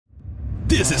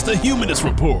This is the Humanist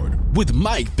Report with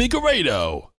Mike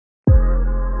Figueredo.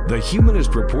 The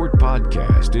Humanist Report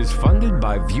podcast is funded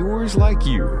by viewers like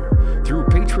you through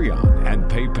Patreon and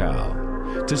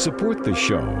PayPal. To support the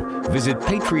show, visit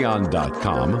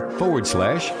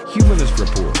patreon.com/Humanist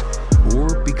Report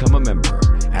or become a member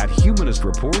at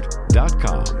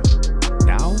humanistreport.com.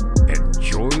 Now,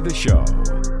 enjoy the show.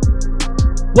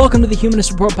 Welcome to the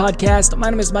Humanist Report podcast. My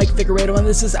name is Mike Figueredo, and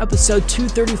this is episode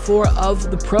 234 of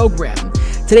the program.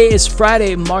 Today is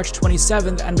Friday, March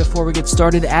 27th, and before we get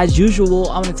started, as usual,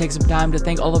 I want to take some time to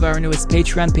thank all of our newest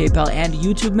Patreon, PayPal, and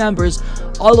YouTube members,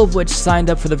 all of which signed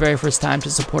up for the very first time to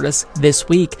support us this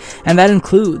week. And that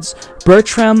includes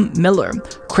Bertram Miller,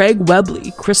 Craig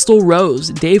Webley, Crystal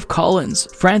Rose, Dave Collins,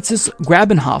 Francis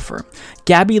Grabenhofer,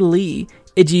 Gabby Lee,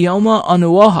 Ijeoma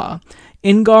Onuoha,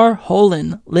 Ingar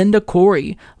Holin, Linda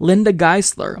Corey, Linda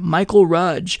Geisler, Michael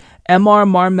Rudge, M.R.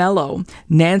 Marmello,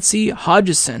 Nancy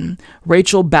Hodgson,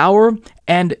 Rachel Bauer,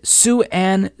 and Sue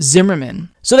Ann Zimmerman.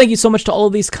 So thank you so much to all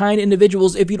of these kind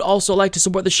individuals. If you'd also like to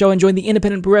support the show and join the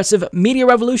independent progressive media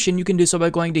revolution, you can do so by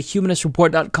going to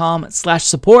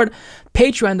humanistreport.com/support,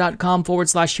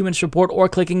 patreon.com/humanist report, or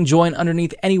clicking join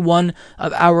underneath any one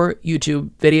of our YouTube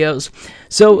videos.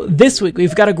 So this week,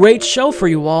 we've got a great show for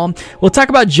you all. We'll talk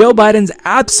about Joe Biden's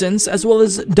absence, as well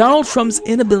as Donald Trump's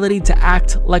inability to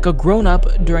act like a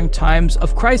grown-up during times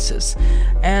of crisis.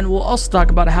 And we'll also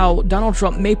talk about how Donald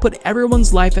Trump may put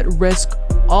everyone's life at risk,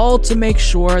 all to make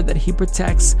sure that he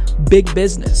protects big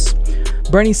business.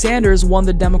 Bernie Sanders won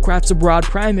the Democrats abroad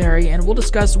primary, and we'll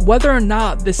discuss whether or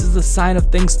not this is a sign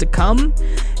of things to come,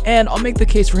 and I'll make the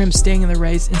case for him staying in the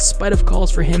race in spite of calls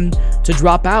for him to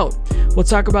drop out. We'll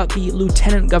talk about the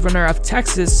lieutenant governor of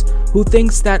Texas, who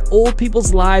thinks that old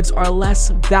people's lives are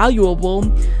less valuable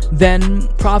than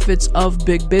profits of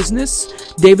big business.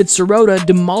 David Sirota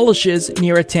demolishes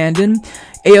Neera Tanden.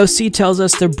 AOC tells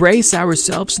us to brace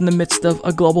ourselves in the midst of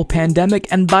a global pandemic,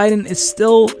 and Biden is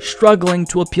still struggling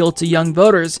to appeal to young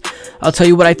voters. I'll tell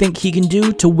you what I think he can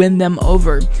do to win them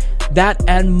over. That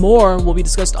and more will be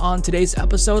discussed on today's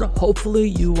episode. Hopefully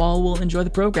you all will enjoy the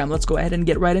program. Let's go ahead and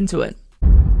get right into it.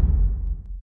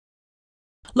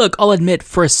 Look, I'll admit,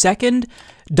 for a second,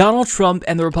 Donald Trump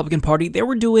and the Republican Party, they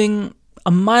were doing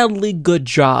a mildly good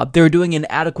job. They were doing an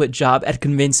adequate job at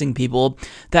convincing people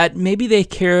that maybe they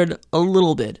cared a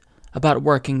little bit about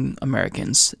working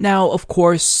Americans. Now, of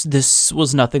course, this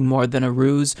was nothing more than a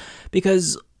ruse,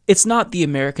 because it's not the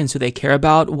Americans who they care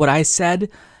about. What I said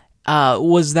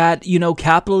was that,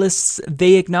 capitalists,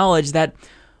 they acknowledge that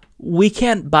we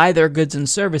can't buy their goods and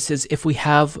services if we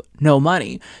have no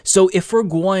money. So if we're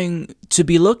going to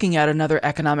be looking at another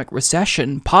economic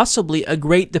recession, possibly a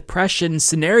Great Depression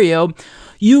scenario,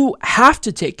 you have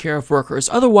to take care of workers.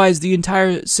 Otherwise, the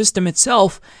entire system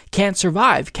itself can't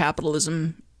survive.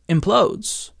 Capitalism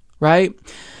implodes, right?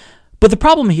 But the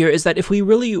problem here is that if we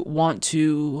really want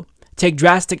to take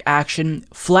drastic action,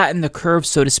 flatten the curve,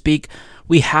 so to speak,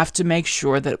 we have to make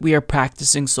sure that we are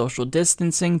practicing social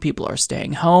distancing. People are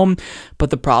staying home. But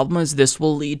the problem is this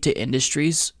will lead to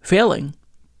industries failing.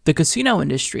 The casino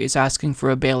industry is asking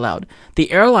for a bailout.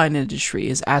 The airline industry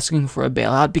is asking for a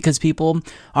bailout because people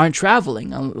aren't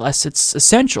traveling unless it's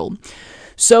essential.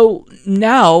 So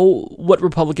now what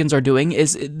Republicans are doing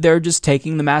is they're just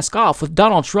taking the mask off. With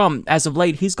Donald Trump, as of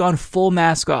late, he's gone full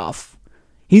mask off.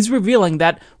 He's revealing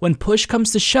that when push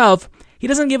comes to shove, he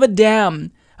doesn't give a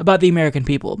damn about the American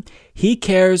people. He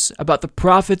cares about the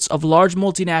profits of large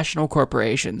multinational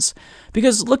corporations.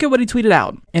 Because look at what he tweeted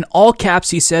out. In all caps,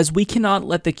 he says, "We cannot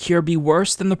let the cure be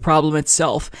worse than the problem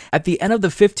itself. At the end of the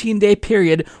 15-day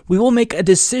period, we will make a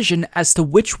decision as to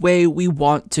which way we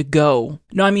want to go."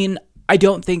 No, I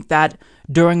don't think that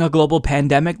during a global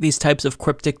pandemic, these types of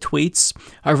cryptic tweets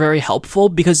are very helpful,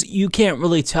 because you can't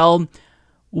really tell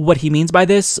what he means by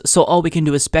this, so all we can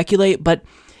do is speculate. But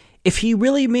if he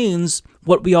really means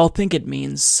what we all think it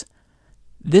means,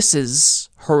 this is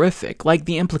horrific. Like,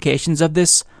 the implications of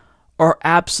this are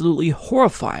absolutely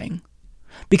horrifying.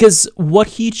 Because what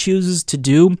he chooses to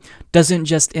do doesn't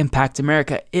just impact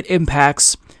America, it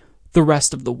impacts the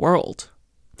rest of the world.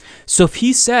 So if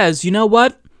he says, you know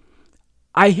what,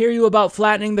 I hear you about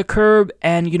flattening the curve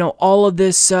and, all of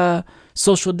this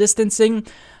social distancing,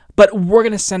 but we're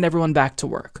going to send everyone back to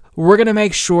work. We're going to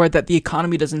make sure that the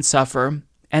economy doesn't suffer,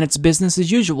 and it's business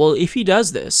as usual. If he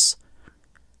does this,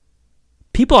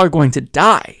 people are going to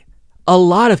die. A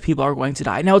lot of people are going to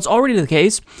die. Now, it's already the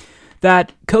case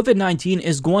that COVID-19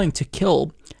 is going to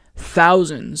kill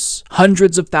thousands,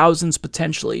 hundreds of thousands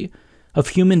potentially, of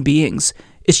human beings.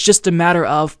 It's just a matter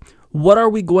of what are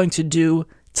we going to do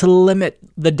to limit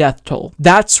the death toll.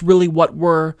 That's really what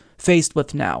we're faced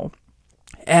with now.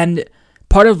 And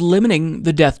part of limiting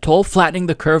the death toll, flattening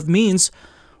the curve, means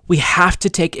we have to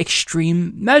take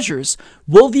extreme measures.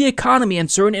 Will the economy and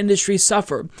certain industries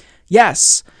suffer?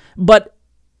 Yes, but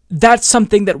that's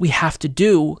something that we have to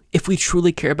do if we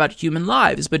truly care about human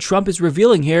lives. But Trump is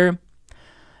revealing here,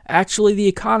 actually, the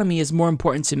economy is more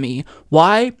important to me.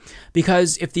 Why?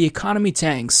 Because if the economy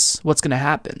tanks, what's going to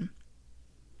happen?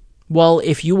 Well,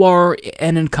 if you are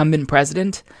an incumbent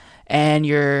president and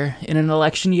you're in an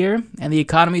election year and the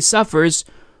economy suffers,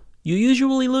 you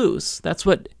usually lose. That's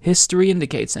what history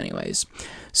indicates anyways.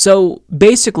 So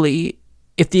basically,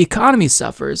 if the economy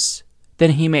suffers,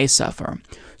 then he may suffer.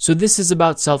 So this is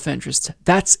about self-interest.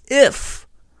 That's if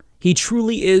he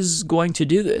truly is going to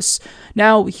do this.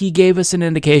 Now, he gave us an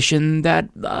indication that,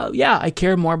 I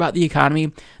care more about the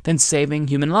economy than saving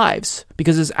human lives.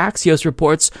 Because as Axios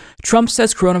reports, Trump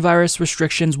says coronavirus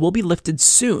restrictions will be lifted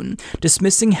soon,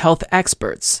 dismissing health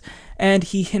experts. And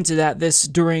he hinted at this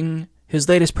during his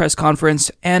latest press conference,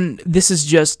 and this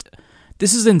is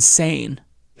insane.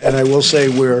 And I will say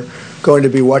we're going to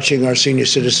be watching our senior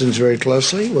citizens very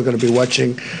closely. We're going to be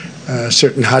watching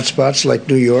certain hotspots like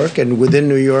New York, and within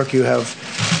New York you have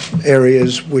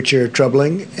areas which are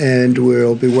troubling, and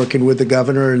we'll be working with the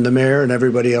governor and the mayor and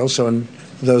everybody else on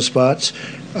those spots.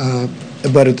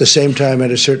 But at the same time,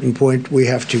 at a certain point, we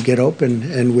have to get open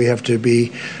and we have to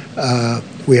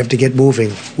get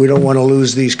moving. We don't want to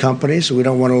lose these companies. We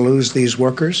don't want to lose these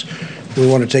workers. We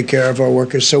want to take care of our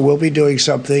workers. So we'll be doing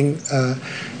something,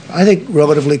 I think,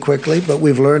 relatively quickly, but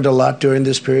we've learned a lot during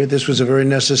this period. This was a very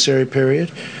necessary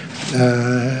period.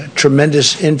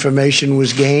 Tremendous information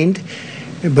was gained,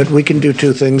 but we can do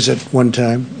two things at one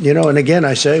time. And again,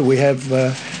 I say we have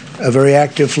a very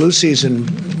active flu season,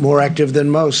 more active than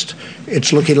most.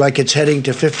 It's looking like it's heading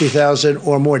to 50,000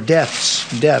 or more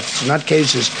deaths, not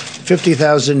cases,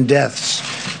 50,000 deaths,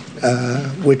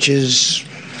 which is,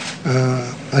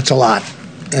 that's a lot.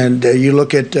 And you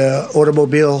look at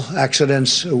automobile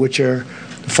accidents, which are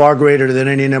far greater than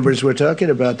any numbers we're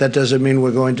talking about. That doesn't mean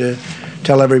we're going to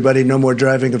tell everybody no more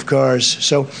driving of cars.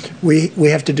 So we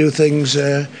have to do things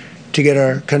to get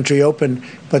our country open.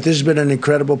 But this has been an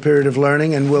incredible period of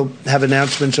learning, and we'll have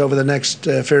announcements over the next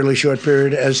fairly short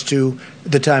period as to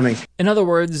the timing. In other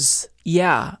words,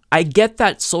 yeah, I get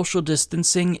that social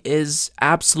distancing is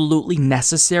absolutely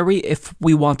necessary if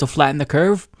we want to flatten the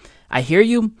curve. I hear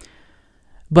you.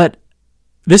 But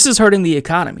this is hurting the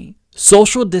economy.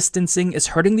 Social distancing is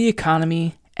hurting the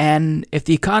economy, and if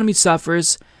the economy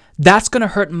suffers, that's going to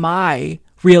hurt my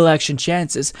re-election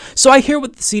chances. So I hear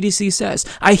what the CDC says.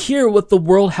 I hear what the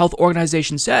World Health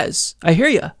Organization says. I hear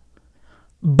you.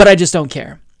 But I just don't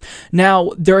care.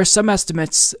 Now, there are some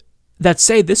estimates that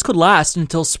say this could last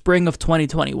until spring of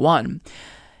 2021.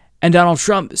 And Donald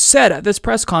Trump said at this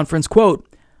press conference, quote,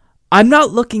 "I'm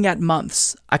not looking at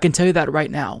months. I can tell you that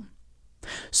right now."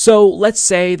 So let's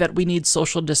say that we need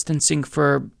social distancing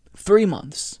for 3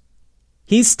 months.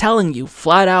 He's telling you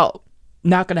flat out,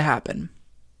 not going to happen.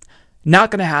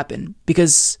 Not going to happen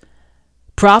because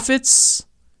profits,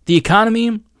 the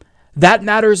economy, that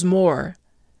matters more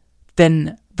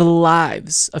than the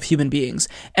lives of human beings.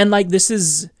 And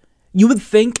you would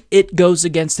think it goes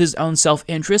against his own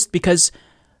self-interest because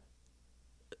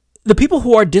the people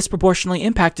who are disproportionately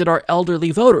impacted are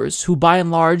elderly voters who by and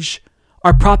large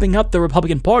are propping up the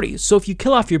Republican Party. So if you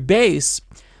kill off your base,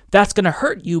 that's going to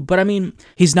hurt you. But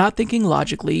he's not thinking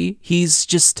logically. He's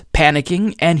just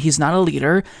panicking, and he's not a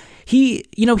leader.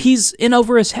 He's in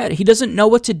over his head. He doesn't know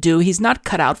what to do. He's not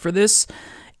cut out for this.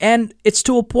 And it's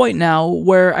to a point now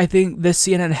where I think the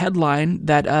CNN headline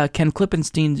that Ken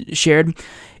Klippenstein shared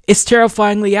is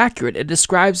terrifyingly accurate. It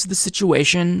describes the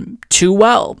situation too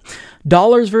well.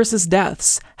 Dollars versus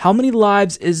deaths. How many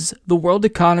lives is the world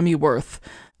economy worth?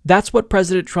 That's what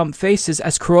President Trump faces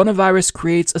as coronavirus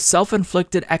creates a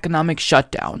self-inflicted economic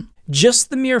shutdown. Just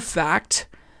the mere fact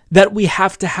that we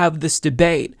have to have this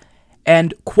debate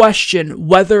and question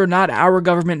whether or not our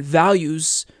government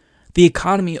values the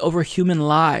economy over human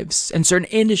lives and certain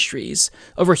industries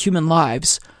over human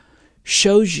lives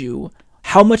shows you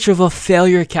how much of a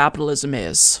failure capitalism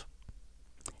is.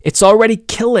 It's already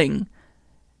killing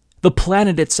the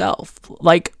planet itself.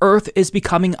 Earth is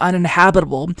becoming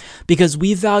uninhabitable because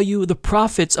we value the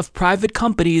profits of private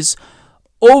companies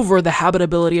over the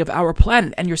habitability of our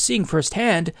planet. And you're seeing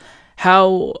firsthand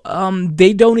how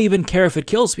they don't even care if it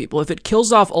kills people. If it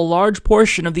kills off a large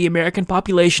portion of the American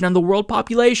population and the world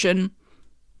population,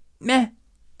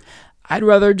 I'd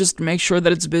rather just make sure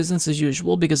that it's business as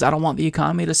usual because I don't want the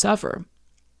economy to suffer.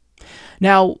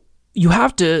 Now, you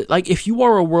have to, like, if you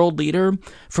are a world leader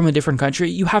from a different country,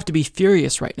 you have to be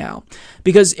furious right now.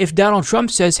 Because if Donald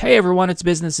Trump says, hey, everyone, it's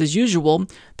business as usual,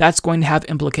 that's going to have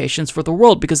implications for the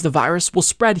world because the virus will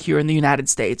spread here in the United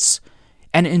States.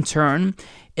 And in turn,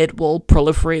 it will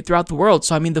proliferate throughout the world.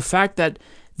 So, I mean, the fact that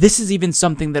this is even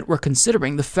something that we're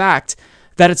considering, the fact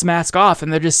that it's mask off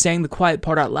and they're just saying the quiet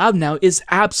part out loud now is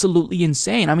absolutely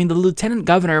insane. I mean, the lieutenant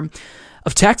governor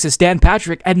of Texas, Dan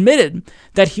Patrick, admitted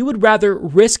that he would rather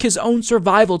risk his own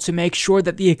survival to make sure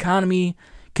that the economy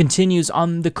continues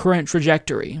on the current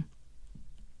trajectory.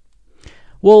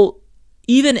 Well,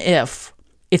 even if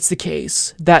it's the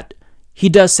case that he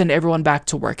does send everyone back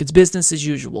to work, it's business as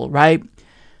usual, right?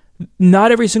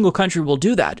 Not every single country will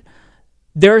do that.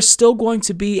 There are still going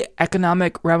to be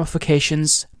economic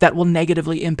ramifications that will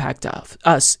negatively impact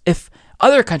us if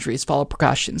other countries follow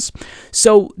precautions.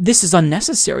 So this is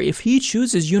unnecessary. If he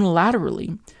chooses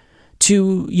unilaterally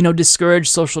to, discourage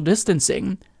social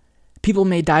distancing, people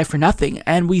may die for nothing,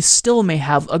 and we still may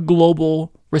have a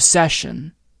global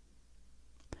recession.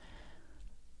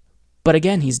 But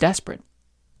again, he's desperate.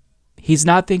 He's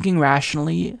not thinking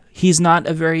rationally. He's not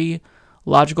a very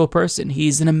logical person.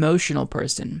 He's an emotional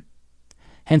person.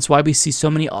 Hence why we see so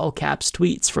many all-caps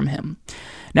tweets from him.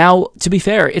 Now, to be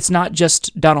fair, it's not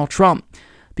just Donald Trump,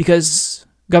 because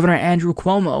Governor Andrew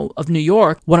Cuomo of New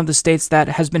York, one of the states that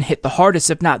has been hit the hardest,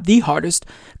 if not the hardest,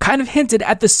 kind of hinted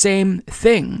at the same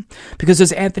thing. Because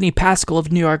as Anthony Pascal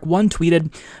of New York One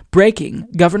tweeted, breaking,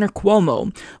 Governor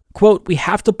Cuomo, quote, we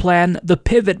have to plan the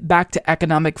pivot back to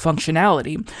economic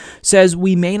functionality, says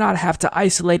we may not have to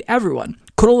isolate everyone,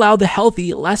 could allow the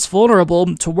healthy, less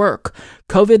vulnerable to work.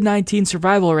 COVID-19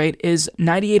 survival rate is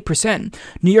 98%.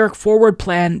 New York forward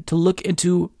plan to look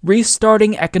into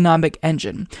restarting economic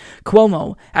engine.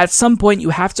 Cuomo, at some point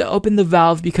you have to open the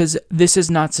valve because this is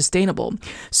not sustainable.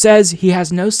 Says he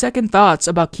has no second thoughts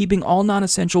about keeping all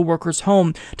non-essential workers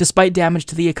home despite damage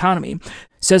to the economy.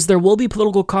 Says there will be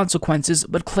political consequences,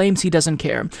 but claims he doesn't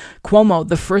care. Cuomo,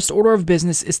 the first order of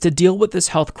business is to deal with this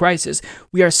health crisis.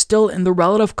 We are still in the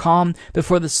relative calm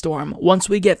before the storm. Once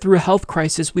we get through a health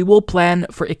crisis, we will plan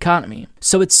for economy.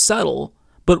 So it's subtle,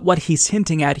 but what he's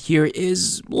hinting at here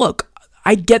is, look,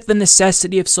 I get the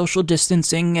necessity of social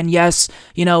distancing, and yes,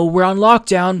 we're on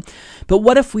lockdown, but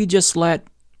what if we just let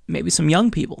maybe some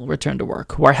young people return to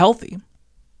work who are healthy?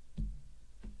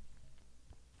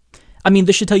 I mean,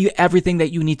 this should tell you everything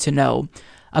that you need to know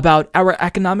about our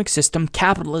economic system,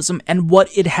 capitalism, and what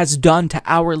it has done to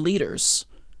our leaders.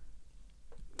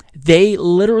 They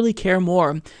literally care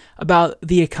more about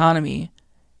the economy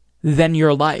than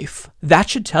your life. That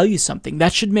should tell you something.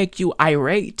 That should make you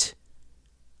irate.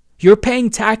 You're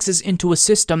paying taxes into a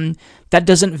system that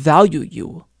doesn't value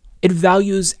you. It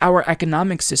values our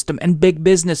economic system and big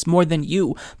business more than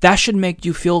you. That should make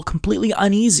you feel completely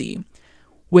uneasy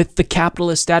with the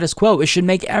capitalist status quo. It should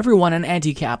make everyone an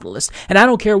anti-capitalist. And I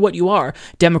don't care what you are,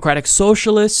 democratic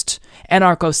socialist,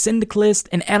 anarcho-syndicalist,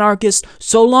 an anarchist,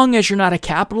 so long as you're not a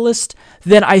capitalist,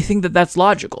 then I think that that's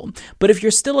logical. But if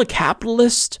you're still a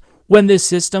capitalist when this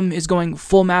system is going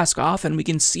full mask off and we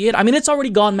can see it, I mean, it's already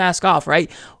gone mask off,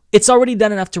 right? It's already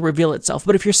done enough to reveal itself.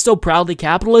 But if you're still proudly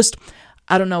capitalist,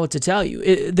 I don't know what to tell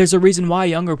you. There's a reason why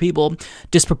younger people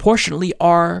disproportionately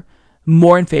are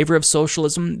more in favor of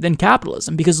socialism than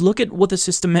capitalism, because look at what the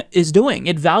system is doing.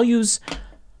 It values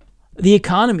the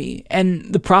economy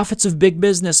and the profits of big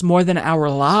business more than our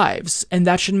lives, and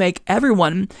that should make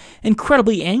everyone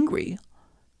incredibly angry.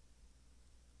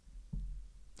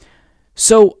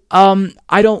 So,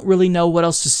 I don't really know what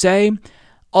else to say.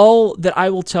 All that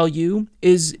I will tell you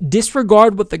is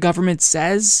disregard what the government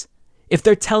says if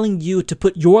they're telling you to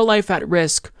put your life at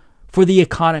risk for the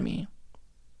economy.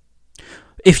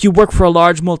 If you work for a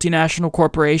large multinational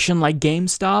corporation like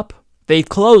GameStop, they've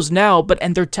closed now,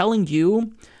 and they're telling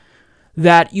you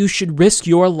that you should risk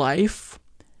your life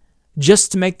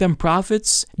just to make them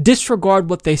profits, disregard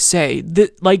what they say.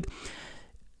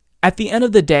 At the end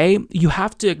of the day, you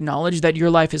have to acknowledge that your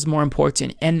life is more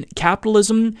important. And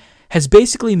capitalism has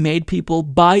basically made people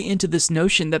buy into this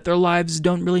notion that their lives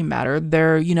don't really matter.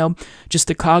 They're, just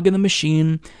a cog in the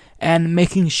machine, and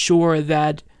making sure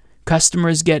that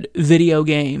customers get video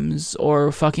games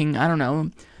or something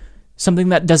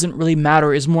that doesn't really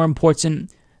matter is more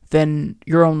important than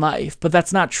your own life. But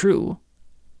that's not true.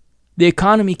 The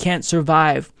economy can't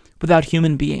survive without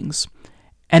human beings.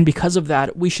 And because of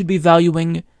that, we should be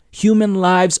valuing human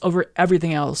lives over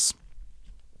everything else.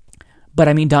 But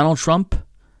I mean, Donald Trump,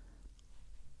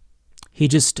 he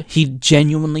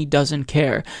genuinely doesn't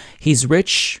care. He's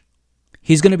rich.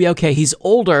 He's going to be okay. He's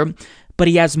older, but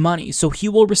he has money, so he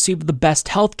will receive the best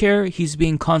healthcare. He's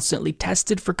being constantly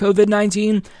tested for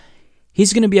COVID-19.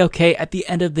 He's going to be okay at the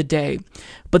end of the day.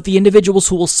 But the individuals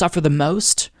who will suffer the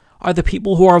most are the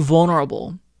people who are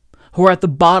vulnerable, who are at the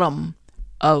bottom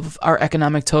of our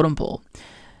economic totem pole.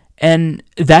 And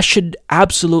that should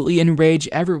absolutely enrage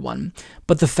everyone.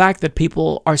 But the fact that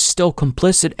people are still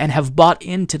complicit and have bought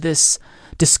into this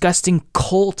disgusting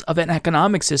cult of an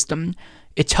economic system,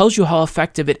 it tells you how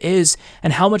effective it is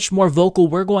and how much more vocal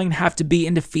we're going to have to be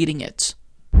in defeating it.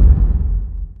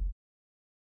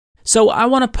 So I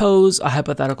want to pose a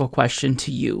hypothetical question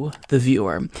to you, the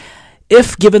viewer.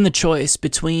 If given the choice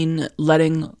between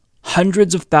letting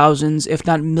hundreds of thousands, if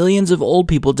not millions of old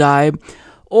people die,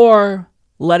 or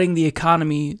letting the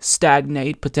economy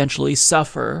stagnate, potentially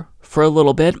suffer for a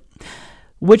little bit,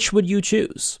 which would you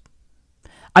choose?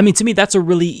 I mean, to me, that's a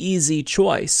really easy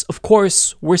choice. Of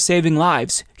course, we're saving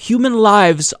lives. Human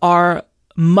lives are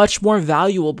much more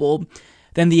valuable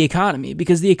than the economy,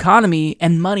 because the economy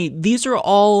and money, these are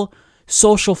all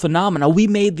social phenomena. We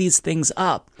made these things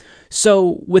up.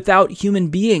 So without human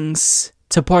beings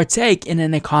to partake in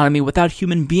an economy, without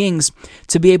human beings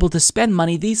to be able to spend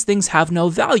money, these things have no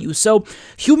value. So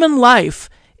human life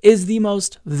is the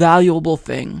most valuable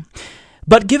thing.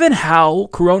 But given how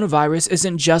coronavirus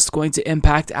isn't just going to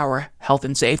impact our health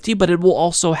and safety, but it will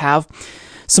also have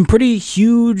some pretty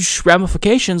huge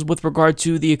ramifications with regard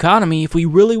to the economy. If we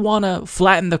really want to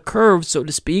flatten the curve, so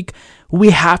to speak, we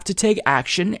have to take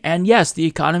action. And yes, the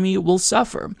economy will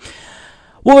suffer.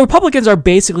 Well, Republicans are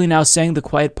basically now saying the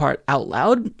quiet part out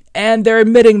loud, and they're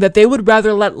admitting that they would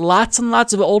rather let lots and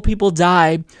lots of old people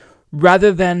die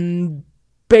rather than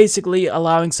basically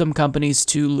allowing some companies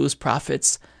to lose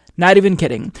profits. Not even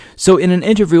kidding. So in an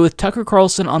interview with Tucker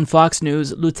Carlson on Fox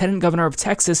News, Lieutenant Governor of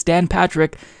Texas, Dan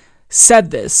Patrick,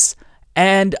 said this,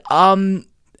 and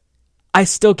I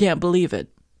still can't believe it.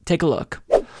 Take a look.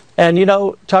 And you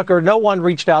know, Tucker, no one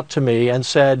reached out to me and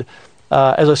said,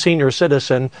 as a senior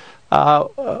citizen,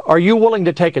 are you willing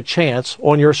to take a chance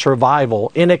on your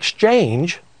survival in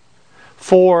exchange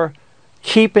for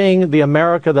keeping the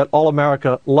America that all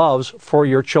America loves for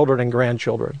your children and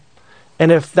grandchildren?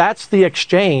 And if that's the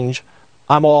exchange,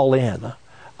 I'm all in.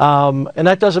 And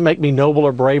that doesn't make me noble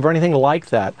or brave or anything like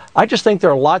that. I just think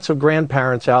there are lots of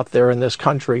grandparents out there in this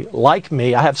country, like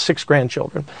me, I have 6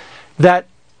 grandchildren, that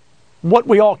what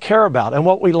we all care about and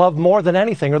what we love more than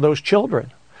anything are those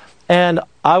children. And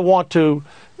I want to,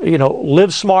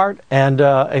 live smart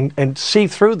and see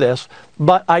through this,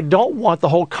 but I don't want the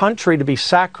whole country to be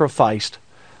sacrificed.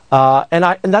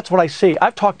 And that's what I see.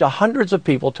 I've talked to hundreds of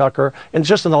people, Tucker, and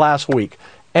just in the last week,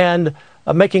 and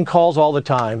making calls all the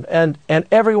time. And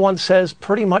everyone says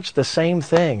pretty much the same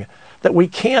thing, that we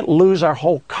can't lose our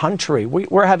whole country.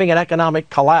 We're having an economic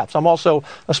collapse. I'm also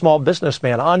a small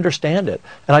businessman. I understand it.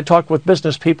 And I talk with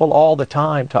business people all the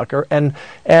time, Tucker. And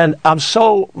my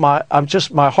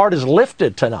heart is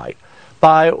lifted tonight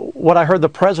by what I heard the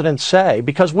president say,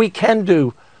 because we can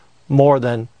do more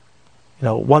than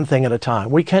one thing at a time.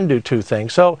 We can do 2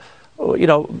 things. So,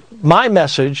 my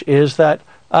message is that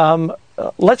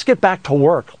let's get back to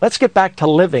work. Let's get back to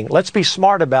living. Let's be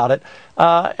smart about it.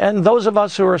 And those of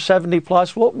us who are 70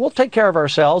 plus, we'll take care of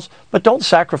ourselves, but don't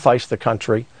sacrifice the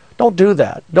country. Don't do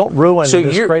that. Don't ruin this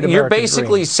great American dream. You're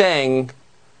basically saying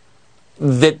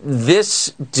that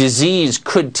this disease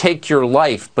could take your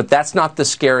life, but that's not the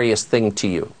scariest thing to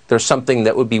you. There's something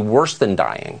that would be worse than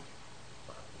dying.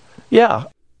 Yeah.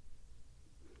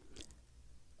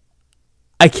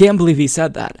 I can't believe he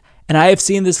said that. And I have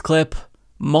seen this clip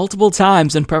multiple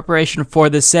times in preparation for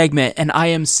this segment, and I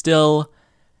am still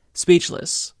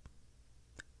speechless.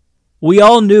 We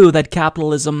all knew that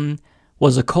capitalism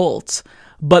was a cult,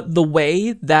 but the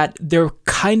way that they're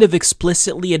kind of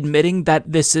explicitly admitting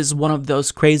that this is one of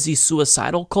those crazy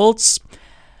suicidal cults,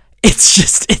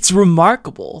 it's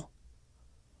remarkable.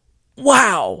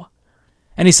 Wow.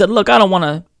 And he said, look, I don't want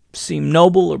to seem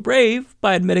noble or brave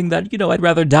by admitting that, I'd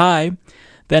rather die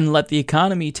than let the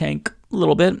economy tank a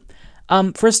little bit.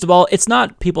 First of all, it's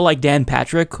not people like Dan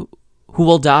Patrick who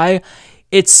will die.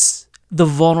 It's the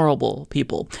vulnerable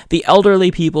people, the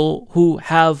elderly people who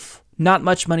have not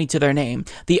much money to their name,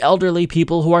 the elderly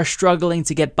people who are struggling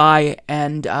to get by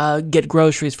and get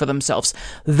groceries for themselves.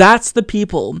 That's the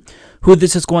people who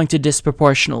this is going to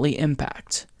disproportionately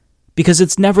impact. Because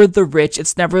it's never the rich,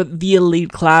 it's never the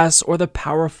elite class or the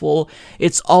powerful,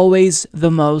 it's always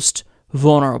the most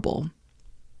vulnerable.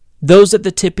 Those at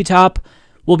the tippy top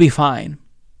will be fine.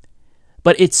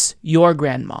 But it's your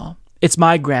grandma. It's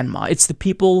my grandma. It's the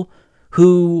people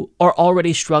who are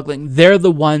already struggling. They're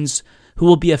the ones who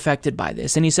will be affected by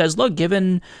this. And he says, look,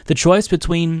 given the choice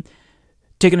between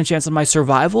taking a chance on my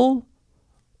survival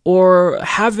or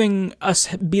having us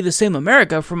be the same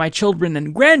America for my children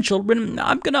and grandchildren,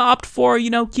 I'm going to opt for,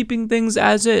 keeping things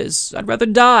as is. I'd rather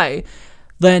die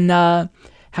than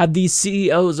have these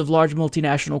CEOs of large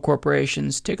multinational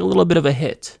corporations take a little bit of a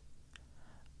hit.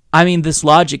 I mean, this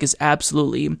logic is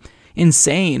absolutely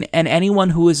insane, and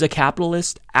anyone who is a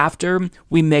capitalist after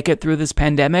we make it through this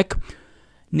pandemic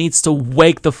needs to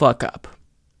wake the fuck up.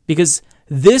 Because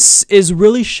this is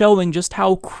really showing just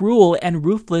how cruel and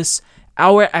ruthless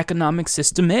our economic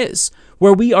system is,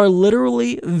 where we are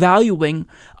literally valuing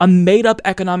a made-up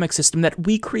economic system that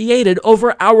we created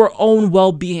over our own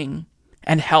well-being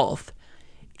and health.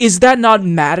 Is that not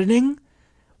maddening?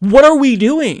 What are we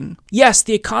doing? Yes,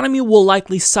 the economy will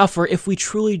likely suffer if we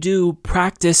truly do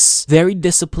practice very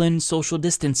disciplined social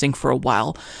distancing for a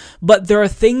while, but there are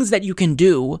things that you can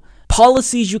do,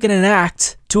 policies you can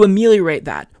enact to ameliorate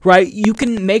that, right? You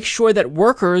can make sure that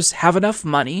workers have enough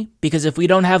money, because if we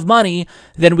don't have money,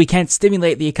 then we can't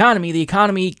stimulate the economy. The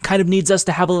economy kind of needs us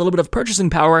to have a little bit of purchasing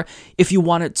power if you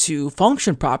want it to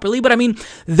function properly. But I mean,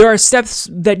 there are steps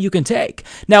that you can take.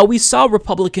 Now, we saw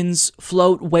Republicans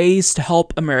float ways to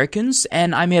help Americans,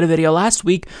 and I made a video last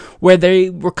week where they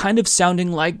were kind of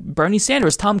sounding like Bernie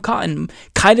Sanders. Tom Cotton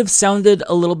kind of sounded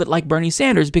a little bit like Bernie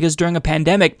Sanders, because during a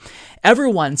pandemic,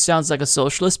 everyone sounds like a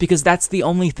socialist because that's the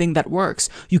only thing that works.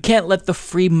 You can't let the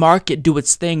free market do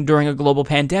its thing during a global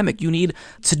pandemic. You need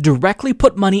to directly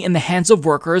put money in the hands of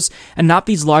workers and not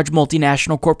these large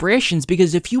multinational corporations,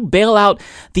 because if you bail out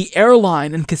the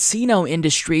airline and casino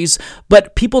industries,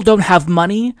 but people don't have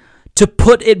money to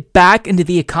put it back into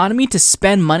the economy to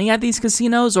spend money at these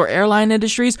casinos or airline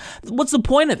industries, what's the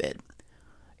point of it?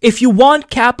 If you want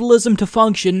capitalism to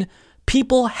function,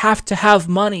 people have to have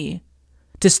money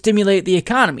to stimulate the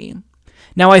economy.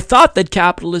 Now, I thought that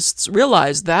capitalists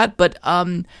realized that, but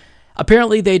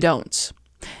apparently they don't.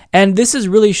 And this is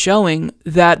really showing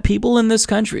that people in this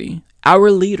country, our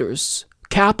leaders,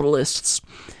 capitalists,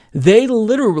 they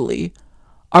literally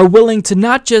are willing to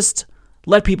not just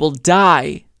let people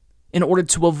die in order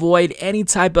to avoid any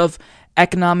type of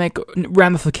economic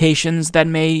ramifications that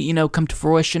may, come to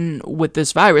fruition with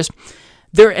this virus.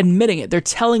 They're admitting it. They're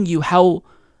telling you how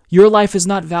your life is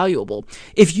not valuable.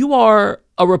 If you are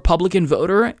a Republican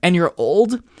voter and you're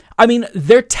old, I mean,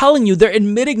 they're telling you, they're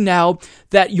admitting now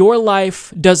that your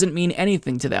life doesn't mean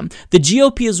anything to them. The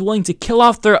GOP is willing to kill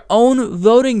off their own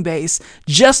voting base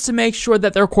just to make sure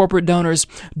that their corporate donors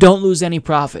don't lose any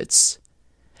profits.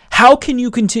 How can you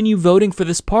continue voting for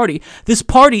this party? This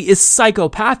party is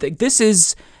psychopathic. This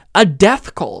is a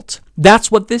death cult. That's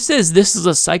what this is. This is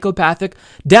a psychopathic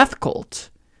death cult.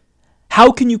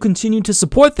 How can you continue to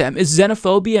support them? Is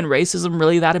xenophobia and racism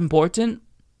really that important?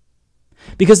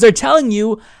 Because they're telling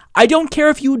you, I don't care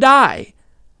if you die.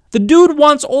 The dude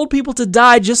wants old people to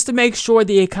die just to make sure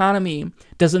the economy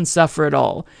doesn't suffer at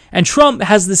all. And Trump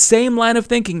has the same line of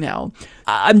thinking now.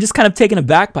 I'm just kind of taken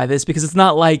aback by this, because it's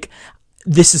not like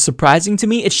this is surprising to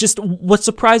me. It's just, what's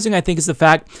surprising, I think, is the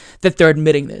fact that they're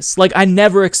admitting this. Like, I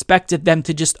never expected them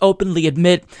to just openly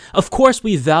admit, of course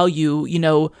we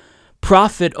value,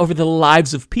 profit over the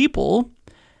lives of people.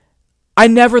 I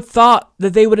never thought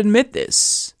that they would admit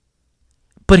this.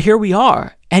 But here we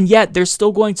are. And yet there's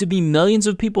still going to be millions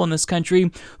of people in this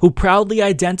country who proudly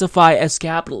identify as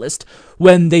capitalist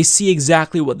when they see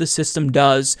exactly what the system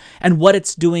does and what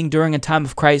it's doing during a time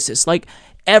of crisis. Like,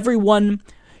 everyone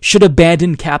should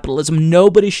abandon capitalism.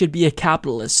 Nobody should be a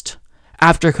capitalist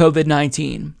after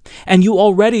COVID-19. And you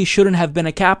already shouldn't have been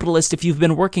a capitalist if you've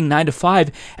been working 9 to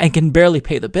 5 and can barely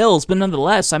pay the bills. But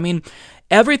nonetheless, I mean,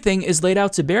 everything is laid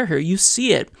out to bear here. You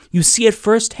see it. You see it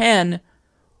firsthand.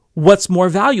 What's more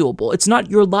valuable? It's not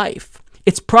your life.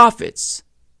 It's profits.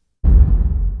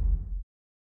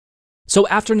 So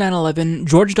after 9/11,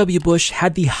 George W. Bush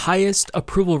had the highest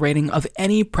approval rating of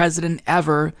any president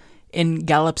ever in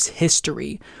Gallup's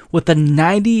history, with a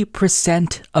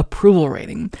 90% approval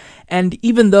rating. And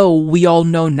even though we all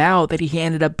know now that he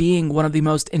ended up being one of the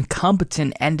most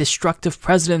incompetent and destructive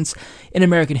presidents in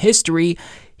American history,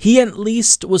 he at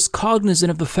least was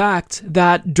cognizant of the fact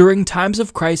that during times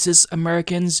of crisis,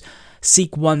 Americans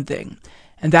seek one thing,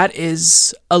 and that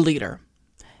is a leader.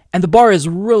 And the bar is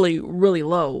really, really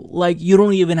low. Like, you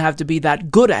don't even have to be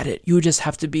that good at it. You just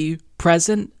have to be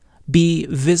present, be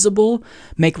visible,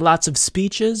 make lots of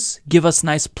speeches, give us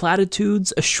nice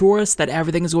platitudes, assure us that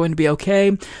everything is going to be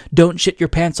okay, don't shit your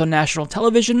pants on national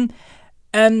television,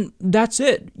 and that's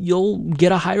it. You'll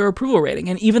get a higher approval rating.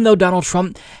 And even though Donald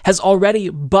Trump has already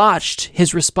botched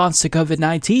his response to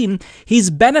COVID-19, he's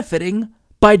benefiting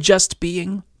by just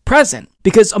being present,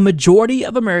 because a majority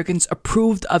of Americans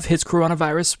approved of his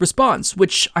coronavirus response,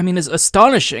 which, I mean, is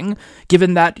astonishing,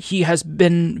 given that he has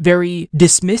been very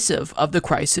dismissive of the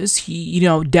crisis. He,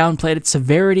 downplayed its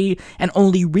severity and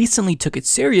only recently took it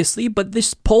seriously, but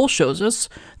this poll shows us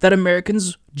that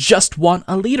Americans just want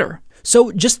a leader.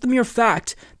 So just the mere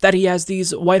fact that he has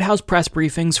these White House press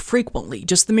briefings frequently,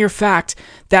 just the mere fact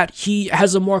that he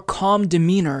has a more calm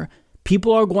demeanor,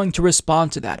 people are going to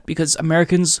respond to that because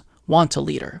Americans want a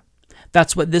leader.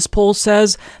 That's what this poll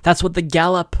says. That's what the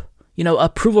Gallup,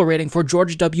 approval rating for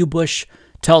George W. Bush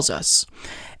tells us.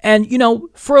 And,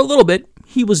 for a little bit,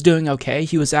 he was doing okay.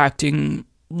 He was acting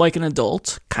like an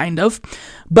adult, kind of.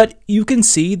 But you can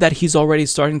see that he's already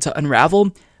starting to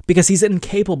unravel because he's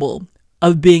incapable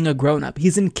of being a grown-up.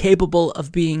 He's incapable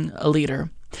of being a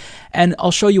leader. And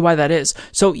I'll show you why that is.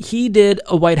 So he did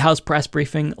a White House press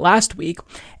briefing last week,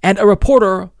 and a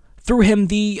reporter threw him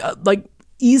the,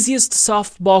 easiest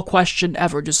softball question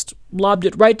ever, just lobbed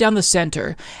it right down the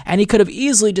center, and he could have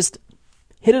easily just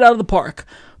hit it out of the park.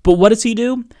 But what does he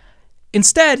do?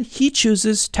 Instead, he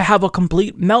chooses to have a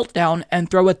complete meltdown and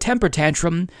throw a temper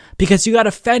tantrum because he got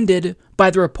offended by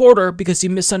the reporter because he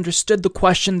misunderstood the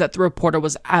question that the reporter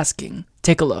was asking.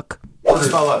 Take a look. Let's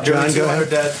follow up. John, Nearly 200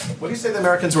 dead. What do you say the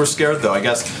Americans were scared, though? I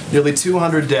guess nearly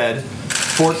 200 dead,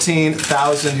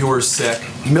 14,000 who are sick,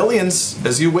 millions,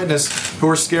 as you witnessed, who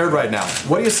are scared right now.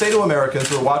 What do you say to Americans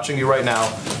who are watching you right now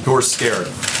who are scared?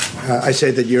 I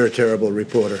say that you're a terrible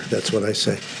reporter. That's what I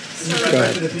say. Go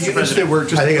ahead. I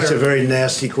think it's a very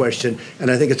nasty question,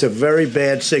 and I think it's a very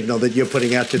bad signal that you're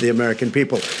putting out to the American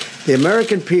people. The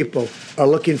American people are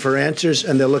looking for answers,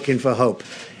 and they're looking for hope.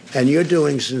 And you're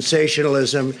doing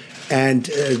sensationalism, and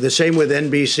the same with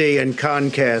NBC and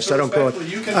Comcast. So I don't call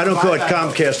it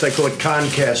Comcast. I call it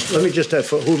Concast. Let me just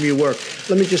for whom you work.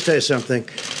 Let me just tell you something.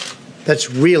 That's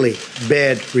really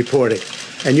bad reporting.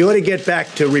 And you ought to get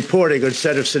back to reporting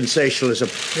instead of sensationalism.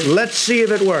 Let's see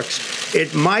if it works.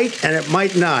 It might and it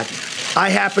might not. I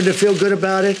happen to feel good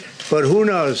about it, but who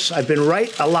knows? I've been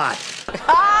right a lot.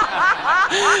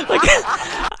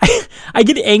 I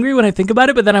get angry when I think about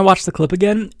it, but then I watch the clip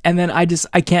again, and then I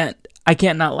can't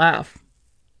not laugh.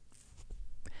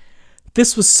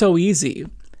 This was so easy.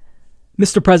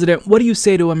 Mr. President, what do you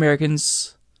say to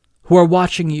Americans who are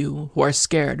watching you, who are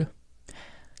scared?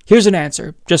 Here's an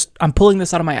answer. I'm pulling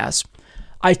this out of my ass.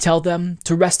 I tell them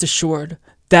to rest assured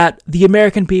that the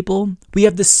American people, we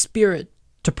have the spirit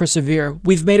to persevere.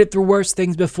 We've made it through worse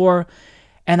things before,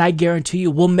 and I guarantee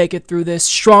you we'll make it through this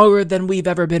stronger than we've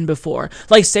ever been before.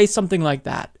 Say something like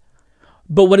that.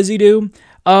 But what does he do?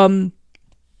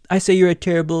 I say you're a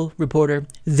terrible reporter.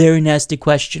 Very nasty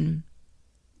question.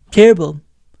 Terrible.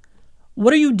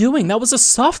 What are you doing? That was a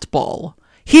softball.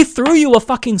 He threw you a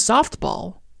fucking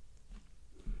softball.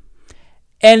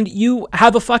 And you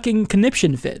have a fucking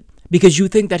conniption fit because you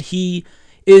think that he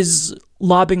is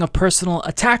lobbing a personal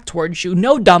attack towards you.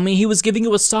 No, dummy, he was giving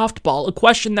you a softball, a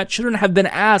question that shouldn't have been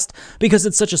asked because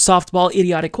it's such a softball,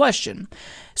 idiotic question.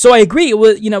 So I agree,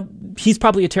 he's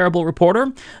probably a terrible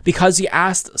reporter because he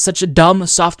asked such a dumb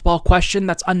softball question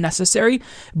that's unnecessary.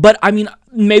 But,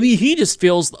 maybe he just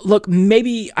feels, look,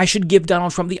 maybe I should give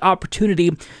Donald Trump the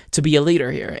opportunity to be a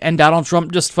leader here. And Donald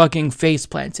Trump just fucking face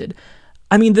planted.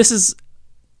 This is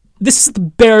the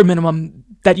bare minimum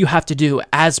that you have to do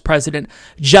as president.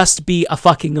 Just be a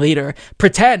fucking leader.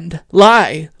 Pretend.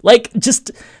 Lie.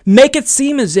 Just make it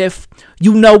seem as if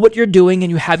you know what you're doing and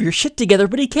you have your shit together,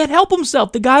 but he can't help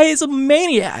himself. The guy is a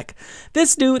maniac.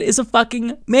 This dude is a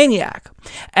fucking maniac.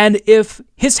 And if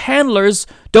his handlers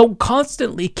don't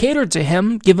constantly cater to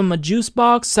him, give him a juice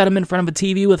box, set him in front of a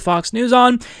TV with Fox News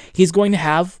on, he's going to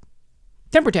have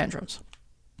temper tantrums.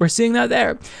 We're seeing that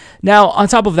there. Now, on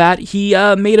top of that, he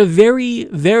made a very,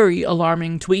 very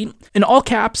alarming tweet. In all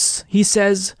caps, he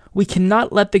says, "We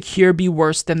cannot let the cure be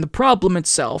worse than the problem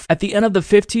itself. At the end of the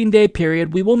 15-day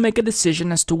period, we will make a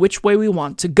decision as to which way we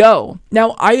want to go."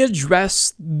 Now, I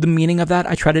address the meaning of that.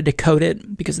 I try to decode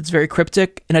it because it's very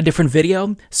cryptic in a different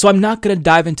video. So I'm not going to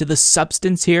dive into the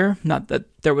substance here. Not that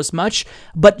there was much,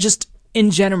 but just in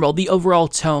general, the overall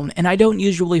tone. And I don't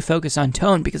usually focus on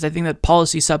tone because I think that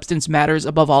policy substance matters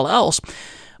above all else.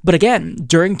 But again,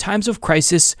 during times of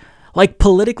crisis,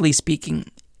 politically speaking,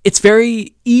 it's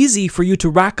very easy for you to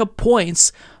rack up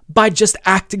points by just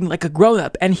acting like a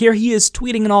grown-up. And here he is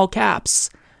tweeting in all caps.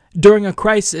 during a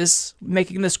crisis,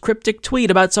 making this cryptic tweet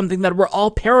about something that we're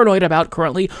all paranoid about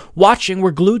currently, watching.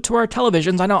 We're glued to our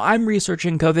televisions. I know I'm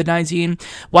researching COVID-19,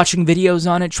 watching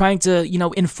videos on it, trying to,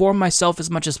 inform myself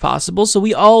as much as possible. So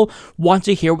we all want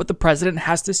to hear what the president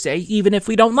has to say, even if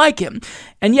we don't like him.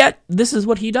 And yet, this is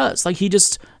what he does. He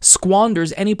just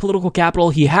squanders any political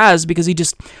capital he has because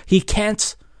he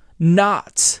can't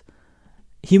not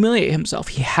humiliate himself.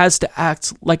 He has to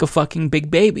act like a fucking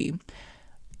big baby.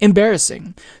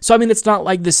 Embarrassing. So, it's not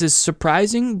like this is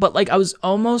surprising, but I was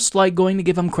almost going to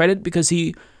give him credit because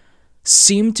he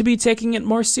seemed to be taking it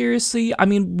more seriously.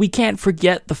 We can't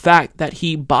forget the fact that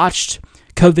he botched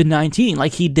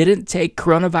COVID-19. He didn't take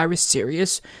coronavirus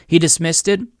serious. He dismissed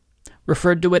it,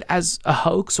 referred to it as a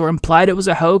hoax or implied it was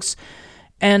a hoax.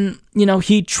 And,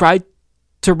 he tried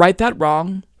to right that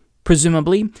wrong,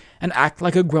 presumably, and act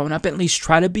like a grown-up, at least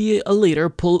try to be a leader,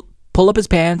 pull up his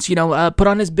pants, put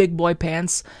on his big boy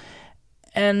pants.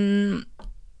 And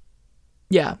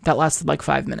yeah, that lasted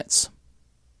 5 minutes.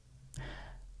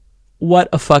 What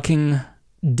a fucking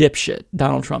dipshit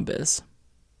Donald Trump is.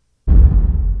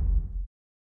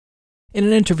 In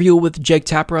an interview with Jake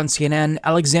Tapper on CNN,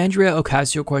 Alexandria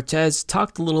Ocasio-Cortez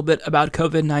talked a little bit about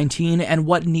COVID-19 and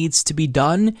what needs to be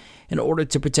done in order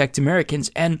to protect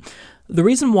Americans. And the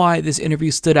reason why this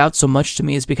interview stood out so much to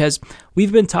me is because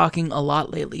we've been talking a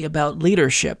lot lately about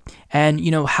leadership and,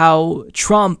 how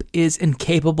Trump is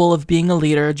incapable of being a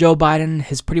leader. Joe Biden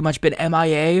has pretty much been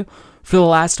MIA for the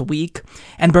last week,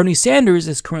 and Bernie Sanders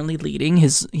is currently leading.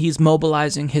 He's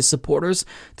mobilizing his supporters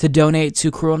to donate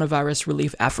to coronavirus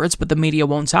relief efforts, but the media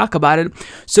won't talk about it.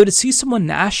 So to see someone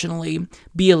nationally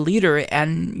be a leader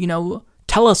and,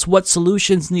 tell us what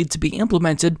solutions need to be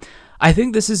implemented, I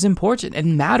think this is important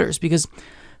and matters because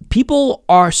people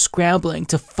are scrambling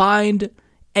to find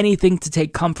anything to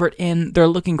take comfort in. They're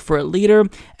looking for a leader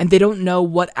and they don't know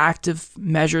what active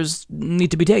measures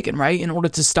need to be taken, right? In order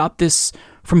to stop this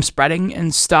from spreading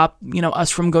and stop, us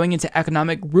from going into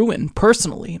economic ruin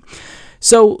personally.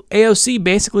 So AOC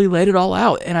basically laid it all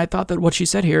out. And I thought that what she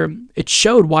said here, it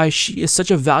showed why she is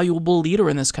such a valuable leader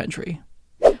in this country.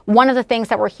 One of the things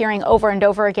that we're hearing over and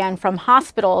over again from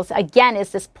hospitals, again,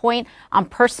 is this point on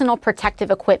personal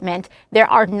protective equipment. There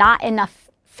are not enough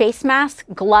face masks,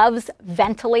 gloves,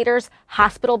 ventilators,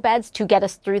 hospital beds to get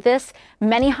us through this.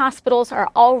 Many hospitals are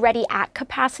already at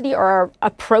capacity or are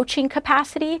approaching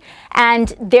capacity,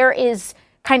 and there is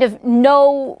kind of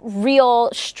no real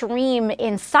stream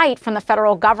in sight from the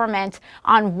federal government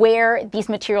on where these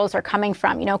materials are coming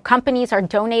from. Companies are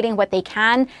donating what they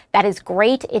can. That is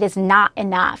great. It is not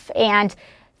enough. And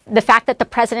the fact that the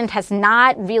president has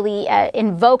not really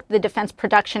invoked the Defense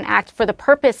Production Act for the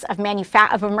purpose of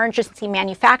emergency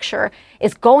manufacture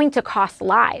is going to cost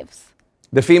lives.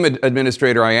 The FEMA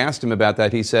administrator, I asked him about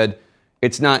that. He said,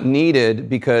 it's not needed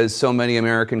because so many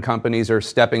American companies are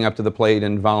stepping up to the plate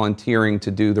and volunteering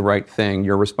to do the right thing.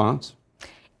 Your response?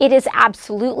 It is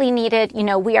absolutely needed.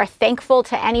 We are thankful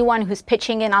to anyone who's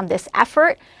pitching in on this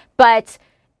effort, but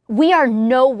we are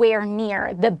nowhere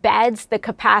near the beds, the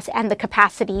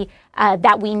capacity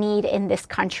that we need in this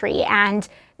country. And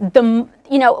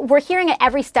we're hearing it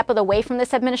every step of the way from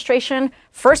this administration.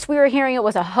 First, we were hearing it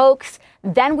was a hoax.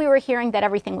 Then we were hearing that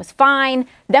everything was fine.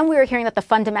 Then we were hearing that the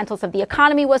fundamentals of the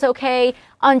economy was okay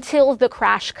until the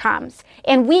crash comes.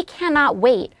 And we cannot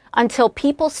wait until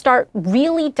people start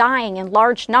really dying in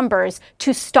large numbers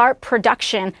to start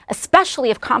production,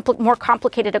 especially of more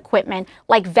complicated equipment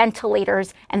like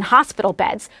ventilators and hospital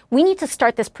beds. We need to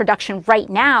start this production right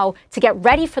now to get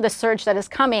ready for the surge that is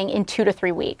coming in 2 to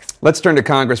 3 weeks. Let's turn to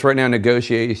Congress. Right now,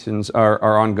 negotiations are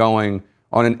ongoing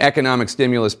on an economic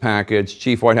stimulus package.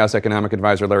 Chief White House Economic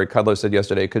Advisor Larry Kudlow said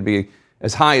yesterday it could be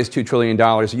as high as $2 trillion.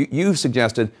 You've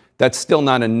suggested that's still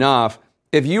not enough.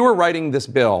 If you were writing this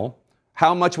bill,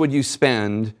 how much would you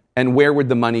spend and where would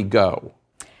the money go?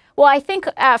 Well, I think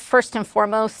first and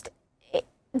foremost,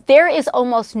 there is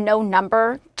almost no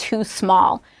number too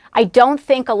small. I don't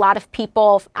think a lot of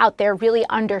people out there really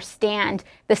understand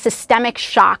the systemic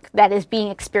shock that is being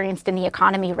experienced in the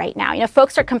economy right now.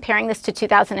 Folks are comparing this to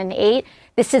 2008.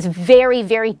 This is very,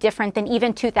 very different than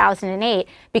even 2008,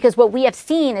 because what we have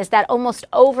seen is that almost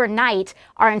overnight,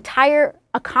 our entire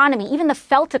economy, even the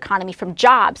felt economy from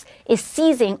jobs, is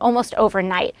seizing almost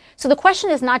overnight. So the question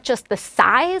is not just the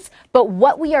size, but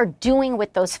what we are doing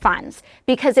with those funds.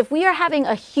 Because if we are having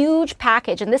a huge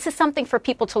package, and this is something for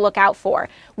people to look out for,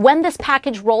 when this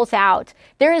package rolls out,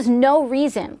 there is no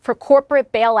reason for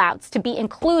corporate bailouts to be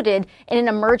included in an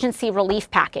emergency relief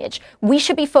package. We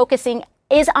should be focusing,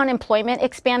 is unemployment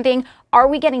expanding? Are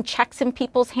we getting checks in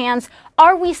people's hands?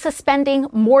 Are we suspending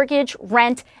mortgage,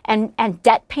 rent, and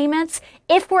debt payments?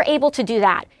 If we're able to do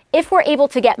that, if we're able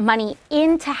to get money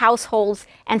into households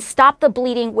and stop the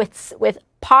bleeding with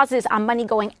pauses on money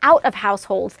going out of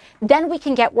households, then we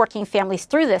can get working families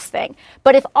through this thing.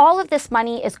 But if all of this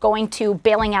money is going to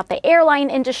bailing out the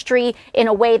airline industry in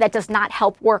a way that does not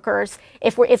help workers,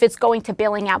 if it's going to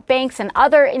bailing out banks and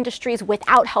other industries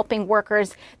without helping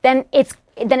workers, then it's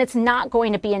not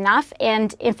going to be enough.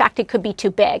 And in fact, it could be too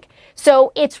big.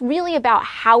 So it's really about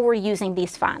how we're using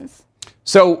these funds.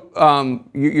 So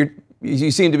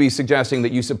you seem to be suggesting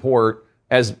that you support,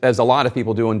 as a lot of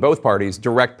people do in both parties,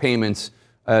 direct payments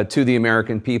to the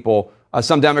American people.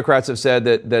 Some Democrats have said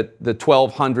that the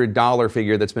 $1,200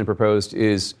 figure that's been proposed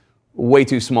is way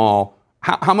too small.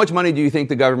 How much money do you think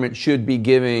the government should be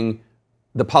giving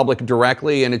the public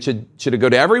directly, and should it go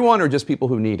to everyone or just people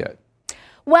who need it?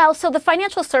 Well, so the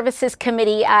Financial Services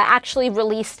Committee actually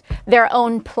released their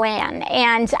own plan,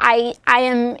 and I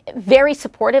am very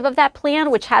supportive of that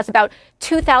plan, which has about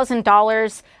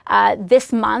 $2,000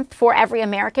 this month for every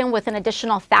American, with an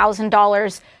additional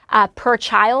 $1,000 per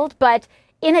child. But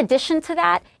in addition to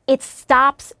that, it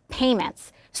stops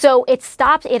payments. So it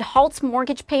halts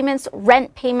mortgage payments,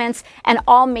 rent payments, and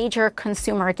all major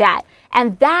consumer debt.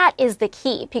 And that is the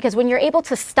key, because when you're able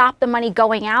to stop the money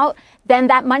going out, then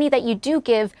that money that you do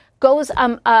give goes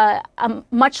a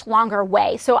much longer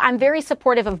way. So I'm very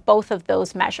supportive of both of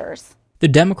those measures. The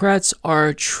Democrats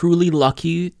are truly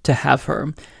lucky to have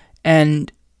her.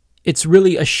 And it's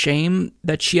really a shame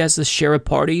that she has to share a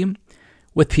party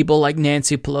with people like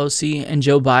Nancy Pelosi and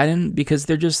Joe Biden, because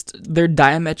they're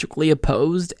diametrically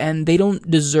opposed, and they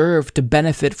don't deserve to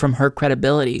benefit from her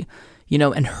credibility,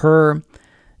 and her,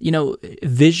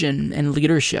 vision and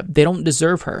leadership. They don't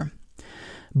deserve her.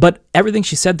 But everything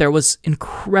she said there was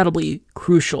incredibly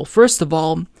crucial. First of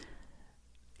all,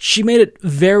 she made it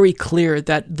very clear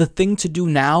that the thing to do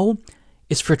now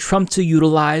is for Trump to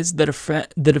utilize the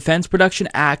Defense Production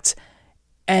Act,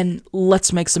 and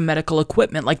let's make some medical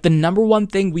equipment. Like, the number one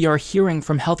thing we are hearing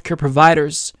from healthcare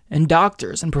providers and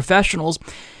doctors and professionals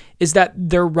is that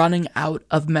they're running out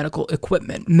of medical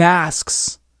equipment,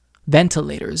 masks,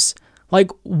 ventilators. Like,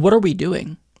 what are we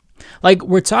doing? Like,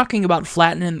 we're talking about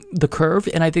flattening the curve,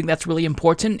 and I think that's really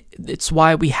important. It's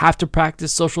why we have to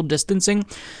practice social distancing.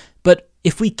 But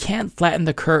if we can't flatten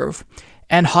the curve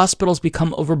and hospitals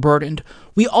become overburdened,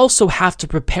 we also have to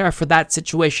prepare for that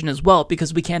situation as well,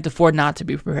 because we can't afford not to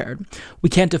be prepared. We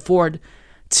can't afford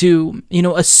to,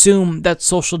 assume that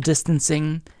social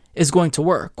distancing is going to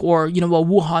work, or, a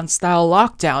Wuhan-style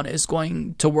lockdown is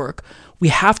going to work. We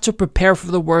have to prepare for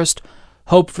the worst,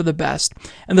 hope for the best.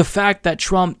 And the fact that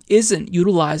Trump isn't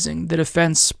utilizing the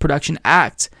Defense Production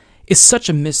Act is such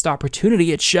a missed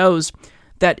opportunity. It shows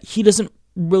that he doesn't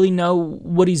really know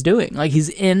what he's doing. Like, he's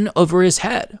in over his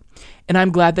head. And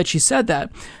I'm glad that she said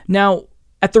that. Now,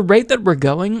 at the rate that we're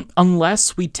going,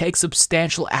 unless we take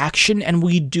substantial action and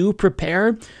we do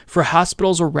prepare for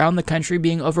hospitals around the country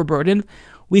being overburdened,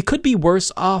 we could be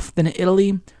worse off than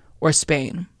Italy or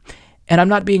Spain. And I'm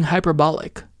not being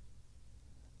hyperbolic.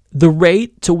 The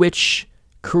rate to which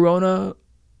corona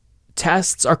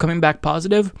tests are coming back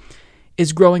positive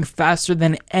is growing faster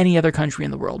than any other country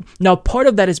in the world. Now, part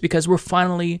of that is because we're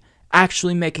finally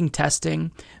actually making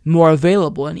testing more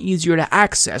available and easier to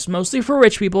access, mostly for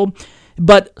rich people,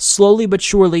 but slowly but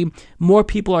surely, more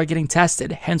people are getting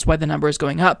tested, hence why the number is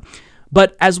going up.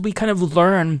 But as we kind of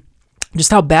learn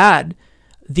just how bad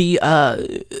the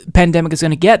pandemic is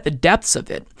going to get, the depths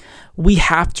of it, we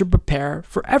have to prepare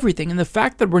for everything. And the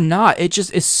fact that we're not, it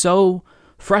just is so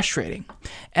frustrating.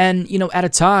 And, at a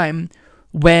time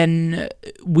when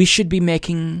we should be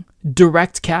making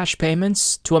direct cash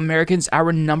payments to Americans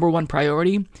our number one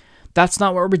priority, that's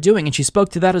not what we're doing. And she spoke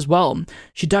to that as well.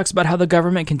 She talks about how the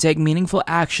government can take meaningful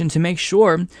action to make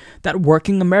sure that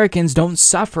working Americans don't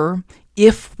suffer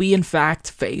if we in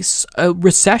fact face a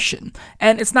recession.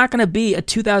 And it's not going to be a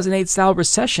 2008 style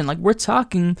recession. Like, we're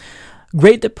talking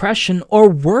Great Depression or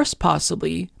worse,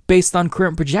 possibly, based on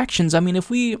current projections. I mean, if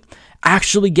we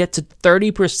actually get to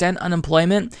 30%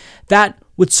 unemployment, that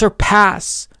would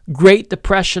surpass Great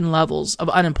Depression levels of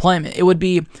unemployment. It would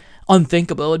be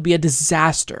unthinkable. It would be a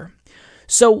disaster.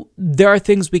 So there are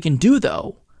things we can do,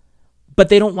 though, but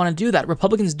they don't want to do that.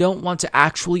 Republicans don't want to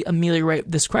actually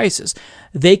ameliorate this crisis.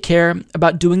 They care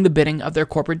about doing the bidding of their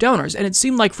corporate donors. And it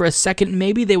seemed like for a second,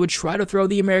 maybe they would try to throw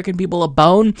the American people a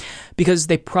bone, because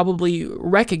they probably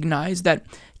recognize that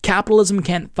capitalism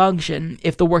can't function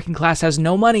if the working class has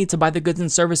no money to buy the goods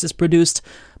and services produced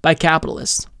by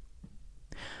capitalists.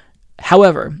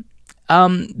 However,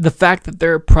 the fact that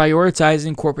they're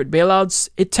prioritizing corporate bailouts,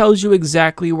 it tells you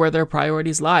exactly where their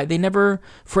priorities lie. They never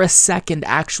for a second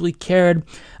actually cared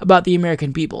about the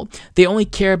American people. They only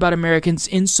care about Americans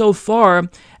insofar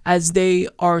as they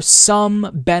are some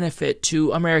benefit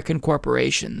to American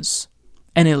corporations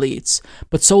and elites.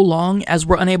 But so long as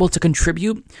we're unable to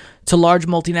contribute to large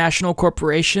multinational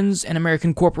corporations and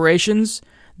American corporations,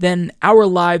 then our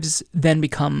lives then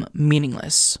become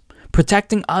meaningless.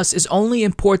 Protecting us is only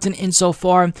important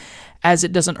insofar as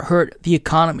it doesn't hurt the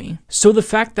economy. So the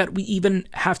fact that we even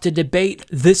have to debate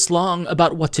this long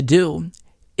about what to do,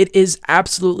 it is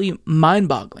absolutely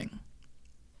mind-boggling.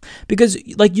 Because,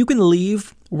 like, you can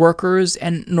leave workers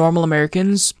and normal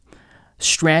Americans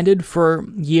stranded for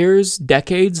years,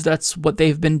 decades, that's what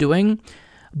they've been doing.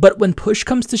 But when push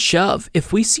comes to shove,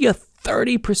 if we see a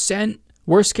 30%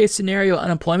 worst case scenario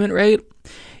unemployment rate,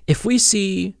 if we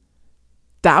see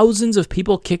thousands of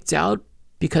people kicked out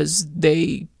because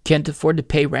they can't afford to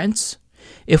pay rents,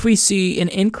 if we see an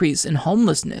increase in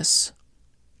homelessness,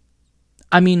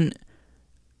 I mean,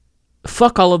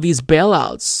 fuck all of these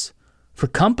bailouts for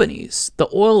companies, the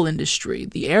oil industry,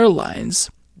 the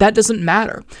airlines. That doesn't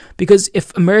matter, because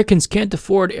if Americans can't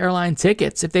afford airline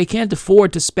tickets, if they can't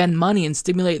afford to spend money and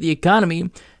stimulate the economy,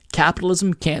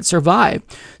 capitalism can't survive.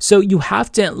 So you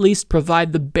have to at least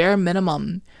provide the bare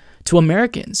minimum to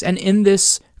Americans. And in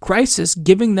this crisis,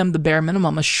 giving them the bare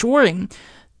minimum, assuring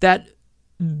that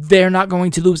they're not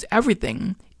going to lose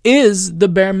everything, is the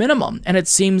bare minimum. And it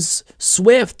seems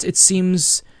swift, it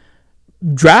seems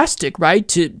drastic, right,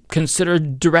 to consider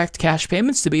direct cash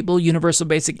payments to people, universal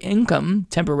basic income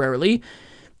temporarily.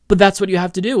 But that's what you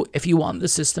have to do if you want the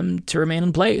system to remain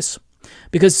in place.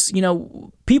 Because,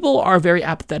 people are very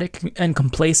apathetic and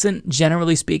complacent,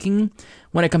 generally speaking,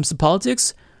 when it comes to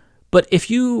politics. But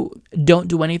if you don't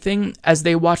do anything as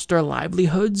they watch their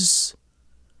livelihoods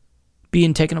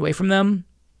being taken away from them,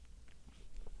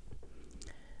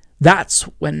 that's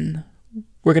when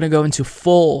we're going to go into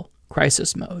full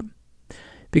crisis mode.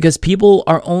 Because people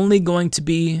are only going to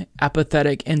be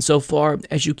apathetic insofar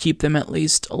as you keep them at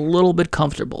least a little bit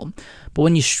comfortable. But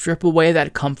when you strip away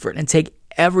that comfort and take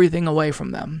everything away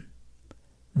from them,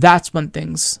 that's when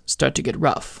things start to get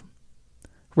rough.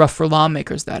 Rough for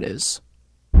lawmakers, that is.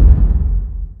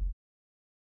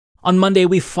 On Monday,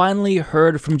 we finally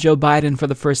heard from Joe Biden for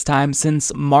the first time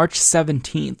since March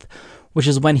 17th, which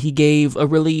is when he gave a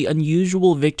really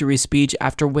unusual victory speech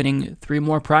after winning 3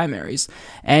 more primaries.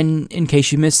 And in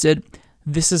case you missed it,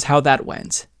 this is how that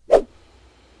went.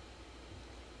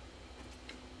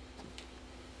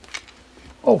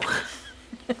 Oh.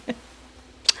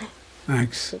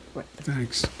 Thanks.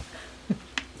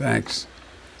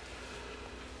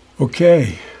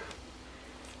 Okay.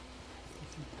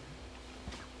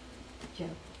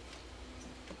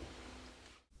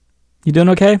 You doing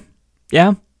okay?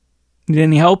 Yeah? Need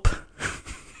any help?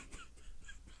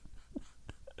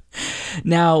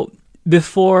 Now,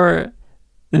 before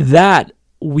that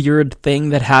weird thing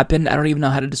that happened, I don't even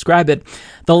know how to describe it,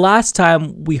 the last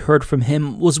time we heard from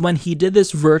him was when he did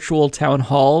this virtual town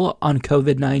hall on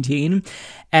COVID-19,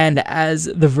 and as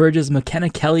The Verge's McKenna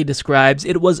Kelly describes,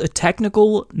 it was a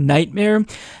technical nightmare,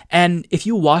 and if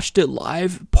you watched it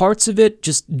live, parts of it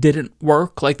just didn't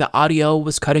work, like the audio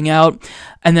was cutting out,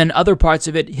 and then other parts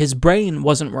of it, his brain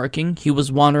wasn't working, he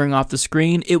was wandering off the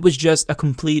screen, it was just a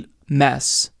complete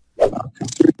mess.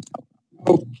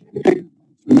 Okay.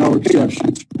 No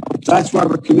exception. That's why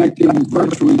we're connecting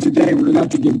virtually today. We're going to have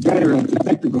to get better at the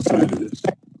technical side of this.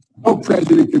 No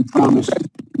president can promise to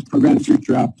prevent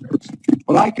future outbreaks.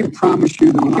 But I can promise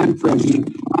you that when I'm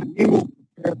president, we will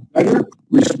prepare better,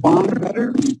 respond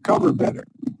better, recover better.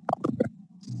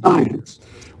 Science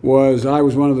I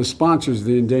was one of the sponsors of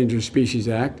the Endangered Species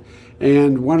Act.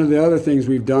 And one of the other things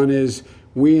we've done is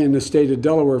we in the state of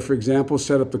Delaware, for example,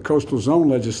 set up the coastal zone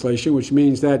legislation, which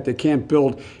means that they can't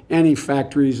build any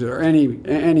factories or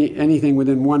anything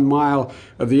within 1 mile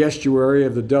of the estuary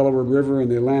of the Delaware River and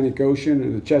the Atlantic Ocean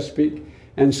and the Chesapeake.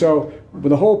 And so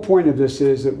the whole point of this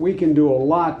is that we can do a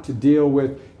lot to deal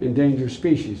with endangered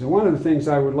species. And one of the things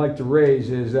I would like to raise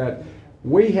is that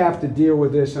we have to deal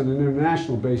with this on an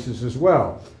international basis as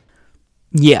well.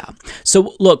 Yeah.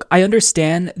 So look, I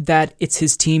understand that it's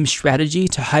his team's strategy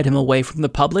to hide him away from the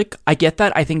public. I get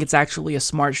that. I think it's actually a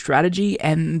smart strategy,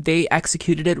 and they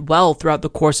executed it well throughout the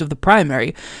course of the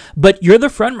primary. But you're the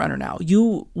front runner now.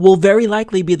 You will very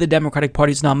likely be the Democratic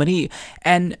Party's nominee.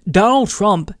 And Donald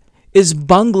Trump is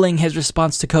bungling his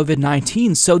response to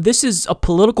COVID-19. So this is a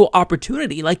political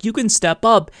opportunity. Like, you can step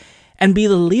up and be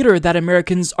the leader that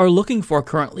Americans are looking for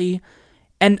currently.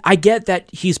 And I get that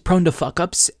he's prone to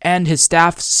fuck-ups and his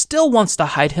staff still wants to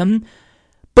hide him,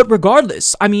 But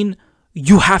regardless, I mean,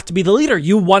 you have to be the leader.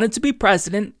 You wanted to be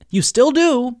president. You still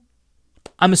do,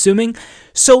 I'm assuming.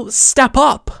 So step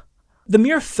up. The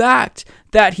mere fact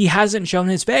that he hasn't shown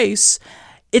his face,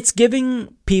 it's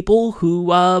giving people who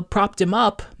propped him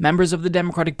up, members of the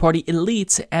Democratic Party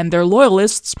elite and their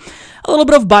loyalists, a little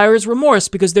bit of buyer's remorse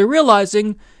because they're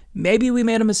realizing maybe we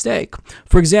made a mistake.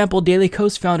 For example, Daily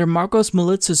Kos founder Marcos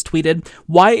Mulitsas tweeted,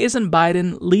 "Why isn't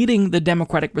Biden leading the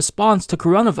Democratic response to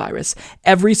coronavirus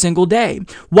every single day?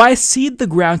 Why cede the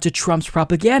ground to Trump's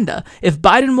propaganda? If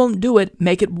Biden won't do it,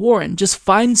 make it Warren. Just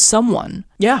find someone."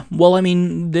 Yeah, well, I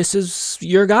mean, this is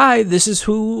your guy. This is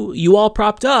who you all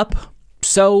propped up.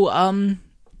 So,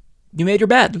 you made your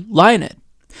bed. Lie in it.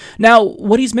 Now,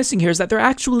 what he's missing here is that there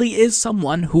actually is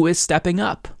someone who is stepping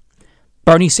up.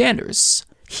 Bernie Sanders.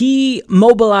 He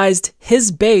mobilized his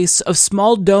base of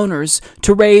small donors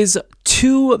to raise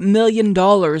 $2 million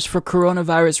for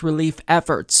coronavirus relief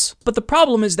efforts. But the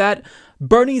problem is that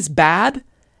Bernie's bad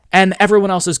and everyone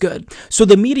else is good. So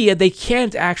the media, they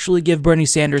can't actually give Bernie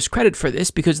Sanders credit for this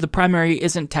because the primary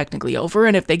isn't technically over.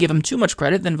 And if they give him too much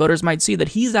credit, then voters might see that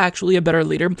he's actually a better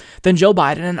leader than Joe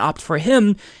Biden and opt for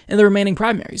him in the remaining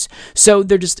primaries. So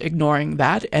they're just ignoring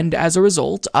that. And as a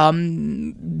result, Joe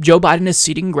Biden is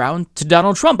ceding ground to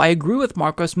Donald Trump. I agree with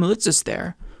Marcos Mulitsas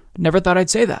there. Never thought I'd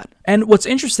say that. And what's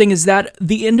interesting is that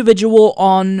the individual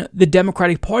on the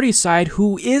Democratic Party side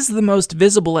who is the most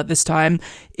visible at this time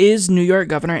is New York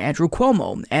Governor Andrew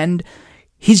Cuomo. And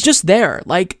he's just there.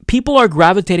 Like, people are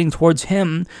gravitating towards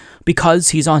him because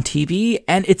he's on TV,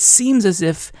 and it seems as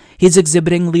if he's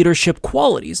exhibiting leadership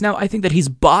qualities. Now, I think that he's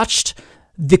botched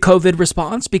the COVID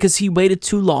response because he waited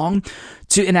too long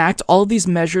to enact all of these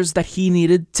measures that he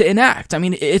needed to enact. I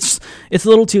mean, it's a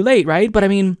little too late, right? But I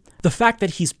mean, the fact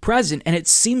that he's present and it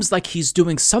seems like he's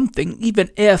doing something,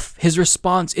 even if his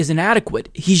response is inadequate,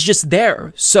 he's just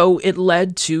there. So it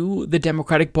led to the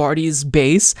Democratic Party's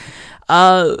base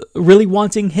really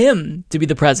wanting him to be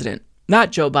the president,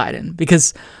 not Joe Biden,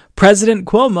 because President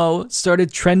Cuomo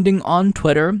started trending on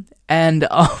Twitter and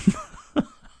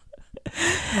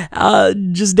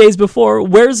just days before,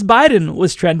 "Where's Biden?"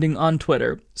 was trending on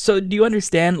Twitter. So do you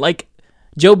understand? Like,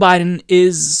 Joe Biden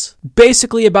is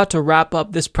basically about to wrap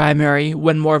up this primary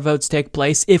when more votes take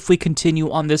place if we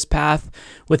continue on this path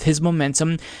with his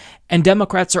momentum. And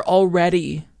Democrats are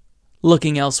already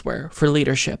looking elsewhere for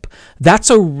leadership. That's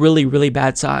a really, really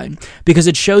bad sign because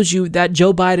it shows you that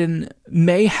Joe Biden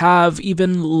may have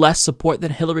even less support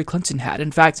than Hillary Clinton had.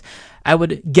 In fact, I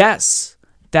would guess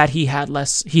that he has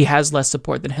less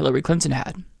support than Hillary Clinton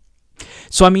had.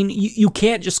 So, I mean, you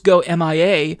can't just go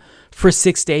MIA for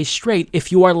 6 days straight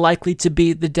if you are likely to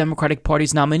be the Democratic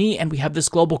Party's nominee and we have this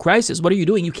global crisis. What are you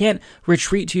doing? You can't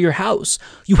retreat to your house.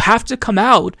 You have to come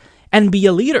out and be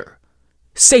a leader.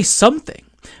 Say something.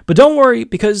 But don't worry,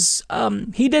 because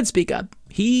he did speak up.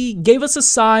 He gave us a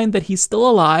sign that he's still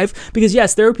alive. Because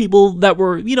yes, there are people that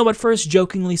were, at first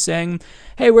jokingly saying,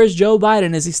 "Hey, where's Joe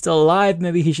Biden? Is he still alive?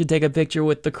 Maybe he should take a picture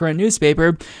with the current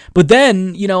newspaper." But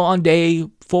then, on day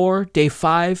 4, day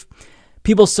 5,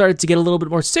 people started to get a little bit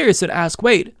more serious and ask,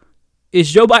 wait,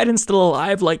 is Joe Biden still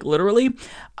alive? Like, literally?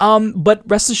 But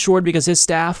rest assured, because his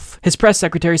staff, his press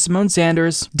secretary, Simone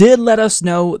Sanders, did let us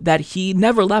know that he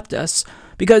never left us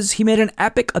because he made an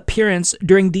epic appearance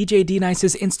during DJ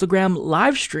D-Nice's Instagram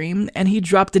live stream, and he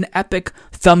dropped an epic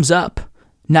thumbs up.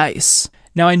 Nice.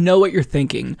 Now, I know what you're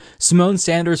thinking. Simone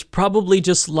Sanders probably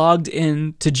just logged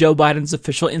in to Joe Biden's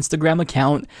official Instagram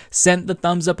account, sent the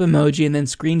thumbs up emoji, and then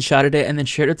screenshotted it and then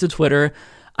shared it to Twitter.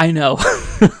 I know.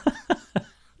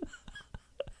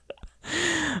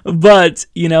 But,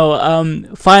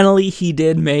 finally he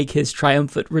did make his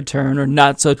triumphant return, or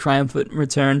not so triumphant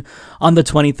return, on the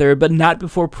 23rd, but not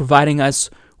before providing us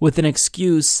with an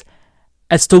excuse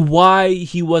as to why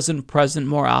he wasn't present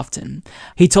more often.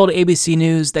 He told ABC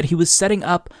News that he was setting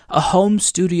up a home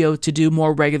studio to do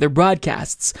more regular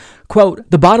broadcasts. Quote,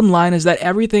 "The bottom line is that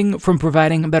everything from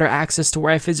providing better access to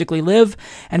where I physically live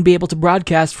and be able to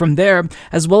broadcast from there,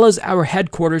 as well as our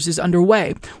headquarters, is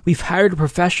underway. We've hired a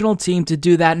professional team to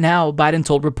do that now," Biden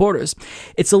told reporters.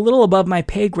 "It's a little above my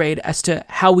pay grade as to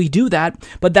how we do that,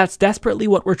 but that's desperately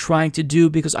what we're trying to do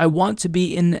because I want to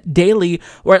be in daily,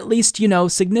 or at least,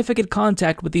 significant contact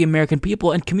with the American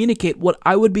people and communicate what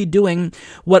I would be doing,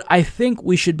 what I think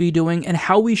we should be doing, and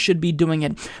how we should be doing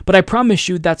it. But I promise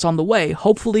you that's on the way,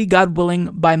 hopefully, God willing,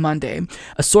 by Monday."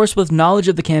 A source with knowledge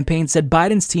of the campaign said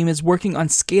Biden's team is working on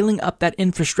scaling up that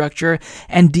infrastructure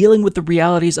and dealing with the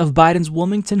realities of Biden's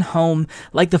Wilmington home,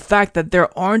 like the fact that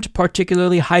there aren't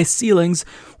particularly high ceilings,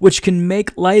 which can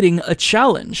make lighting a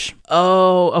challenge.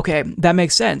 Oh, okay, that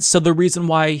makes sense. So the reason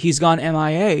why he's gone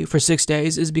MIA for 6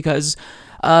 days is because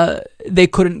they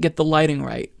couldn't get the lighting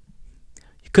right.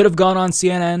 You could have gone on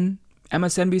CNN,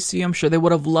 MSNBC. I'm sure they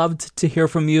would have loved to hear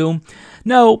from you.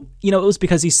 No, it was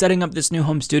because he's setting up this new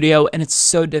home studio and it's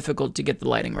so difficult to get the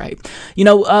lighting right.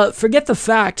 Forget the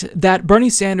fact that Bernie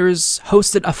Sanders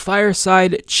hosted a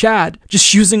fireside chat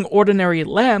just using ordinary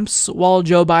lamps while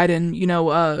Joe Biden,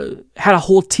 had a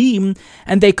whole team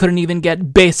and they couldn't even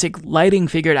get basic lighting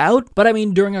figured out. But I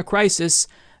mean, during a crisis,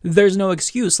 there's no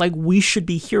excuse. Like, we should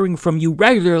be hearing from you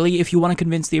regularly if you want to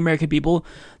convince the American people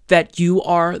that you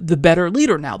are the better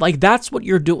leader now. Like, that's what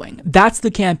you're doing. That's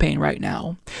the campaign right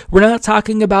now. We're not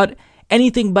talking about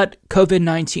anything but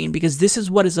COVID-19 because this is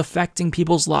what is affecting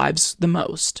people's lives the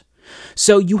most.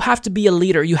 So you have to be a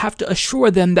leader. You have to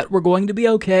assure them that we're going to be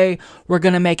okay. We're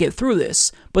going to make it through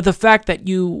this. But the fact that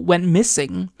you went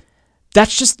missing,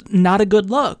 that's just not a good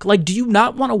look. Like, do you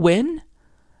not want to win?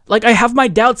 Like, I have my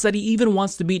doubts that he even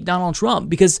wants to beat Donald Trump,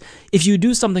 because if you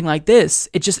do something like this,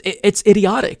 it's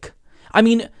idiotic. I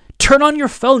mean, turn on your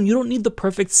phone. You don't need the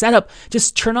perfect setup.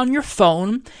 Just turn on your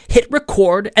phone, hit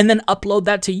record, and then upload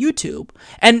that to YouTube.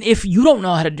 And if you don't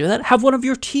know how to do that, have one of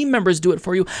your team members do it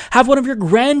for you. Have one of your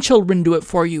grandchildren do it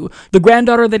for you. The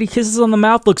granddaughter that he kisses on the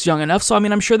mouth looks young enough, so I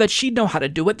mean, I'm sure that she'd know how to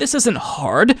do it. This isn't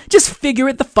hard. Just figure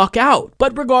it the fuck out.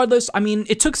 But regardless, I mean,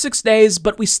 it took 6 days,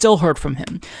 but we still heard from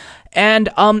him. And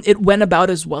it went about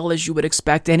as well as you would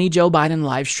expect any Joe Biden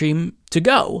live stream to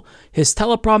go. His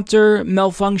teleprompter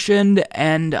malfunctioned,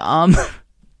 and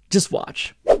just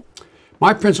watch.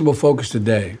 My principal focus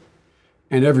today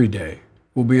and every day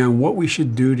will be on what we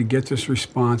should do to get this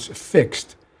response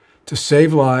fixed, to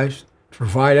save lives, to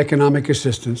provide economic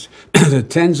assistance to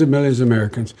tens of millions of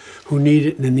Americans who need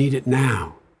it, and they need it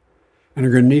now, and are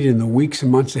going to need it in the weeks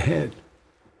and months ahead.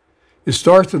 It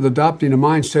starts with adopting a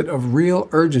mindset of real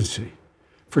urgency.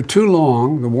 For too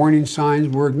long, the warning signs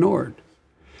were ignored.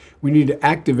 We need to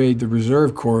activate the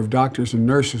reserve corps of doctors and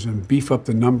nurses and beef up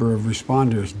the number of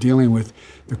responders dealing with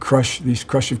these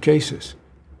crush of cases.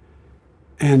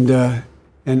 And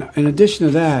in addition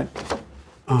to that,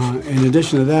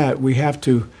 we have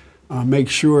to make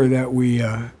sure that we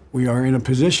are in a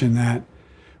position that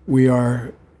we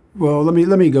are. Well,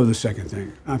 let me go to the second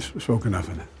thing. I've spoken enough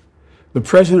of that. The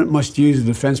president must use the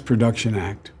Defense Production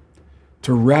Act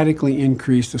to radically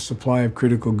increase the supply of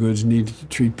critical goods needed to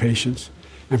treat patients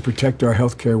and protect our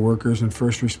healthcare workers and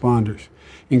first responders,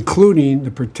 including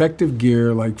the protective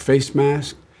gear like face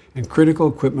masks and critical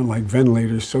equipment like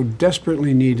ventilators so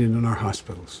desperately needed in our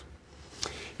hospitals.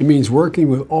 It means working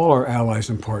with all our allies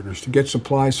and partners to get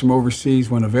supplies from overseas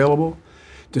when available,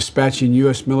 dispatching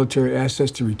U.S. military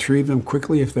assets to retrieve them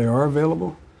quickly if they are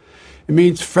available. It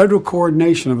means federal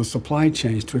coordination of the supply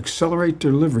chains to accelerate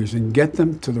deliveries and get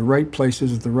them to the right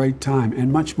places at the right time,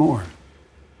 and much more.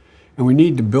 And we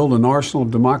need to build an arsenal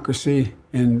of democracy,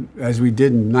 as we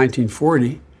did in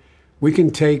 1940. We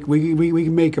can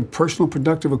make a personal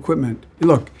productive equipment.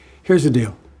 Look, here's the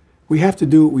deal. We have to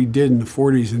do what we did in the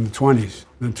 40s and the 20s,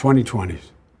 the 2020s.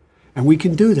 And we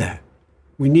can do that.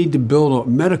 We need to build a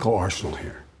medical arsenal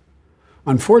here.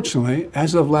 Unfortunately,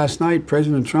 as of last night,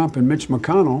 President Trump and Mitch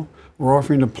McConnell were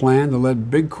offering a plan to let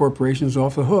big corporations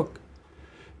off the hook.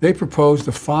 They proposed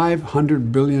a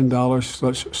 $500 billion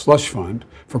slush fund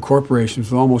for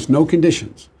corporations with almost no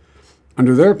conditions.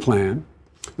 Under their plan,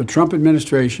 the Trump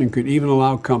administration could even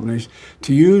allow companies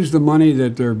to use the money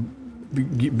that they're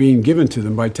being given to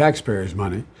them by taxpayers'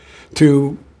 money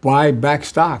to buy back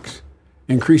stocks,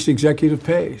 increase executive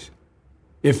pays,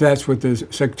 if that's what the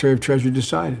Secretary of Treasury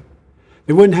decided.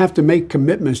 They wouldn't have to make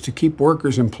commitments to keep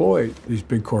workers employed, these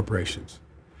big corporations.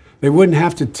 They wouldn't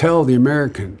have to tell the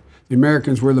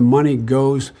Americans where the money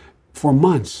goes for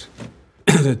months.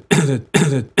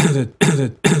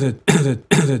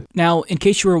 Now, in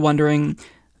case you were wondering,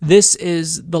 this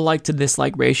is the like to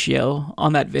dislike ratio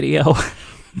on that video.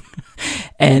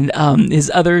 And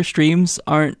his other streams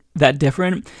aren't that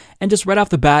different. And just right off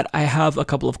the bat, I have a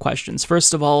couple of questions.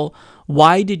 First of all,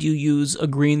 why did you use a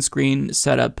green screen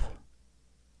setup?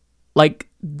 Like,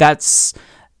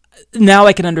 now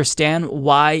I can understand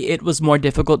why it was more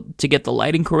difficult to get the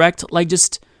lighting correct. Like,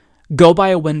 just go by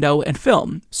a window and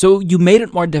film. So you made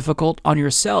it more difficult on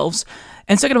yourselves.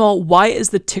 And second of all, why is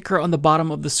the ticker on the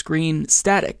bottom of the screen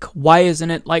static? Why isn't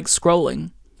it like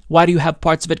scrolling? Why do you have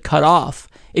parts of it cut off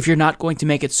if you're not going to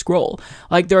make it scroll?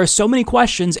 Like, there are so many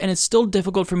questions, and it's still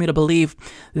difficult for me to believe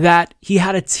that he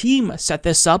had a team set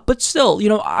this up. But still,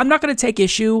 I'm not going to take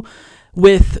issue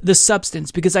with the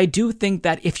substance, because I do think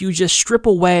that if you just strip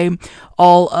away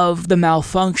all of the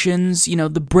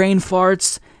malfunctions, the brain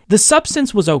farts, The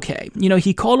substance was okay.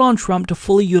 He called on Trump to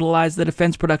fully utilize the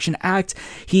Defense Production Act.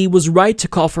 He was right to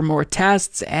call for more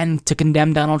tests and to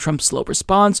condemn Donald Trump's slow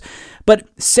response. But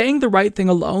saying the right thing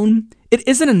alone, it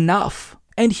isn't enough.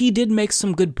 And he did make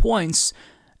some good points.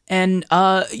 And,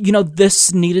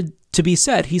 this needed to be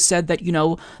said. He said that,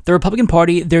 the Republican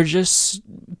Party, they're just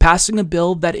passing a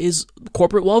bill that is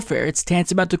corporate welfare. It's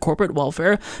tantamount to corporate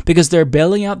welfare because they're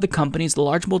bailing out the companies, the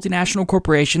large multinational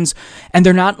corporations, and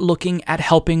they're not looking at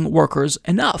helping workers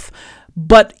enough.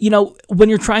 But, when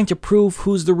you're trying to prove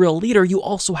who's the real leader, you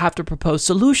also have to propose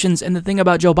solutions. And the thing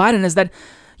about Joe Biden is that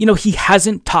he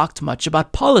hasn't talked much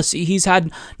about policy. He's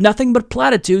had nothing but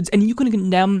platitudes, and you can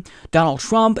condemn Donald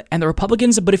Trump and the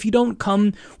Republicans, but if you don't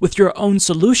come with your own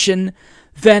solution,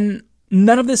 then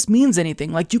none of this means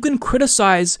anything. Like, you can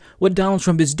criticize what Donald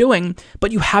Trump is doing,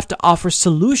 but you have to offer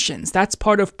solutions. That's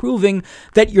part of proving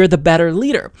that you're the better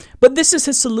leader. But this is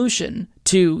his solution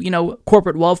to,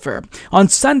 corporate welfare. On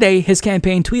Sunday, his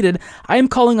campaign tweeted, "I am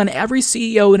calling on every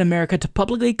CEO in America to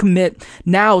publicly commit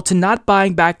now to not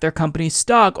buying back their company's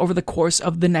stock over the course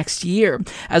of the next year.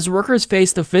 As workers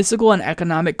face the physical and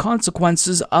economic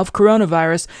consequences of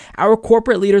coronavirus, our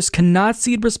corporate leaders cannot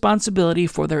cede responsibility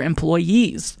for their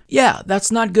employees." Yeah,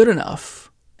 that's not good enough.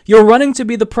 You're running to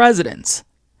be the president,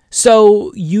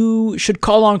 so you should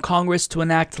call on Congress to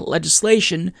enact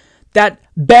legislation that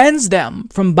bans them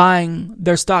from buying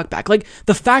their stock back. Like,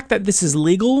 the fact that this is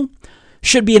legal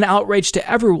should be an outrage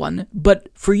to everyone, but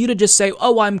for you to just say,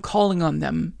 "Oh, I'm calling on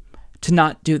them to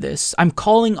not do this. I'm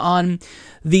calling on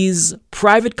these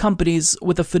private companies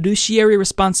with a fiduciary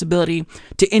responsibility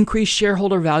to increase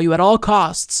shareholder value at all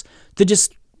costs, to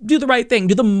just do the right thing,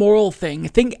 do the moral thing,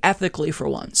 think ethically for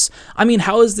once." I mean,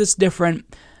 how is this different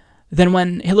than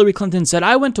when Hillary Clinton said,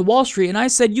 "I went to Wall Street and I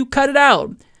said, you cut it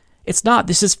out"? It's not.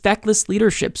 This is feckless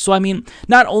leadership. So, I mean,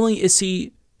 not only is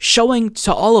he showing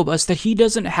to all of us that he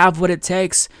doesn't have what it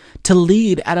takes to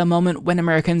lead at a moment when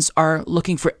Americans are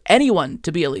looking for anyone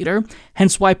to be a leader,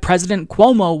 hence why President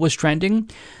Cuomo was trending,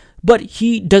 but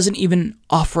he doesn't even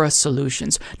offer us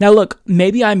solutions. Now, look,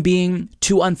 maybe I'm being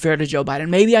too unfair to Joe Biden.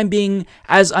 Maybe I'm being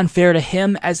as unfair to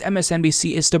him as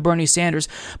MSNBC is to Bernie Sanders.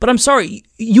 But I'm sorry,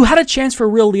 you had a chance for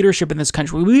real leadership in this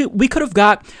country. We could have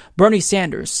got Bernie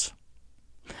Sanders.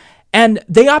 And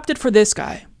they opted for this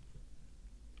guy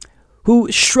who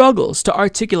struggles to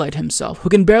articulate himself, who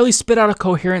can barely spit out a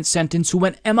coherent sentence, who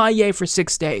went MIA for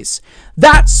 6 days.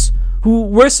 That's who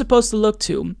we're supposed to look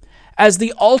to as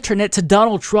the alternate to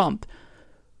Donald Trump,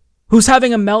 who's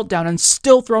having a meltdown and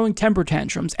still throwing temper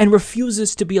tantrums and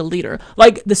refuses to be a leader.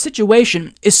 Like, the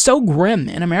situation is so grim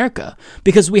in America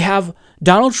because we have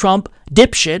Donald Trump,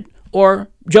 dipshit, or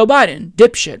Joe Biden,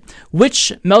 dipshit.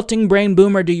 Which melting brain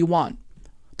boomer do you want?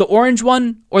 The orange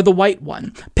one or the white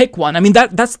one? Pick one. I mean,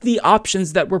 that's the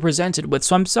options that we're presented with.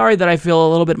 So I'm sorry that I feel a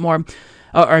little bit more,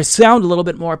 or sound a little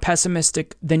bit more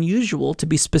pessimistic than usual, to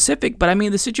be specific. But I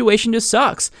mean, the situation just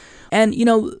sucks. And,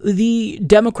 the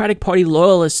Democratic Party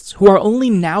loyalists who are only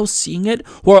now seeing it,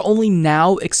 who are only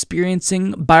now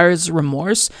experiencing buyer's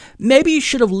remorse, maybe you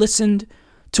should have listened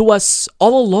to us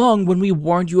all along when we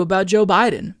warned you about Joe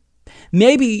Biden.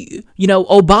 Maybe,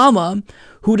 Obama,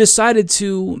 who decided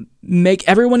to make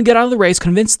everyone get out of the race,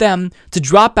 convince them to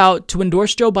drop out to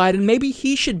endorse Joe Biden, maybe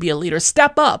he should be a leader.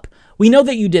 Step up. We know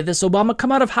that you did this, Obama.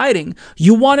 Come out of hiding.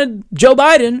 You wanted Joe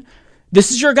Biden.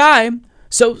 This is your guy.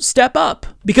 So step up,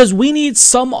 because we need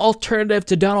some alternative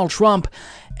to Donald Trump.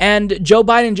 And Joe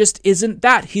Biden just isn't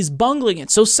that. He's bungling it.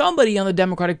 So somebody on the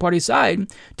Democratic Party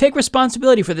side, take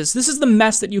responsibility for this. This is the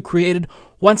mess that you created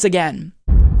once again.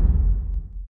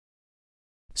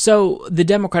 So the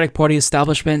Democratic Party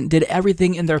establishment did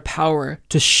everything in their power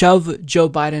to shove Joe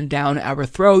Biden down our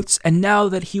throats, and now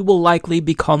that he will likely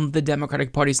become the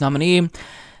Democratic Party's nominee,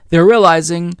 they're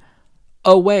realizing,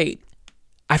 oh wait,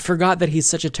 I forgot that he's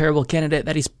such a terrible candidate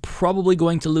that he's probably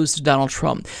going to lose to Donald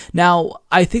Trump. Now,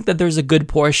 I think that there's a good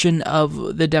portion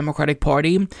of the Democratic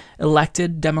Party,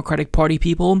 elected Democratic Party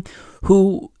people,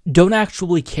 who don't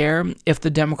actually care if the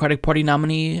Democratic Party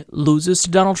nominee loses to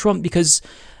Donald Trump, because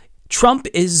Trump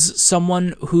is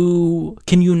someone who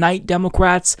can unite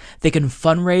Democrats. They can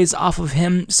fundraise off of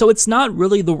him. So it's not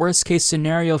really the worst case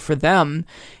scenario for them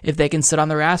if they can sit on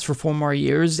their ass for 4 more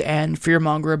years and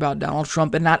fearmonger about Donald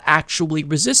Trump and not actually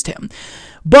resist him.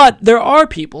 But there are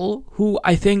people who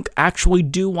I think actually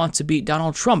do want to beat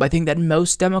Donald Trump. I think that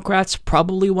most Democrats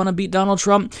probably want to beat Donald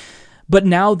Trump. But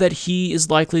now that he is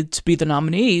likely to be the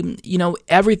nominee,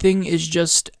 everything is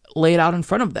just laid out in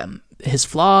front of them. His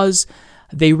flaws.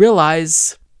 They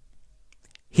realize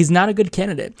he's not a good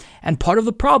candidate. And part of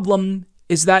the problem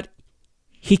is that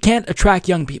he can't attract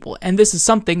young people. And this is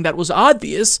something that was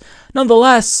obvious.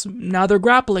 Nonetheless, now they're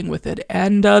grappling with it,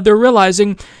 and they're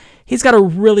realizing he's got a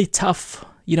really tough,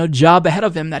 job ahead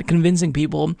of him, that convincing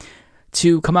people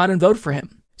to come out and vote for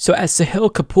him. So as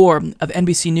Sahil Kapoor of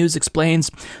NBC News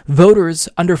explains, voters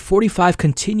under 45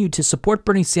 continued to support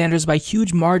Bernie Sanders by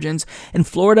huge margins in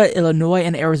Florida, Illinois,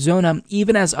 and Arizona,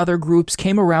 even as other groups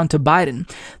came around to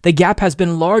Biden. The gap has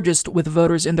been largest with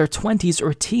voters in their 20s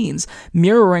or teens,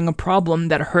 mirroring a problem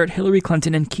that hurt Hillary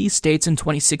Clinton in key states in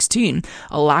 2016,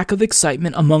 a lack of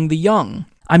excitement among the young.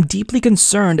 I'm deeply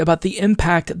concerned about the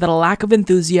impact that a lack of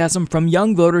enthusiasm from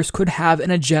young voters could have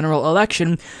in a general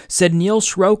election, said Neil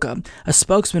Schroka, a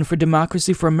spokesman for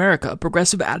Democracy for America, a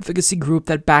progressive advocacy group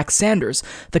that backs Sanders.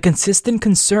 The consistent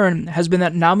concern has been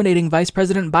that nominating Vice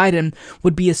President Biden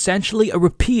would be essentially a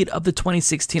repeat of the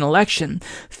 2016 election.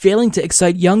 Failing to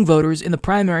excite young voters in the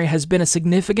primary has been a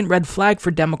significant red flag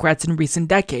for Democrats in recent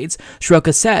decades,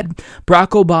 Schroka said.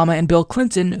 Barack Obama and Bill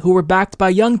Clinton, who were backed by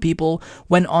young people,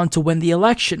 went on to win the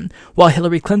election, while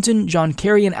Hillary Clinton, John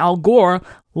Kerry, and Al Gore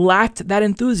lacked that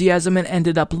enthusiasm and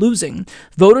ended up losing.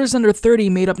 Voters under 30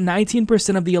 made up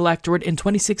 19% of the electorate in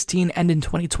 2016 and in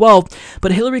 2012,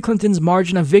 but Hillary Clinton's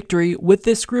margin of victory with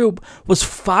this group was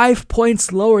 5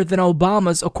 points lower than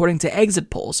Obama's, according to exit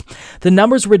polls. The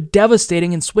numbers were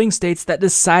devastating in swing states that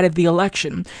decided the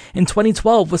election. In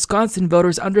 2012, Wisconsin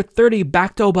voters under 30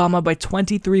 backed Obama by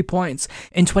 23 points.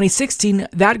 In 2016,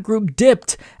 that group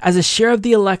dipped as a share of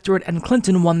the electorate, and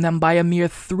Clinton won them by a mere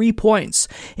 3 points.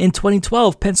 In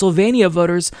 2012, Pennsylvania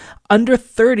voters under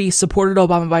 30 supported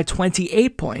Obama by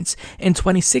 28 points. In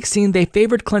 2016, they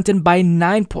favored Clinton by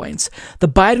 9 points. The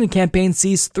Biden campaign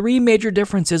sees three major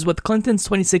differences with Clinton's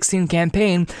 2016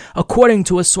 campaign, according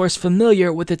to a source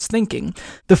familiar with its thinking.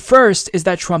 The first is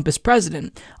that Trump is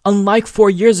president. Unlike 4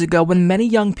 years ago, when many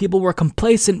young people were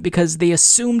complacent because they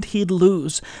assumed he'd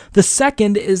lose. The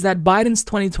second is that Biden's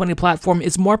 2020 platform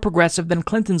is more progressive than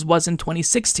Clinton's was in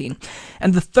 2016.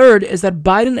 And the third is that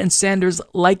Biden and Sanders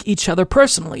like each other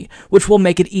personally, which will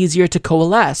make it easier to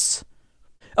coalesce.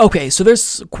 Okay, so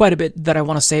there's quite a bit that I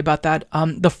want to say about that.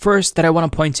 The first that I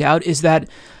want to point out is that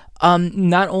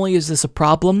not only is this a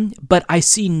problem, but I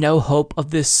see no hope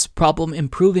of this problem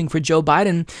improving for Joe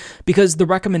Biden, because the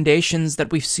recommendations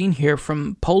that we've seen here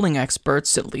from polling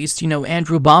experts, at least,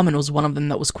 Andrew Bauman was one of them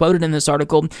that was quoted in this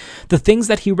article, the things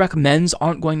that he recommends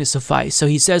aren't going to suffice. So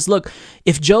he says, look,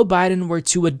 if Joe Biden were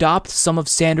to adopt some of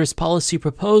Sanders' policy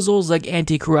proposals, like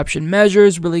anti-corruption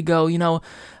measures, really go,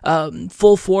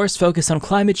 full force focus on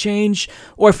climate change,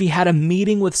 or if he had a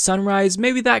meeting with Sunrise,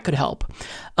 maybe that could help.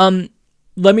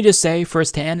 Let me just say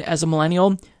firsthand, as a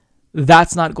millennial,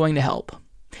 that's not going to help.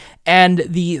 And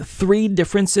the three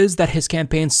differences that his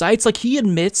campaign cites, like, he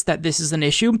admits that this is an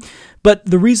issue, but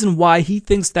the reason why he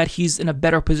thinks that he's in a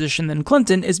better position than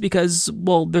Clinton is because,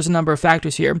 well, there's a number of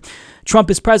factors here.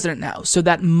 Trump is president now, so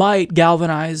that might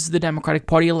galvanize the Democratic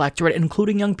Party electorate,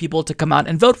 including young people, to come out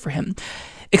and vote for him.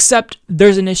 Except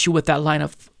there's an issue with that line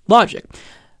of logic.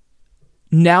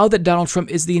 Now that Donald Trump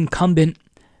is the incumbent,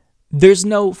 there's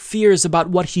no fears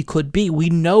about what he could be. We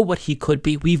know what he could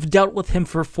be. We've dealt with him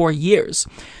for 4 years.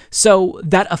 So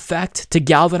that effect to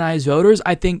galvanize voters,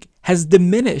 I think, has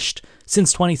diminished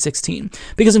since 2016.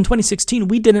 Because in 2016,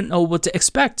 we didn't know what to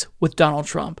expect with Donald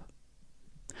Trump.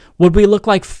 Would we look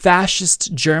like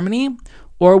fascist Germany?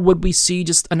 Or would we see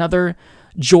just another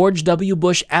George W.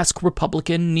 Bush-esque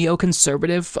Republican,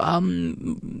 neoconservative,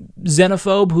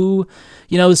 xenophobe who,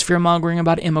 is fear-mongering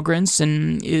about immigrants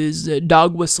and is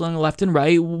dog-whistling left and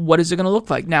right? What is it going to look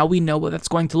like? Now we know what that's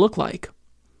going to look like.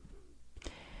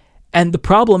 And the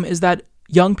problem is that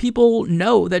young people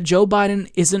know that Joe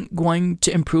Biden isn't going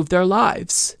to improve their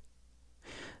lives.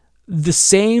 The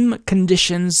same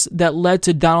conditions that led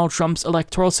to Donald Trump's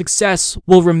electoral success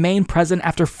will remain present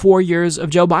after 4 years of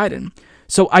Joe Biden.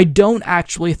 So I don't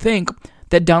actually think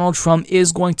that Donald Trump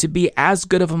is going to be as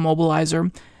good of a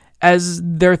mobilizer as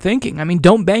they're thinking. I mean,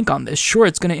 don't bank on this. Sure,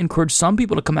 it's going to encourage some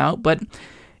people to come out, but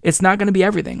it's not going to be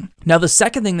everything. Now, the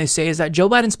second thing they say is that Joe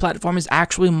Biden's platform is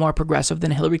actually more progressive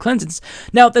than Hillary Clinton's.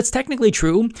 Now, that's technically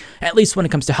true, at least when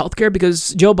it comes to healthcare,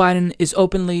 because Joe Biden is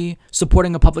openly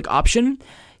supporting a public option.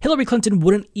 Hillary Clinton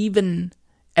wouldn't even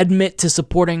admit to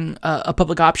supporting a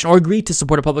public option, or agree to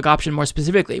support a public option more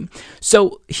specifically.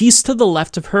 So he's to the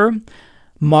left of her,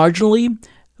 marginally.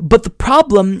 But the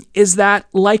problem is that,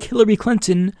 like Hillary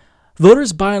Clinton,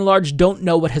 voters by and large don't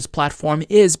know what his platform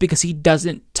is because he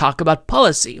doesn't talk about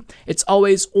policy. It's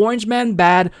always orange man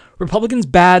bad, Republicans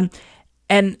bad,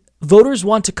 and voters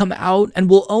want to come out and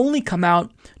will only come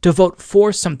out to vote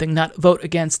for something, not vote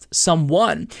against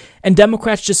someone. And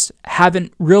Democrats just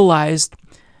haven't realized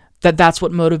that's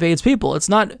what motivates people. It's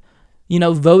not,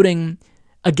 voting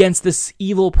against this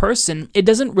evil person. It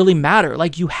doesn't really matter.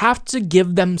 Like, you have to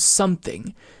give them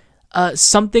something,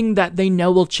 something that they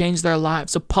know will change their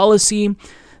lives, a policy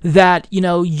that,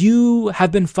 you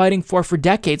have been fighting for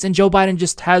decades, and Joe Biden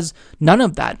just has none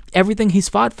of that. Everything he's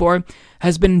fought for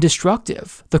has been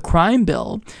destructive. The crime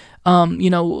bill,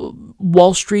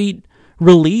 Wall Street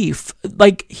relief,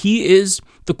 like, he is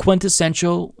the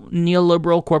quintessential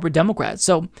neoliberal corporate Democrat.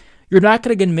 So you're not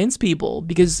going to convince people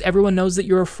because everyone knows that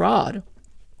you're a fraud.